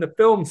you when the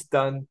film's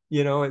done.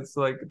 It's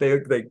like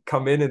they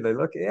come in and they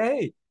look,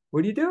 hey,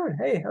 what are you doing?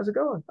 Hey, how's it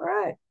going? All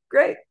right,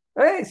 great.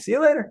 Hey, see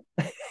you later.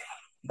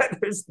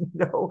 There's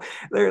no,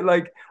 they're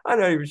like, I'm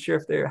not even sure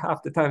if they're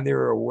half the time they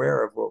were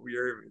aware of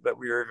that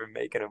we were even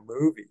making a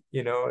movie.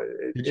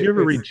 Did you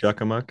ever read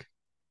Chuckamuck?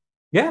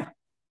 Yeah, So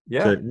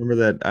yeah. remember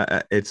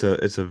that it's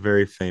a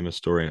very famous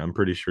story, and I'm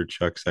pretty sure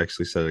Chuck's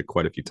actually said it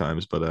quite a few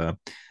times. But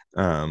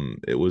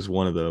it was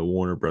one of the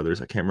Warner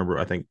brothers. I can't remember.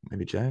 I think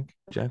maybe Jack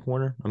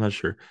Warner. I'm not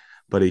sure,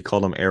 but he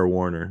called him Air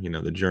Warner.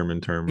 The German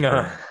term for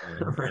Air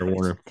Right.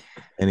 Warner.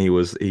 And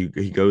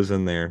he goes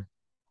in there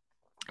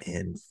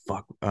and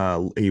fuck,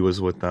 he was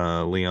with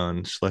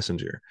Leon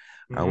Schlesinger.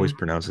 I always Mm-hmm.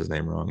 pronounce his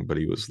name wrong, but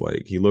he was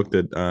like, he looked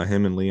at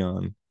him and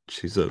Leon.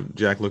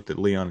 Jack looked at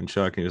Leon and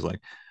Chuck, and he was like,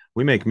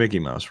 "We make Mickey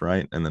Mouse,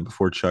 right?" And then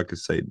before Chuck could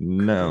say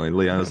no, and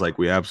Leon was like,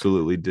 "We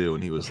absolutely do,"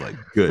 and he was like,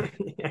 "Good."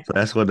 Yeah. So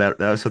that's what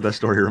that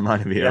story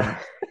reminded me of. Yeah.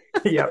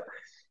 Yeah.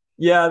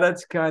 Yeah.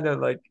 That's kind of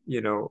like,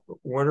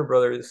 Warner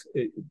Brothers,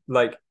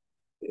 like,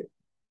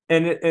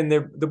 and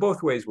they're the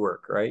both ways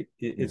work, right?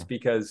 It's Yeah.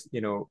 because,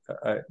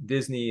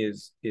 Disney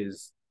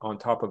is on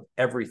top of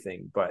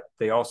everything, but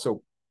they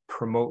also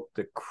promote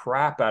the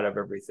crap out of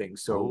everything.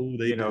 So, Oh,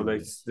 they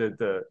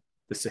do.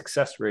 the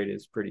success rate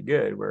is pretty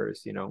good.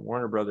 Whereas,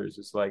 Warner Brothers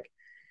is like,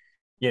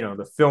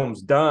 the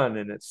film's done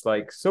and it's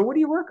like, so what are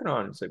you working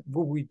on? It's like,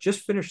 well, we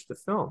just finished the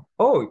film.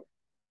 Oh,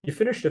 you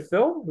finished a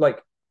film?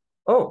 Like,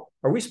 oh,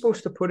 are we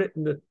supposed to put it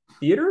in the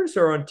theaters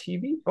or on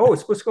TV? Oh,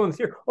 it's supposed to go in the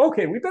theater.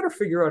 Okay, we better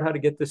figure out how to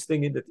get this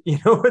thing into,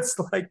 it's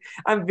like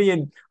I'm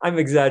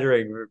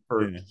exaggerating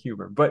for Yeah.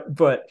 humor, but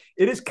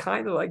it is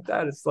kind of like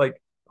that. It's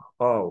like,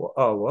 oh,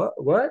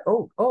 what?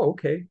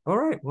 Okay. All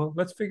right. Well,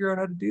 let's figure out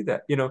how to do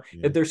that. Yeah.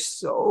 They're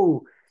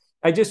so,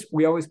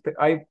 we always,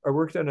 I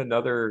worked on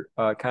another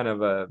uh, kind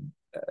of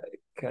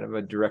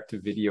a direct to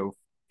video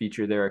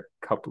feature there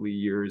a couple of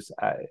years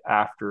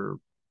after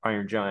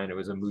Iron Giant. It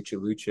was a Mucha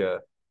Lucha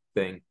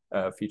thing,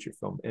 feature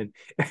film, and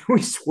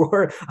we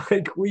swore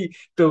like we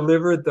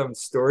delivered them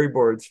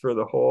storyboards for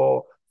the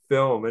whole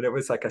film, and it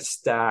was like a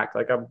stack.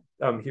 Like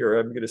I'm here.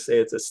 I'm going to say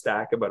it's a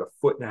stack about a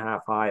foot and a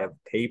half high of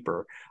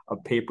paper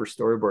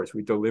storyboards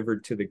we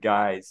delivered to the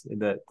guys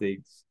and the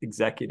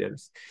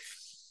executives.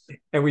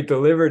 And we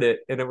delivered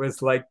it, and it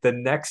was like the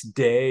next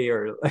day,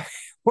 or like,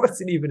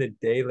 wasn't even a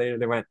day later.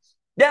 They went,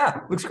 "Yeah,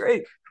 looks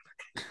great."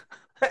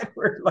 And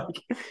we're like,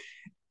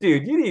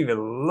 dude, you didn't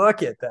even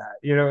look at that.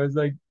 It's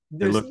like, They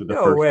there's looked at the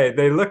no first. way.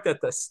 They looked at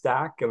the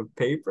stack of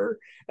paper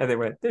and they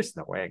went, there's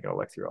no way I'm going to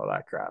look through all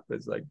that crap.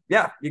 It's like,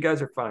 yeah, you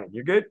guys are fine.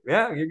 You're good.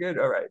 Yeah, you're good.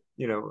 All right.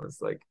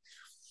 It's like,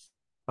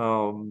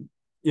 um,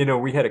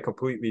 we had a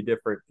completely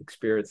different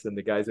experience than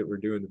the guys that were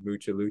doing the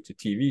Mucha Lucha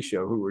TV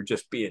show who were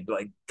just being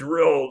like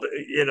drilled.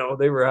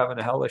 They were having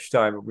a hellish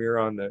time, and we were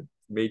on the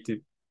made to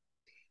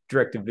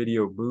direct to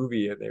video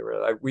movie, and they were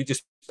like, we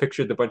just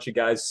pictured the bunch of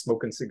guys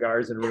smoking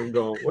cigars in a room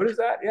going, what is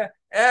that? Yeah,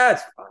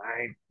 it's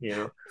fine.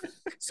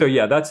 So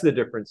yeah, that's the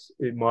difference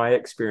in my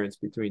experience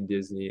between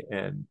Disney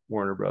and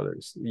Warner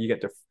Brothers. You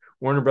get to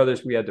Warner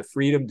Brothers, we had the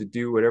freedom to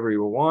do whatever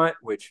you want,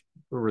 which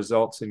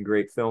results in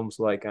great films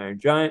like Iron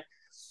Giant,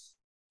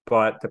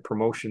 but the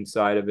promotion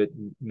side of it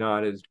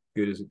not as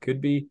good as it could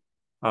be.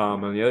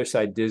 On the other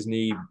side,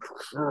 Disney,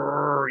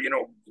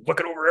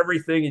 looking over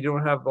everything. You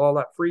don't have all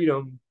that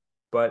freedom,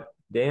 but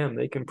damn,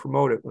 they can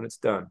promote it when it's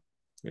done.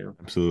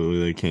 Absolutely,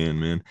 they can,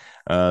 man.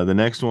 The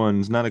next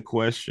one's not a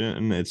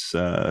question; it's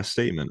a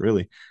statement,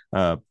 really.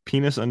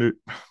 Penis under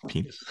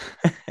penis.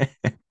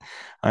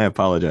 I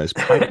apologize.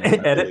 Pinus,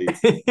 I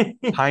Edit.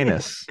 believe.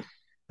 Pinus.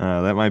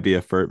 That might be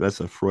that's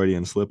a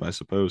Freudian slip, I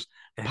suppose.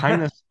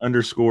 Pinus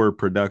underscore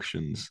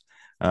Productions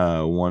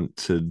want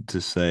to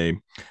say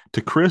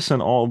to Chris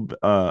and all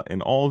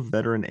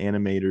veteran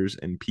animators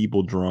and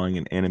people drawing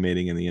and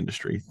animating in the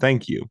industry.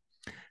 Thank you.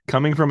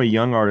 Coming from a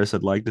young artist,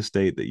 I'd like to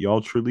state that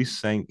y'all truly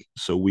sank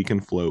so we can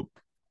float.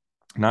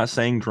 Not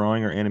saying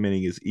drawing or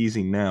animating is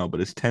easy now,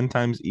 but it's 10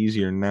 times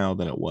easier now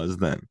than it was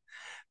then.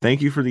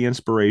 Thank you for the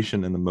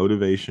inspiration and the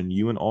motivation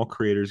you and all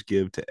creators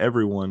give to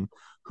everyone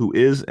who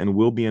is and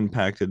will be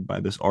impacted by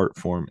this art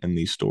form and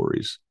these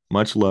stories.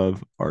 Much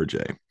love,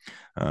 RJ.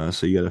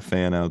 So you got a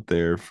fan out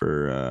there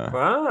for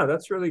Wow,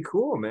 that's really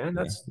cool, man.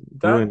 yeah, That's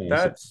really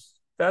that nice.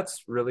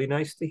 that's really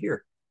nice to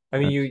hear. I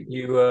mean, That's,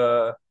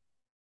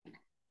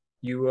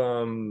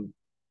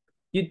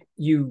 you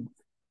you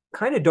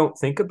kind of don't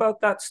think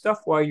about that stuff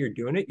while you're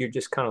doing it. You're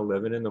just kind of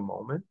living in the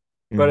moment.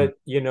 But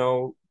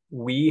mhm,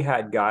 we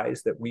had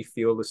guys that we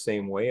feel the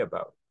same way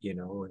about,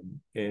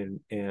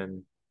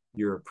 and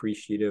you're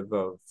appreciative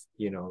of,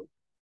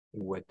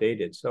 what they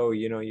did. So,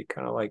 you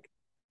kind of like,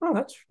 oh,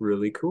 that's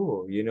really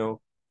cool.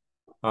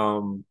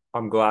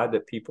 I'm glad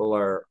that people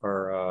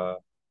are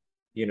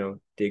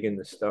digging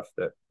the stuff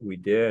that we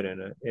did,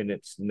 and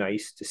it's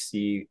nice to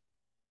see,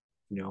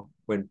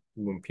 when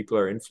people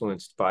are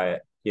influenced by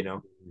it.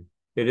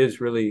 It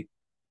is really,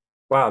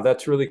 wow,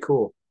 that's really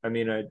cool. I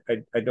mean,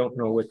 I don't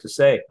know what to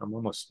say. I'm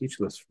almost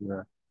speechless from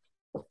that.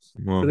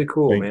 well, Really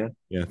cool, man.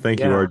 thank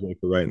you, Yeah. RJ,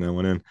 for writing that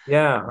one in.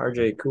 Yeah,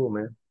 RJ, cool,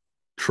 man.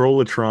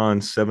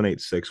 Trollatron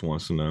 786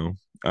 wants to know.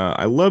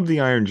 I love the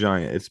Iron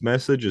Giant. Its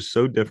message is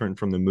so different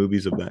from the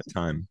movies of that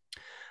time.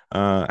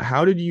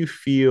 How did you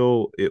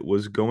feel it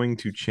was going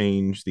to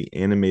change the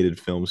animated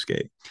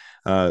filmscape?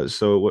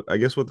 I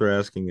guess what they're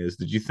asking is,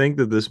 did you think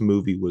that this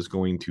movie was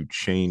going to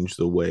change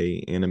the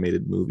way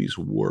animated movies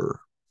were?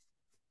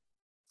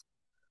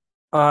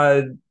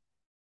 Uh,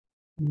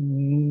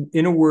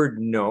 in a word,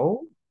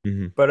 no.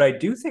 Hmm. But I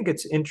do think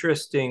it's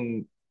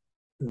interesting,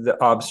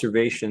 the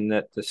observation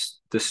that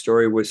the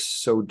story was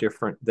so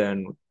different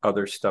than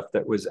other stuff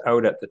that was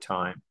out at the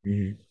time.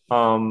 Hmm.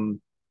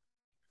 Um,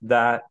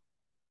 that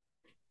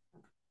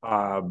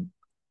um,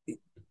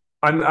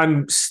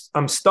 I'm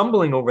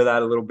stumbling over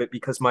that a little bit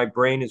because my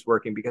brain is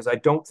working, because I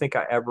don't think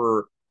I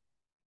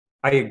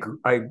agree,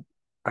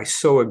 I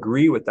so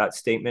agree with that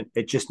statement.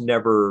 It just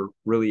never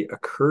really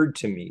occurred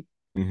to me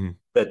Hmm.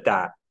 that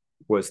that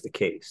was the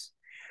case.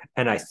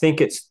 And I think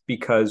it's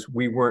because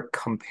we weren't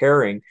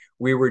comparing,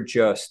 we were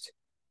just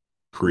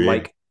Creative.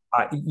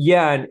 like,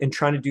 yeah, and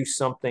trying to do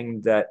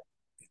something that,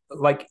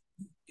 like,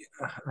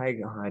 I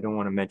don't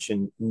want to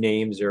mention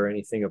names or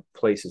anything of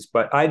places,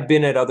 but I'd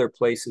been at other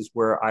places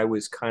where I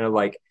was kind of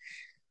like,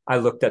 I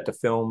looked at the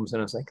films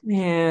and I was like,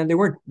 man, they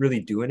weren't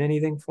really doing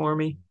anything for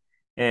me.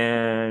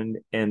 And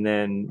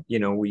then,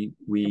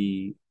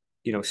 we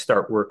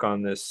start work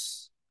on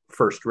this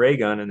first ray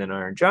gun and then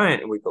Iron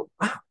Giant, and we go,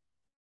 wow,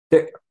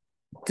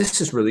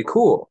 this is really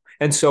cool.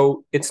 And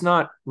so it's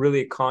not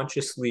really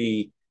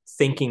consciously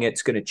thinking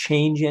it's going to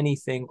change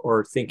anything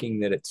or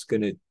thinking that it's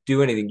going to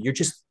do anything. You're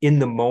just in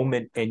the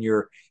moment, and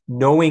you're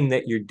knowing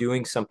that you're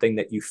doing something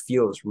that you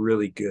feel is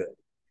really good.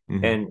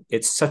 Hmm. And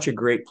it's such a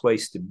great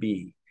place to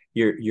be.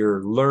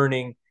 You're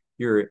learning,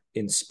 you're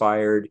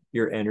inspired,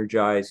 you're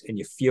energized, and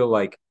you feel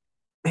like,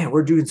 man,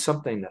 we're doing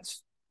something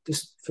that's,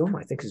 this film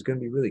I think is going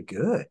to be really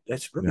good.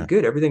 That's really Yeah.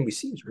 good. Everything we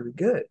see is really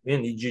good.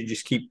 And you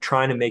just keep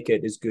trying to make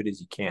it as good as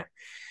you can.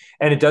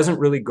 And it doesn't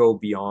really go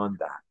beyond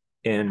that.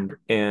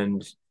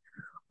 And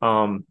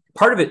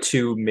part of it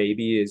too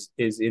maybe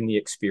is in the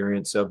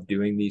experience of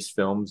doing these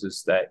films,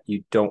 is that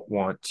you don't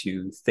want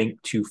to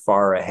think too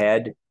far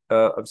ahead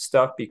of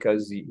stuff,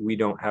 because we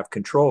don't have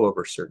control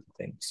over certain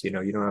things. You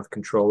don't have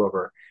control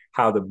over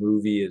how the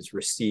movie is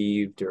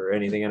received or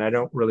anything, and I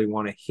don't really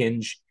want to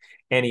hinge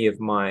any of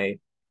my,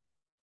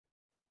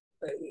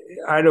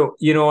 I don't,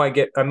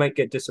 I might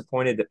get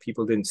disappointed that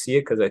people didn't see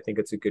it because I think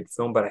it's a good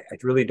film, but I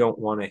really don't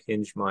want to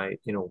hinge my,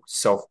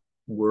 self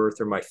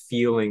worth or my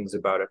feelings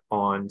about it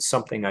on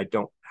something I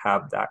don't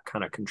have that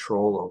kind of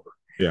control over.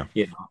 Yeah.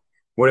 You know,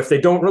 what if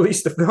they don't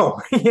release the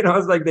film?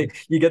 It's like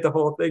you get the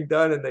whole thing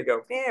done and they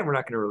go, man, we're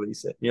not going to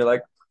release it. And you're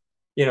like,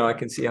 I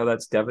can see how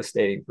that's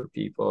devastating for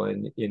people,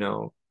 and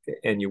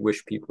you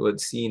wish people had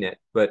seen it.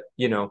 But,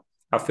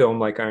 a film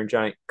like Iron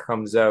Giant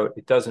comes out,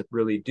 it doesn't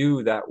really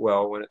do that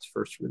well when it's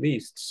first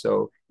released.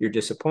 So you're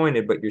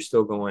disappointed, but you're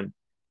still going,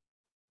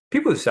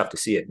 people just have to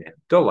see it, man.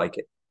 They'll like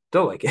it.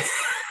 They'll like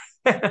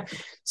it.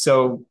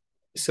 so,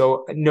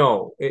 so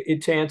no,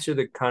 to answer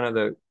the kind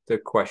of the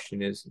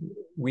question is,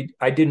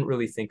 I didn't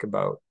really think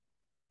about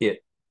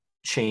it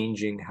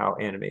changing how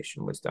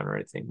animation was done or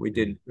anything. We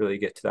didn't really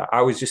get to that.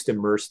 I was just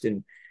immersed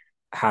in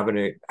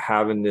having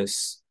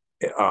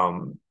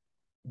um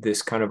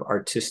this kind of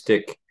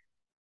artistic,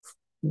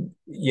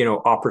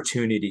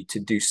 opportunity to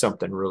do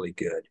something really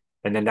good.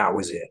 And then that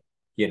was it.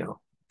 You know,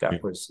 Yeah.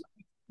 that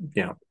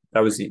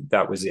was,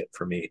 that was it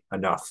for me.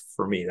 Enough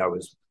for me. That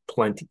was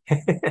plenty.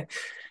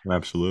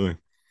 Absolutely.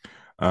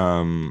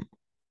 Um,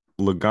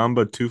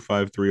 Lagamba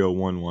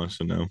 25301 wants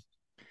to know,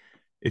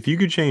 if you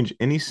could change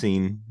any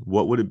scene,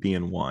 what would it be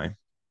and why?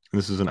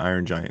 This is an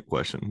Iron Giant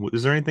question.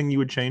 Is there anything you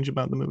would change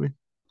about the movie?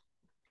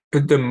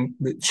 But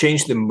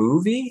change the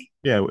movie.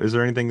 Yeah, is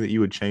there anything that you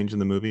would change in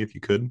the movie if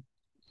you could? Would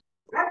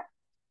you keep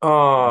it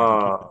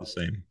Uh, the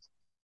same?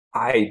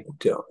 I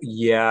don't.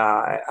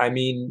 Yeah, I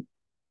mean,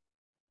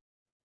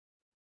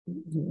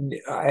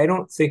 I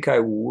don't think I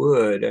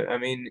would. I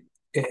mean,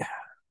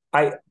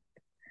 I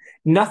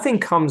nothing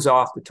comes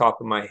off the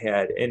top of my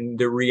head, and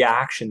the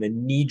reaction, the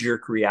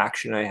knee-jerk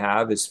reaction I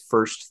have is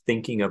first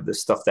thinking of the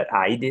stuff that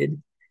I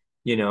did.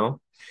 You know,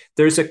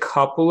 there's a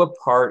couple of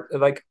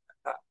like,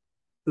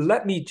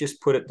 let me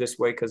just put it this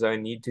way because I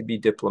need to be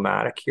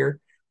diplomatic here.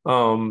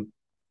 Um,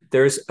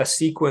 there's a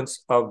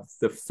sequence of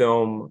the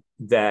film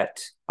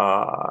that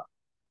I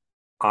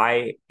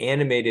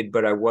animated,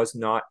 but I was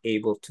not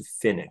able to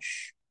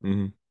finish.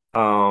 Mm-hmm.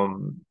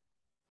 Um,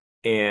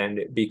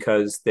 and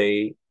because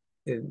I'm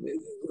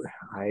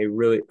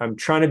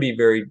trying to be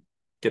very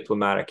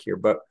diplomatic here,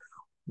 but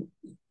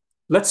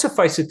let's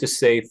suffice it to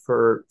say,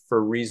 for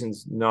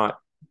reasons not,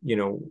 you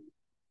know,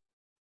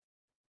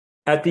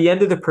 at the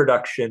end of the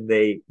production,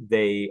 they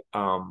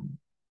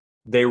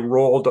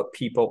rolled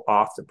people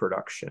off the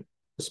production,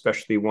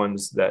 especially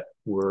ones that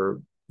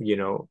were, you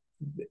know,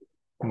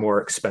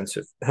 more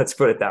expensive. Let's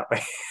put it that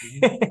way.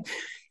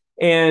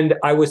 And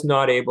I was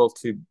not able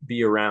to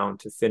be around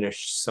to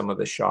finish some of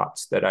the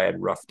shots that I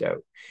had roughed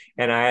out.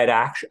 And I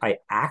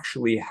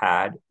actually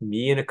had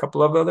me and a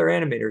couple of other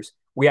animators.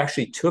 We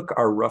actually took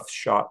our rough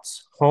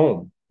shots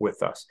home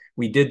with us.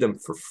 We did them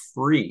for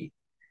free.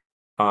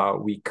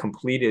 We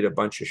completed a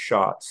bunch of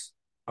shots,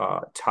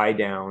 tie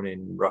down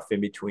and rough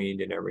in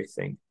between and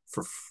everything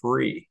for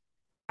free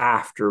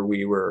after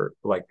we were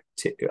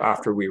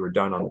after we were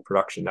done on the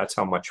production. That's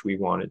how much we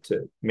wanted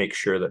to make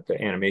sure that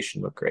the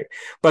animation looked great.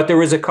 But there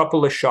was a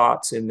couple of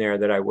shots in there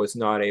that I was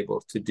not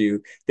able to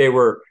do. They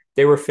were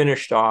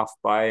finished off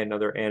by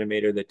another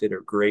animator that did a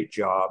great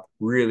job,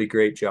 really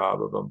great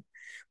job of them.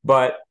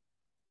 But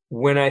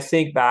when I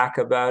think back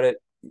about it,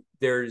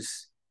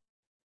 there's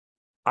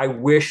I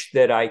wish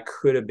that I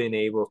could have been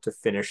able to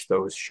finish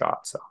those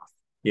shots off.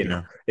 You know,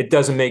 Yeah. it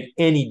doesn't make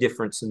any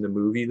difference in the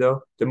movie,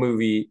 though. The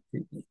movie,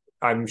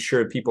 I'm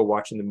sure people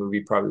watching the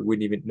movie probably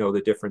wouldn't even know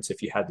the difference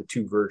if you had the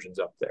two versions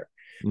up there.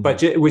 Mm-hmm.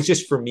 But it was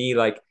just for me,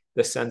 like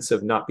the sense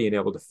of not being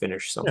able to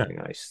finish Yeah. something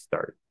I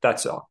started.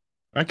 That's all.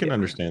 I can Yeah.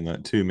 understand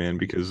that too, man,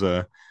 because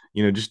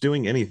just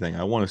doing anything,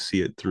 I want to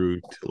see it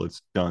through till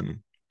it's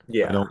done.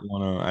 Yeah.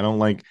 I don't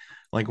like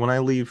when I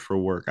leave for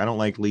work, I don't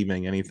like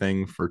leaving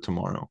anything for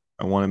tomorrow.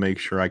 I want to make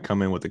sure I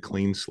come in with a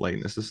clean slate.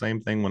 And it's the same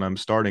thing when I'm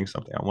starting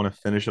something. I want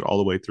to finish it all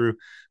the way through.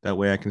 That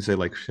way I can say,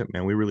 like, shit,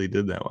 man, we really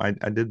did that. I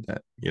did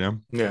that, you know?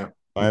 Yeah.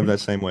 I have Mm-hmm. that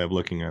same way of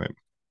looking at it.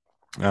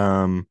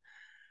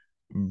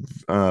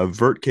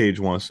 Vert Cage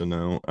wants to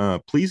know,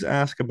 please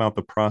ask about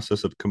the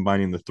process of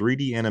combining the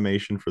 3D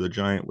animation for the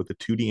giant with the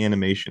 2D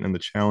animation and the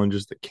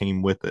challenges that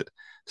came with it,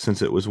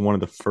 since it was one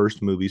of the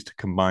first movies to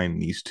combine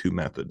these two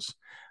methods.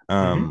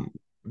 Mm-hmm.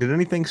 Did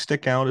anything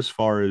stick out as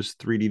far as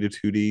 3D to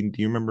 2D?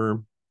 Do you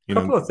remember,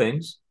 Couple of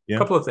things. yeah?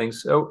 Couple of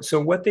things. So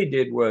what they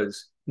did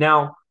was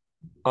now,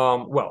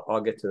 well,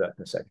 I'll get to that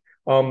in a second.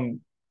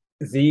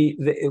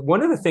 The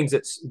one of the things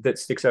that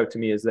sticks out to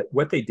me is that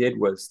what they did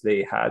was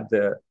they had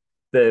the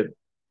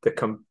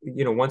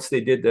once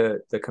they did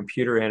the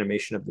computer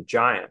animation of the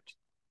giant,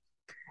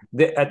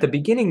 at the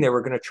beginning they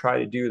were going to try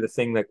to do the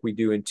thing like we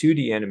do in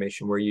 2D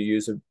animation where you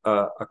use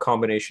a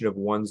combination of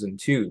ones and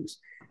twos.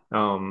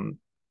 Um,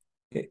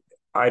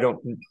 I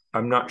don't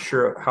I'm not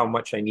sure how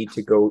much I need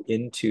to go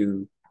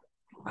into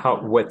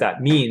what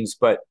that means,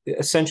 but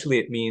essentially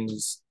it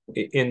means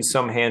in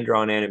some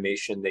hand-drawn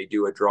animation they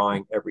do a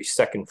drawing every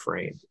second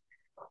frame,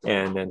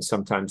 and then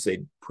sometimes they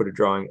put a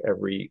drawing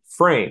every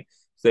frame.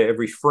 So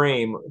every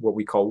frame, what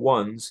we call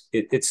ones,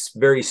 it's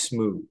very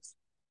smooth,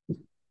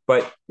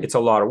 but it's a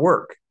lot of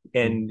work.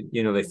 And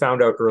they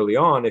found out early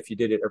on if you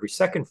did it every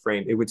second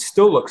frame, it would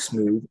still look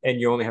smooth, and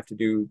you only have to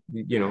do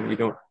you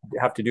don't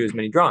have to do as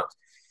many drawings.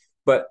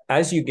 But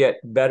as you get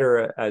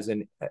better as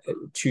a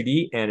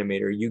 2D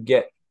animator, you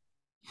get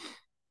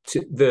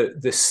to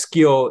the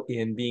skill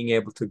in being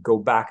able to go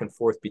back and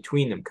forth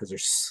between them because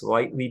there's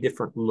slightly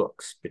different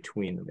looks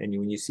between them. And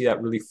when you see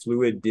that really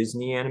fluid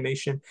Disney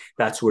animation,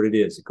 that's what it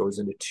is. It goes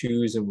into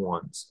twos and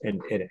ones,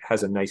 and it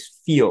has a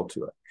nice feel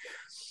to it.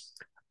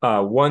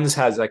 Ones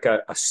has like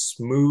a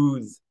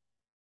smooth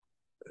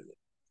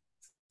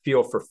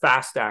feel for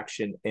fast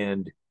action,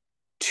 and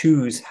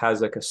twos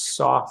has like a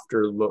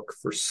softer look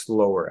for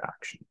slower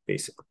action,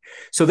 basically.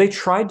 So they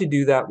tried to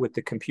do that with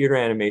the computer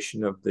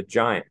animation of the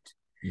giant.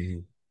 Mm-hmm.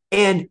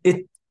 And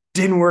it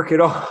didn't work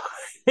at all.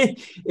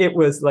 It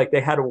was like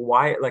they had a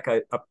wire, like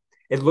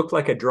it looked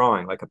like a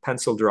drawing, like a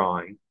pencil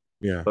drawing,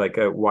 Yeah. like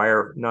a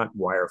wire, not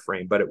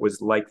wireframe, but it was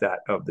like that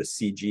of the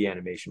CG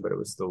animation, but it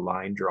was the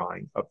line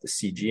drawing of the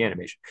CG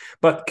animation.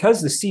 But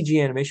because the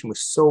CG animation was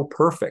so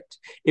perfect,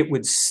 it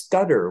would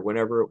stutter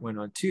whenever it went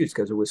on twos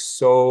because it was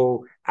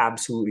so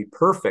absolutely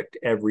perfect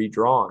every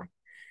drawing.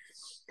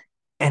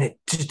 And it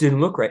just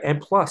didn't look right.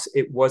 And plus,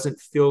 it wasn't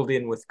filled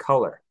in with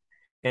color.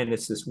 And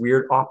it's this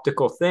weird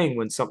optical thing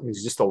when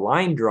something's just a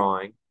line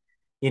drawing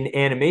in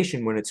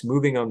animation, when it's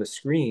moving on the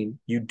screen,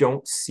 you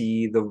don't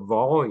see the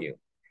volume.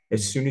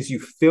 As soon as you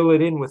fill it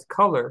in with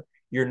color,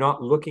 you're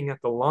not looking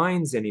at the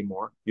lines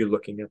anymore. You're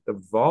looking at the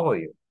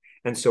volume.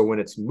 And so when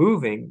it's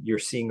moving, you're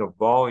seeing a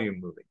volume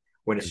moving.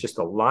 When it's just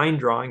a line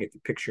drawing, if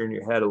you picture in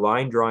your head a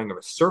line drawing of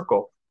a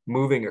circle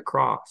moving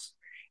across,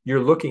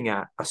 you're looking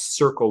at a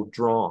circle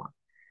drawn.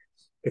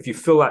 If you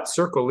fill that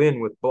circle in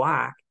with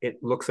black, it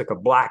looks like a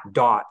black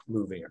dot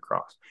moving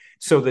across.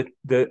 So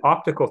the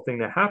optical thing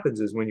that happens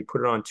is when you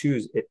put it on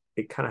twos,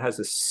 it kind of has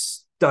a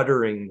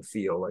stuttering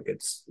feel, like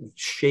it's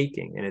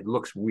shaking, and it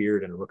looks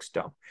weird and it looks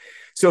dumb.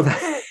 So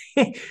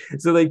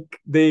so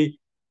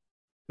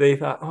they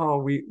thought,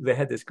 oh, they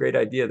had this great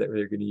idea that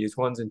they're going to use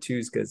ones and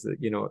twos because it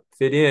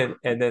fit in,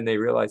 and then they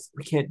realized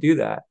we can't do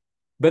that.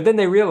 But then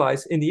they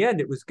realized in the end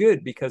it was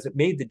good because it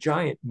made the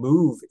giant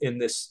move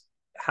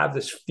have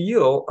this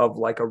feel of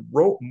like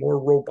more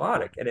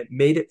robotic, and it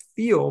made it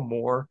feel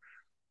more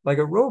like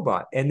a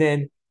robot. And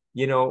then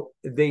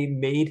they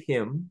made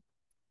him,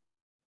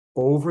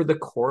 over the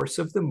course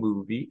of the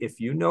movie, if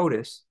you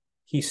notice,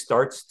 he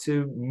starts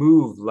to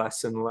move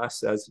less and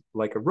less as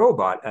like a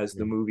robot as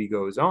the movie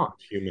goes on.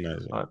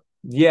 Humanizing.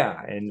 Yeah,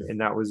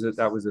 and that was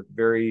a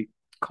very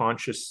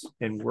conscious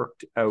and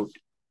worked out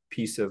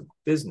piece of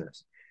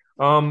business.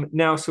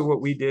 Now, so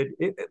what we did,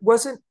 it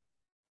wasn't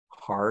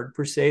hard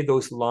per se.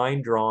 Those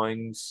line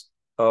drawings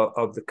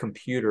of the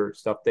computer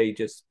stuff, they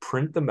just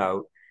print them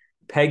out,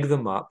 peg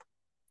them up,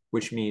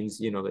 which means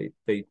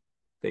they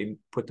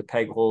put the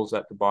peg holes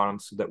at the bottom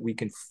so that we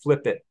can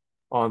flip it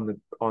on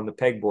the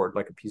pegboard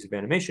like a piece of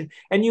animation,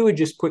 and you would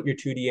just put your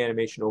 2D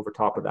animation over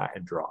top of that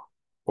and draw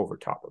over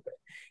top of it.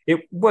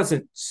 It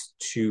wasn't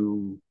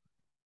too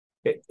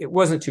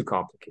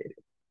complicated.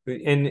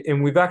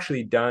 And we've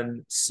actually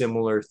done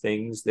similar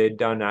things. They'd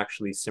done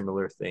actually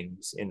similar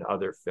things in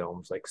other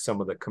films, like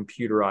some of the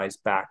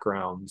computerized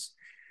backgrounds.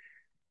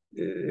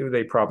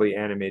 They probably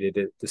animated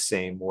it the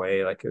same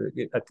way. Like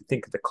I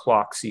think of the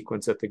clock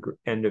sequence at the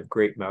end of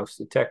Great Mouse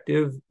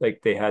Detective.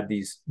 Like they had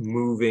these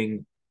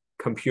moving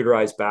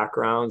computerized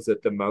backgrounds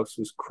that the mouse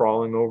was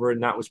crawling over,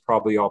 and that was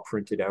probably all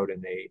printed out,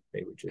 and they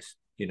would just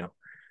Who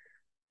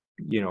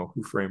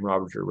Framed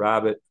Roger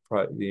Rabbit,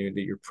 probably,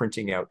 that you're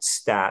printing out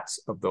stats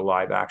of the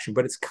live action,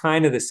 but it's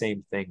kind of the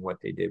same thing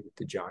what they did with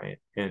the giant.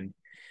 And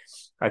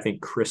I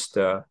think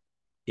Krista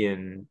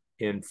in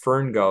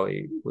Fern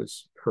Gully,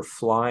 was her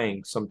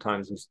flying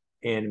sometimes was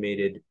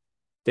animated.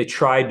 They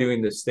tried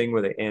doing this thing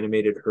where they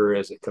animated her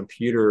as a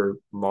computer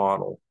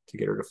model to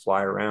get her to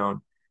fly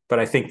around, but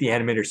I think the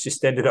animators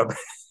just ended up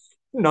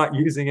not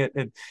using it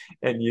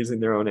and using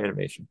their own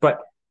animation. But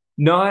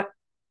not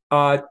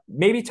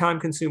maybe time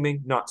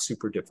consuming, not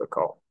super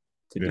difficult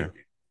to do.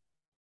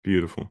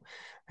 Beautiful.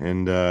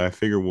 And I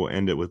figure we'll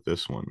end it with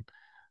this one.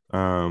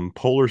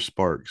 Polar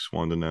Sparks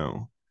wanted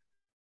to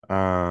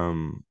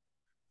know.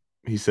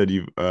 He said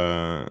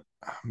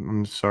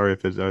I'm sorry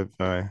if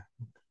I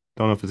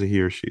don't know if it's a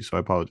he or she, so I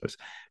apologize.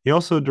 He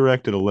also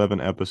directed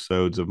 11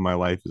 episodes of My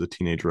Life as a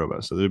Teenage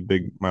Robot. So they're a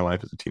big My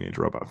Life as a Teenage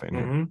Robot fan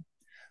here.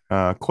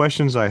 Mm-hmm.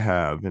 Questions I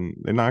have, and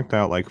they knocked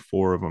out like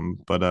 4 of them,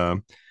 but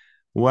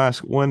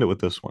we'll end it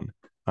with this one.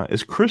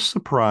 Is Chris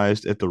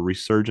surprised at the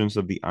resurgence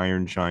of the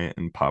Iron Giant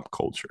in pop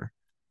culture?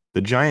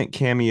 The Giant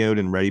cameoed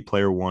in Ready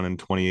Player One in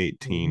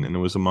 2018, and it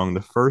was among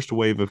the first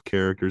wave of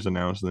characters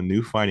announced in the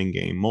new fighting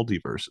game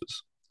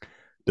Multiverses.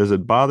 Does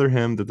it bother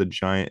him that the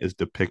Giant is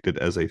depicted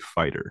as a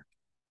fighter?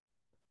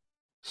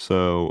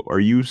 So, are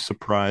you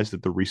surprised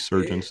at the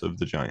resurgence of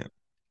the Giant?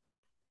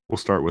 We'll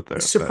start with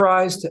that.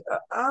 Surprised.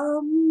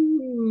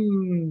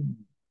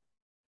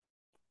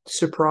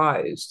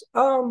 Surprised.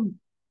 I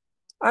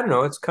don't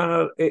know. It's kind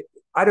of.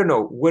 I don't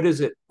know. What is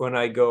it when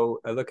I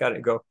look at it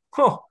and go,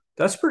 oh,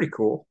 that's pretty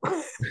cool.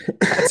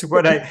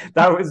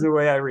 That was the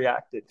way I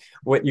reacted.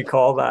 What you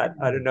call that?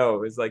 I don't know.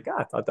 It was like,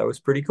 I thought that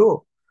was pretty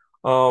cool.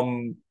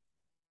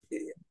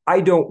 I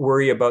don't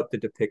worry about the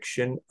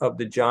depiction of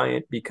the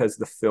giant because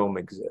the film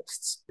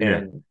exists,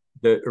 and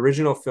the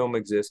original film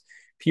exists.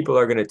 People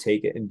are going to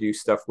take it and do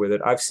stuff with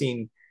it. I've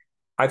seen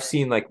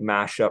like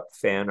mashup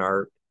fan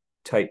art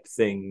type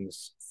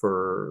things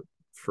for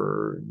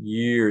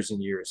years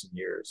and years and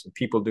years, and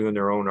people doing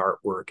their own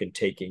artwork and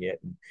taking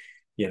it, and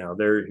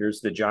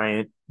here's the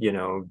giant,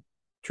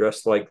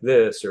 dressed like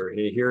this, or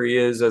here he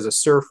is as a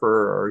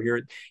surfer, or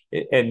here,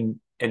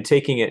 and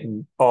taking it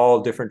in all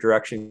different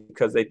directions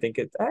because they think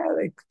it's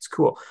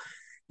cool.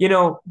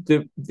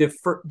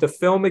 The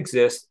film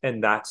exists,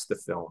 and that's the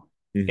film.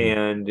 Mm-hmm.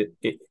 And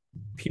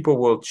people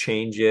will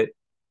change it.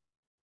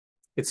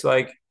 It's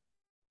like,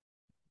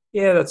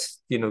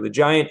 that's, the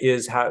giant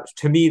is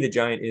to me, the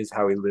giant is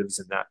how he lives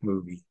in that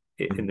movie,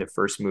 in the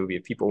first movie.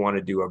 If people want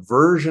to do a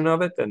version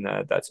of it, then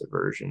that's a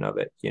version of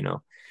it,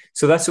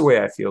 So that's the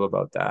way I feel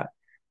about that.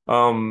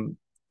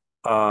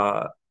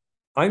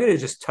 I'm going to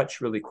just touch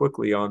really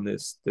quickly on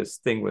this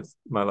thing with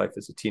My Life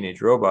as a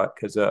Teenage Robot,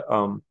 because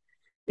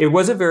it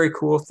was a very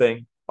cool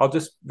thing. I'll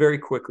just very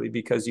quickly,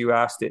 because you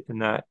asked it in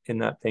that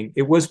thing.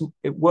 It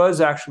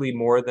was actually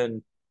more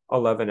than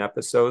 11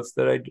 episodes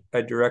that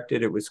I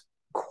directed. It was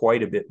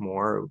quite a bit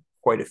more,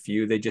 quite a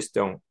few. They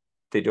don't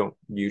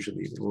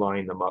usually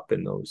line them up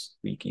in those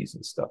wikis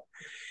and stuff.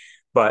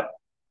 But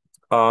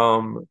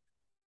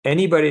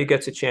anybody who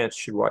gets a chance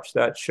should watch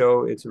that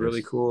show. It's a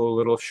really cool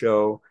little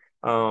show.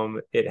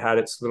 It had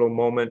its little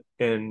moment,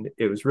 and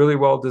it was really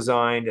well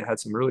designed. It had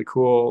some really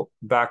cool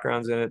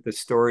backgrounds in it. The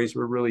stories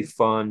were really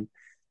fun.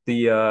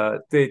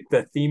 The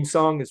theme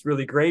song is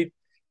really great.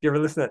 You ever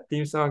listen to that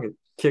theme song? It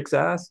kicks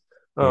ass.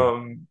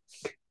 Yeah.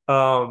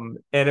 And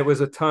it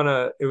was a ton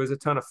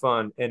of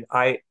fun. And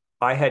I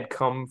had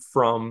come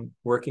from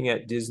working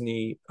at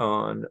Disney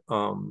on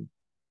I'm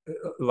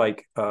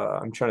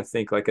trying to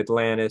think, like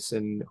Atlantis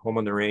and Home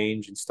on the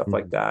Range and stuff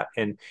like Mhm. that.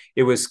 And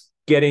it was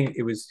getting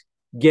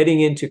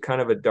into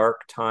kind of a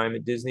dark time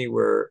at Disney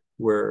where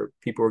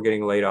people were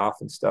getting laid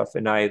off and stuff.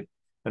 And I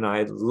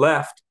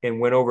left and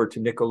went over to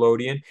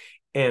Nickelodeon,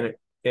 and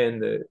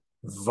the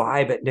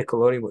vibe at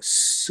Nickelodeon was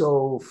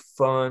so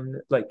fun.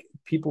 Like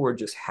people were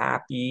just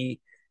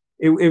happy.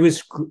 It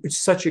was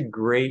such a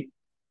great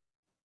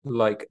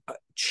like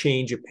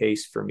change of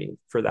pace for me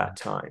for that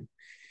time.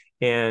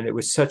 And it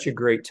was such a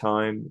great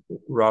time.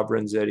 Rob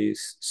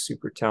Renzetti's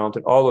super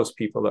talented. All those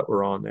people that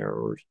were on there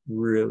were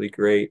really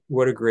great.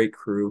 What a great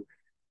crew.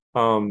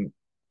 Um,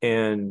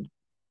 and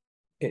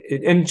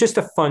and just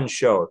a fun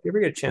show. If you ever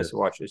get a chance to Yes.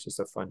 watch it, it's just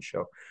a fun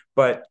show.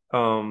 But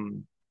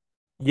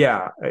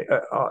yeah,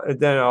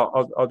 then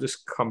I'll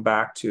just come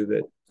back to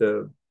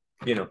the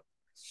you know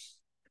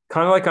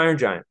kind of like Iron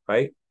Giant,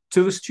 right?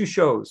 So there's two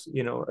shows,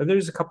 and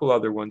there's a couple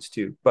other ones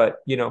too. But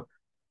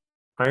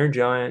Iron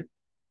Giant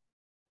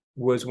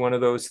was one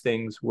of those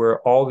things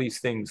where all these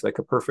things, like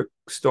a perfect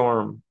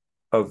storm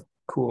of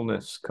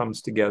coolness,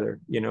 comes together,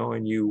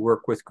 and you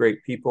work with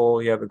great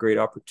people, you have a great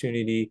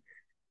opportunity,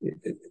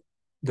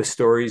 the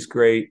story's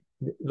great.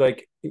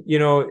 Like,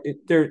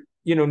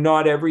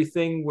 not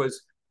everything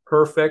was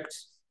perfect,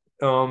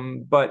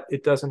 but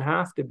it doesn't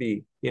have to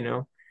be,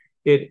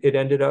 it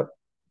ended up,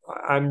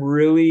 I'm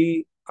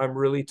really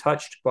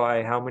touched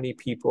by how many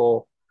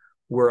people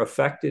were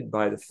affected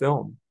by the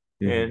film,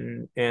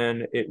 Mhm.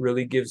 and it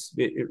really gives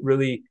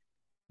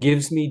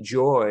me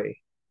joy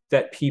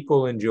that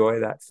people enjoy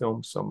that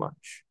film so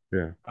much.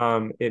 Yeah.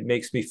 It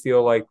makes me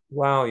feel like,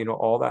 wow,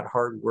 all that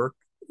hard work,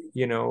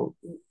 you know,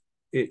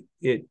 it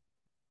it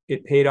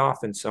it paid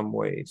off in some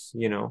ways.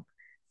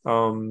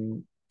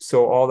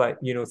 So all that,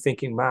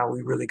 thinking, wow,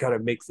 we really got to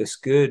make this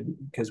good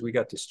because we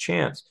got this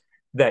chance,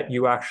 that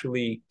you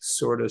actually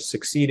sort of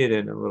succeeded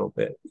in a little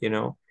bit.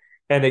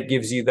 And it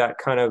gives you that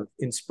kind of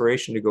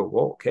inspiration to go,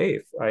 well, okay,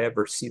 if I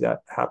ever see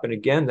that happen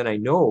again, then I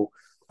know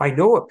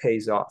it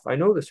pays off. I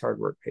know this hard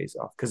work pays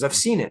off because I've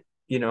seen it.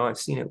 I've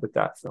seen it with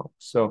that film.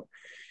 So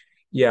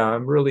yeah,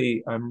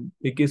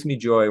 it gives me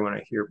joy when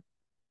I hear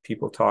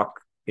people talk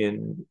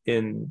in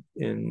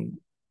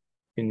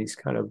these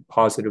kind of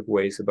positive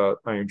ways about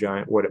Iron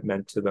Giant, what it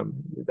meant to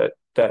them.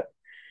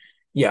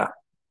 Yeah,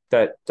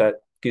 that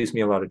gives me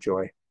a lot of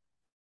joy.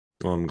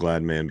 Well, I'm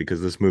glad, man, because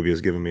this movie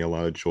has given me a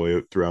lot of joy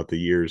throughout the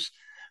years.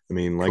 I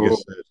mean, like I Cool.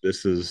 said,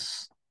 this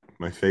is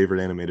my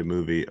favorite animated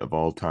movie of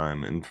all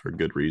time, and for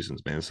good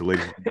reasons, man. So,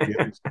 ladies, if you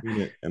haven't seen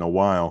it in a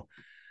while,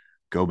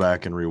 go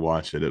back and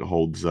rewatch it. It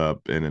holds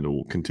up, and it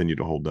will continue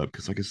to hold up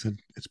because, like I said,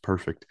 it's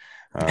perfect.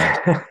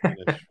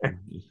 Finish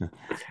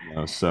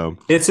so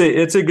It's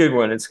a good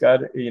one. It's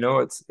got,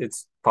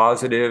 it's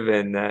positive,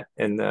 and that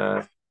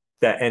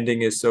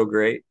ending is so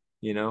great.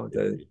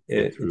 it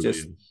It truly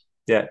just, is.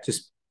 yeah,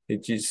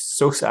 it's just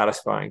so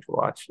satisfying to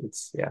watch.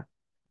 It's, yeah.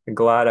 I'm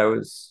glad I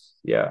was,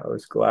 yeah, I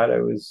was glad I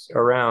was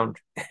around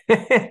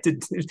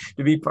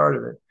to be part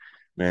of it.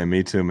 Man,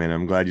 me too, man.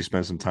 I'm glad you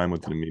spent some time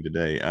with me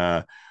today.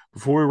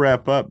 Before we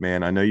wrap up,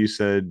 man, I know you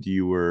said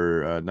you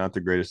were not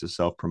the greatest at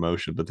self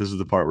promotion, but this is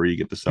the part where you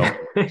get to self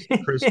promote. So,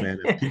 Chris, man,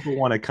 if people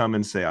want to come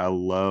and say, I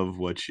love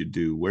what you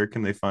do, where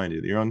can they find you?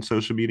 You're on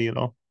social media at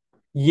all?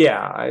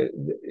 Yeah,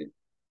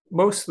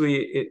 mostly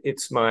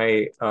it's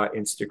my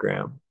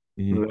Instagram.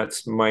 Mhm.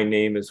 That's my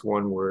name is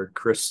one word,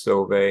 Chris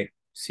Sauve,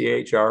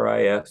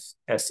 ChrisSauve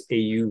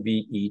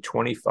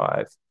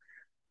 25,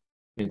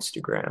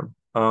 Instagram.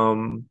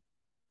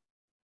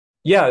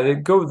 Yeah,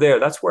 go there.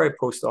 That's where I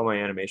post all my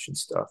animation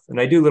stuff, and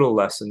I do little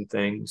lesson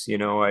things.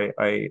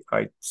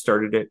 I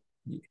started it.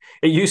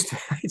 It used to.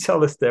 I tell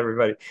this to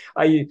everybody.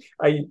 I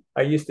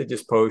used to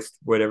just post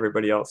what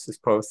everybody else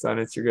just posts on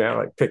Instagram,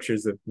 like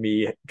pictures of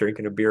me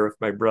drinking a beer with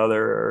my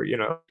brother, or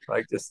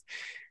like just.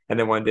 And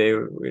then one day,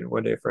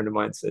 a friend of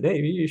mine said, "Hey,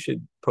 you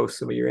should post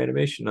some of your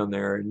animation on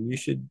there, and you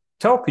should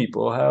tell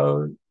people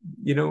how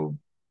you know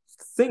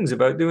things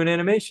about doing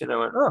animation." I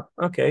went, "Oh,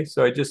 okay."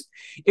 So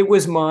it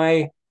was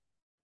my,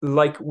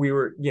 like we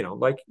were,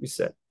 like you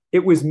said,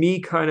 it was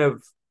me kind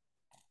of,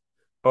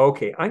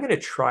 okay, I'm going to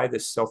try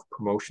this self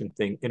promotion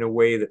thing in a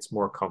way that's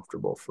more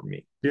comfortable for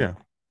me. Yeah.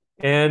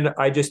 And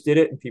I just did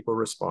it, and people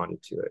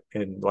responded to it.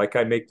 And like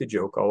I make the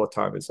joke all the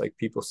time, it's like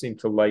people seem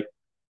to like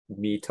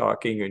me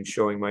talking and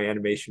showing my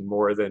animation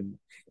more than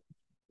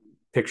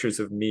pictures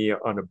of me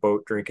on a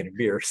boat drinking a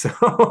beer. So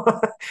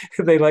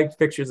they liked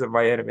pictures of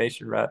my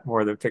animation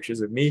more than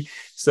pictures of me.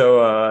 So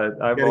You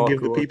I'm got to all give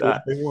the cool with people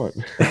what that. they want.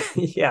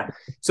 Yeah.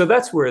 So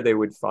that's where they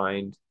would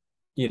find,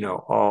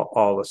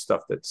 all the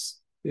stuff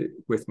that's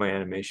with my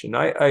animation.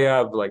 I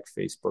have like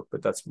Facebook,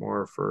 but that's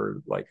more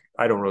for like,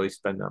 I don't really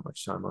spend that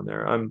much time on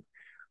there. I'm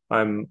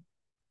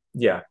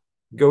yeah,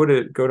 go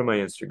to my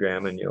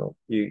Instagram and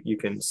you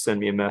can send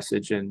me a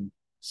message and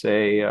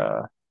say,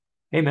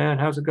 hey man,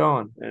 how's it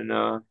going?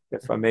 And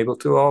if I'm able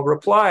to, I'll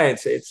reply and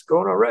say it's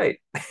going all right.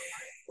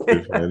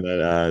 Beautiful. And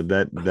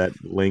that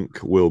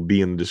link will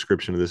be in the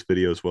description of this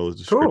video as well as the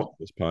description Cool. of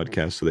this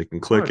podcast, so they can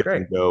Oh, click it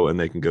great. and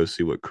they can go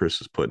see what Chris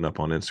is putting up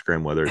on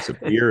Instagram, whether it's a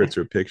beer, it's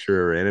a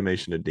picture, or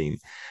animation of Dean.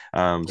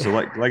 So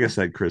like I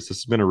said, Chris, this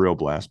has been a real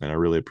blast, man. I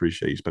really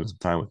appreciate you spending some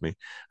time with me.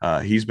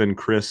 He's been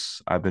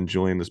Chris. I've been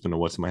Julian. This has been a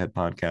What's in My Head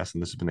podcast,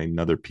 and this has been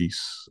another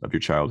piece of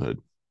your childhood.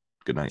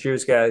 Good night.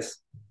 Cheers, guys.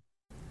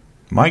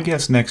 My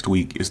guest next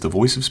week is the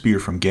voice of Spear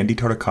from Genndy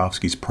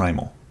Tartakovsky's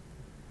Primal,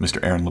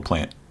 Mr. Aaron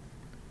LaPlante.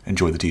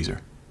 Enjoy the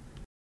teaser.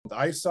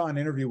 I saw an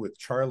interview with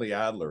Charlie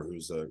Adler,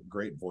 who's a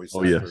great voice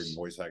actor and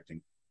voice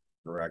acting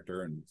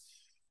director,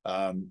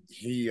 and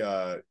he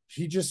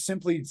just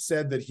simply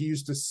said that he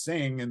used to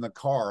sing in the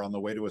car on the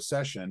way to a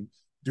session,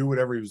 do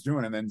whatever he was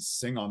doing, and then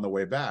sing on the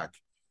way back.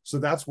 So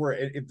that's where,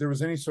 if there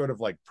was any sort of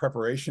like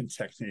preparation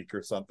technique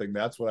or something,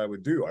 that's what I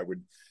would do. I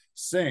would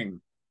sing,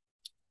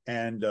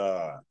 and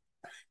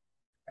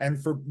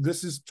for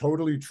this is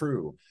totally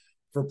true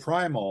for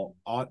Primal.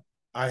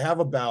 I have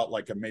about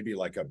maybe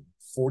like a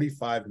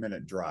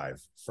 45-minute drive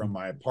from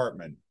my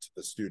apartment to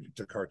the studio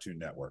to Cartoon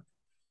Network,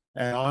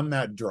 and on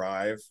that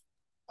drive,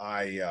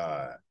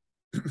 I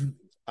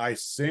I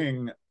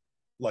sing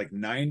like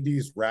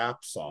 90s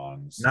rap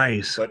songs,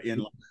 Nice, but in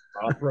like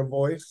opera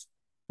voice.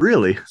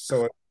 Really?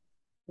 So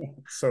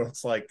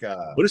it's like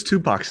what does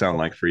Tupac sound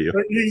like for you?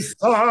 The east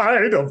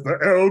side of the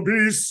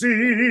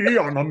LBC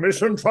on a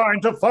mission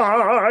trying to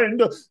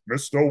find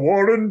Mr.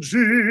 Warren G.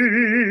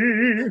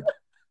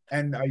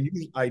 And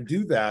I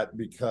do that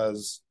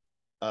because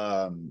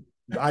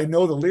I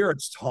know the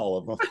lyrics to all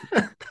of them.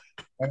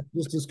 And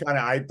this is kind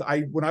of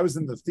I when I was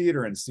in the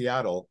theater in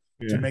Seattle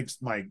to make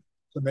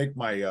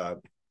my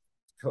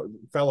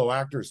fellow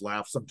actors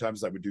laugh.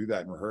 Sometimes I would do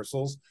that in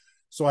rehearsals.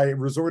 So I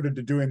resorted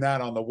to doing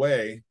that on the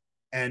way,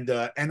 and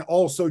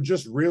also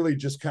just really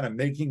just kind of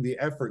making the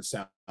effort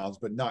sounds,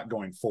 but not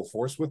going full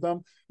force with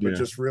them, but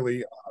just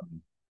really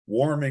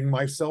warming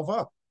myself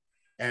up.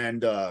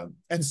 And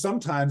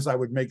sometimes I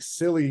would make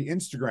silly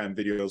Instagram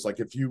videos. Like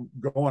if you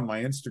go on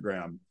my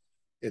Instagram,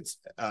 it's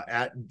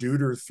at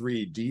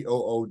Dooder3,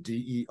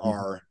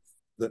 Dooder,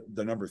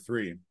 the number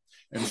 3,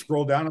 and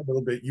scroll down a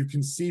little bit. You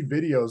can see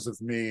videos of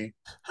me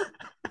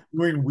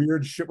doing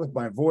weird shit with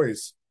my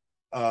voice.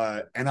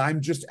 And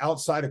I'm just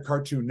outside of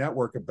Cartoon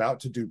Network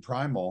about to do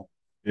Primal.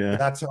 Yeah.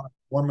 That's how I'm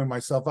warming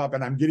myself up.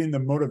 And I'm getting the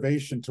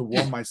motivation to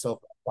warm myself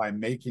up by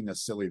making a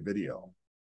silly video.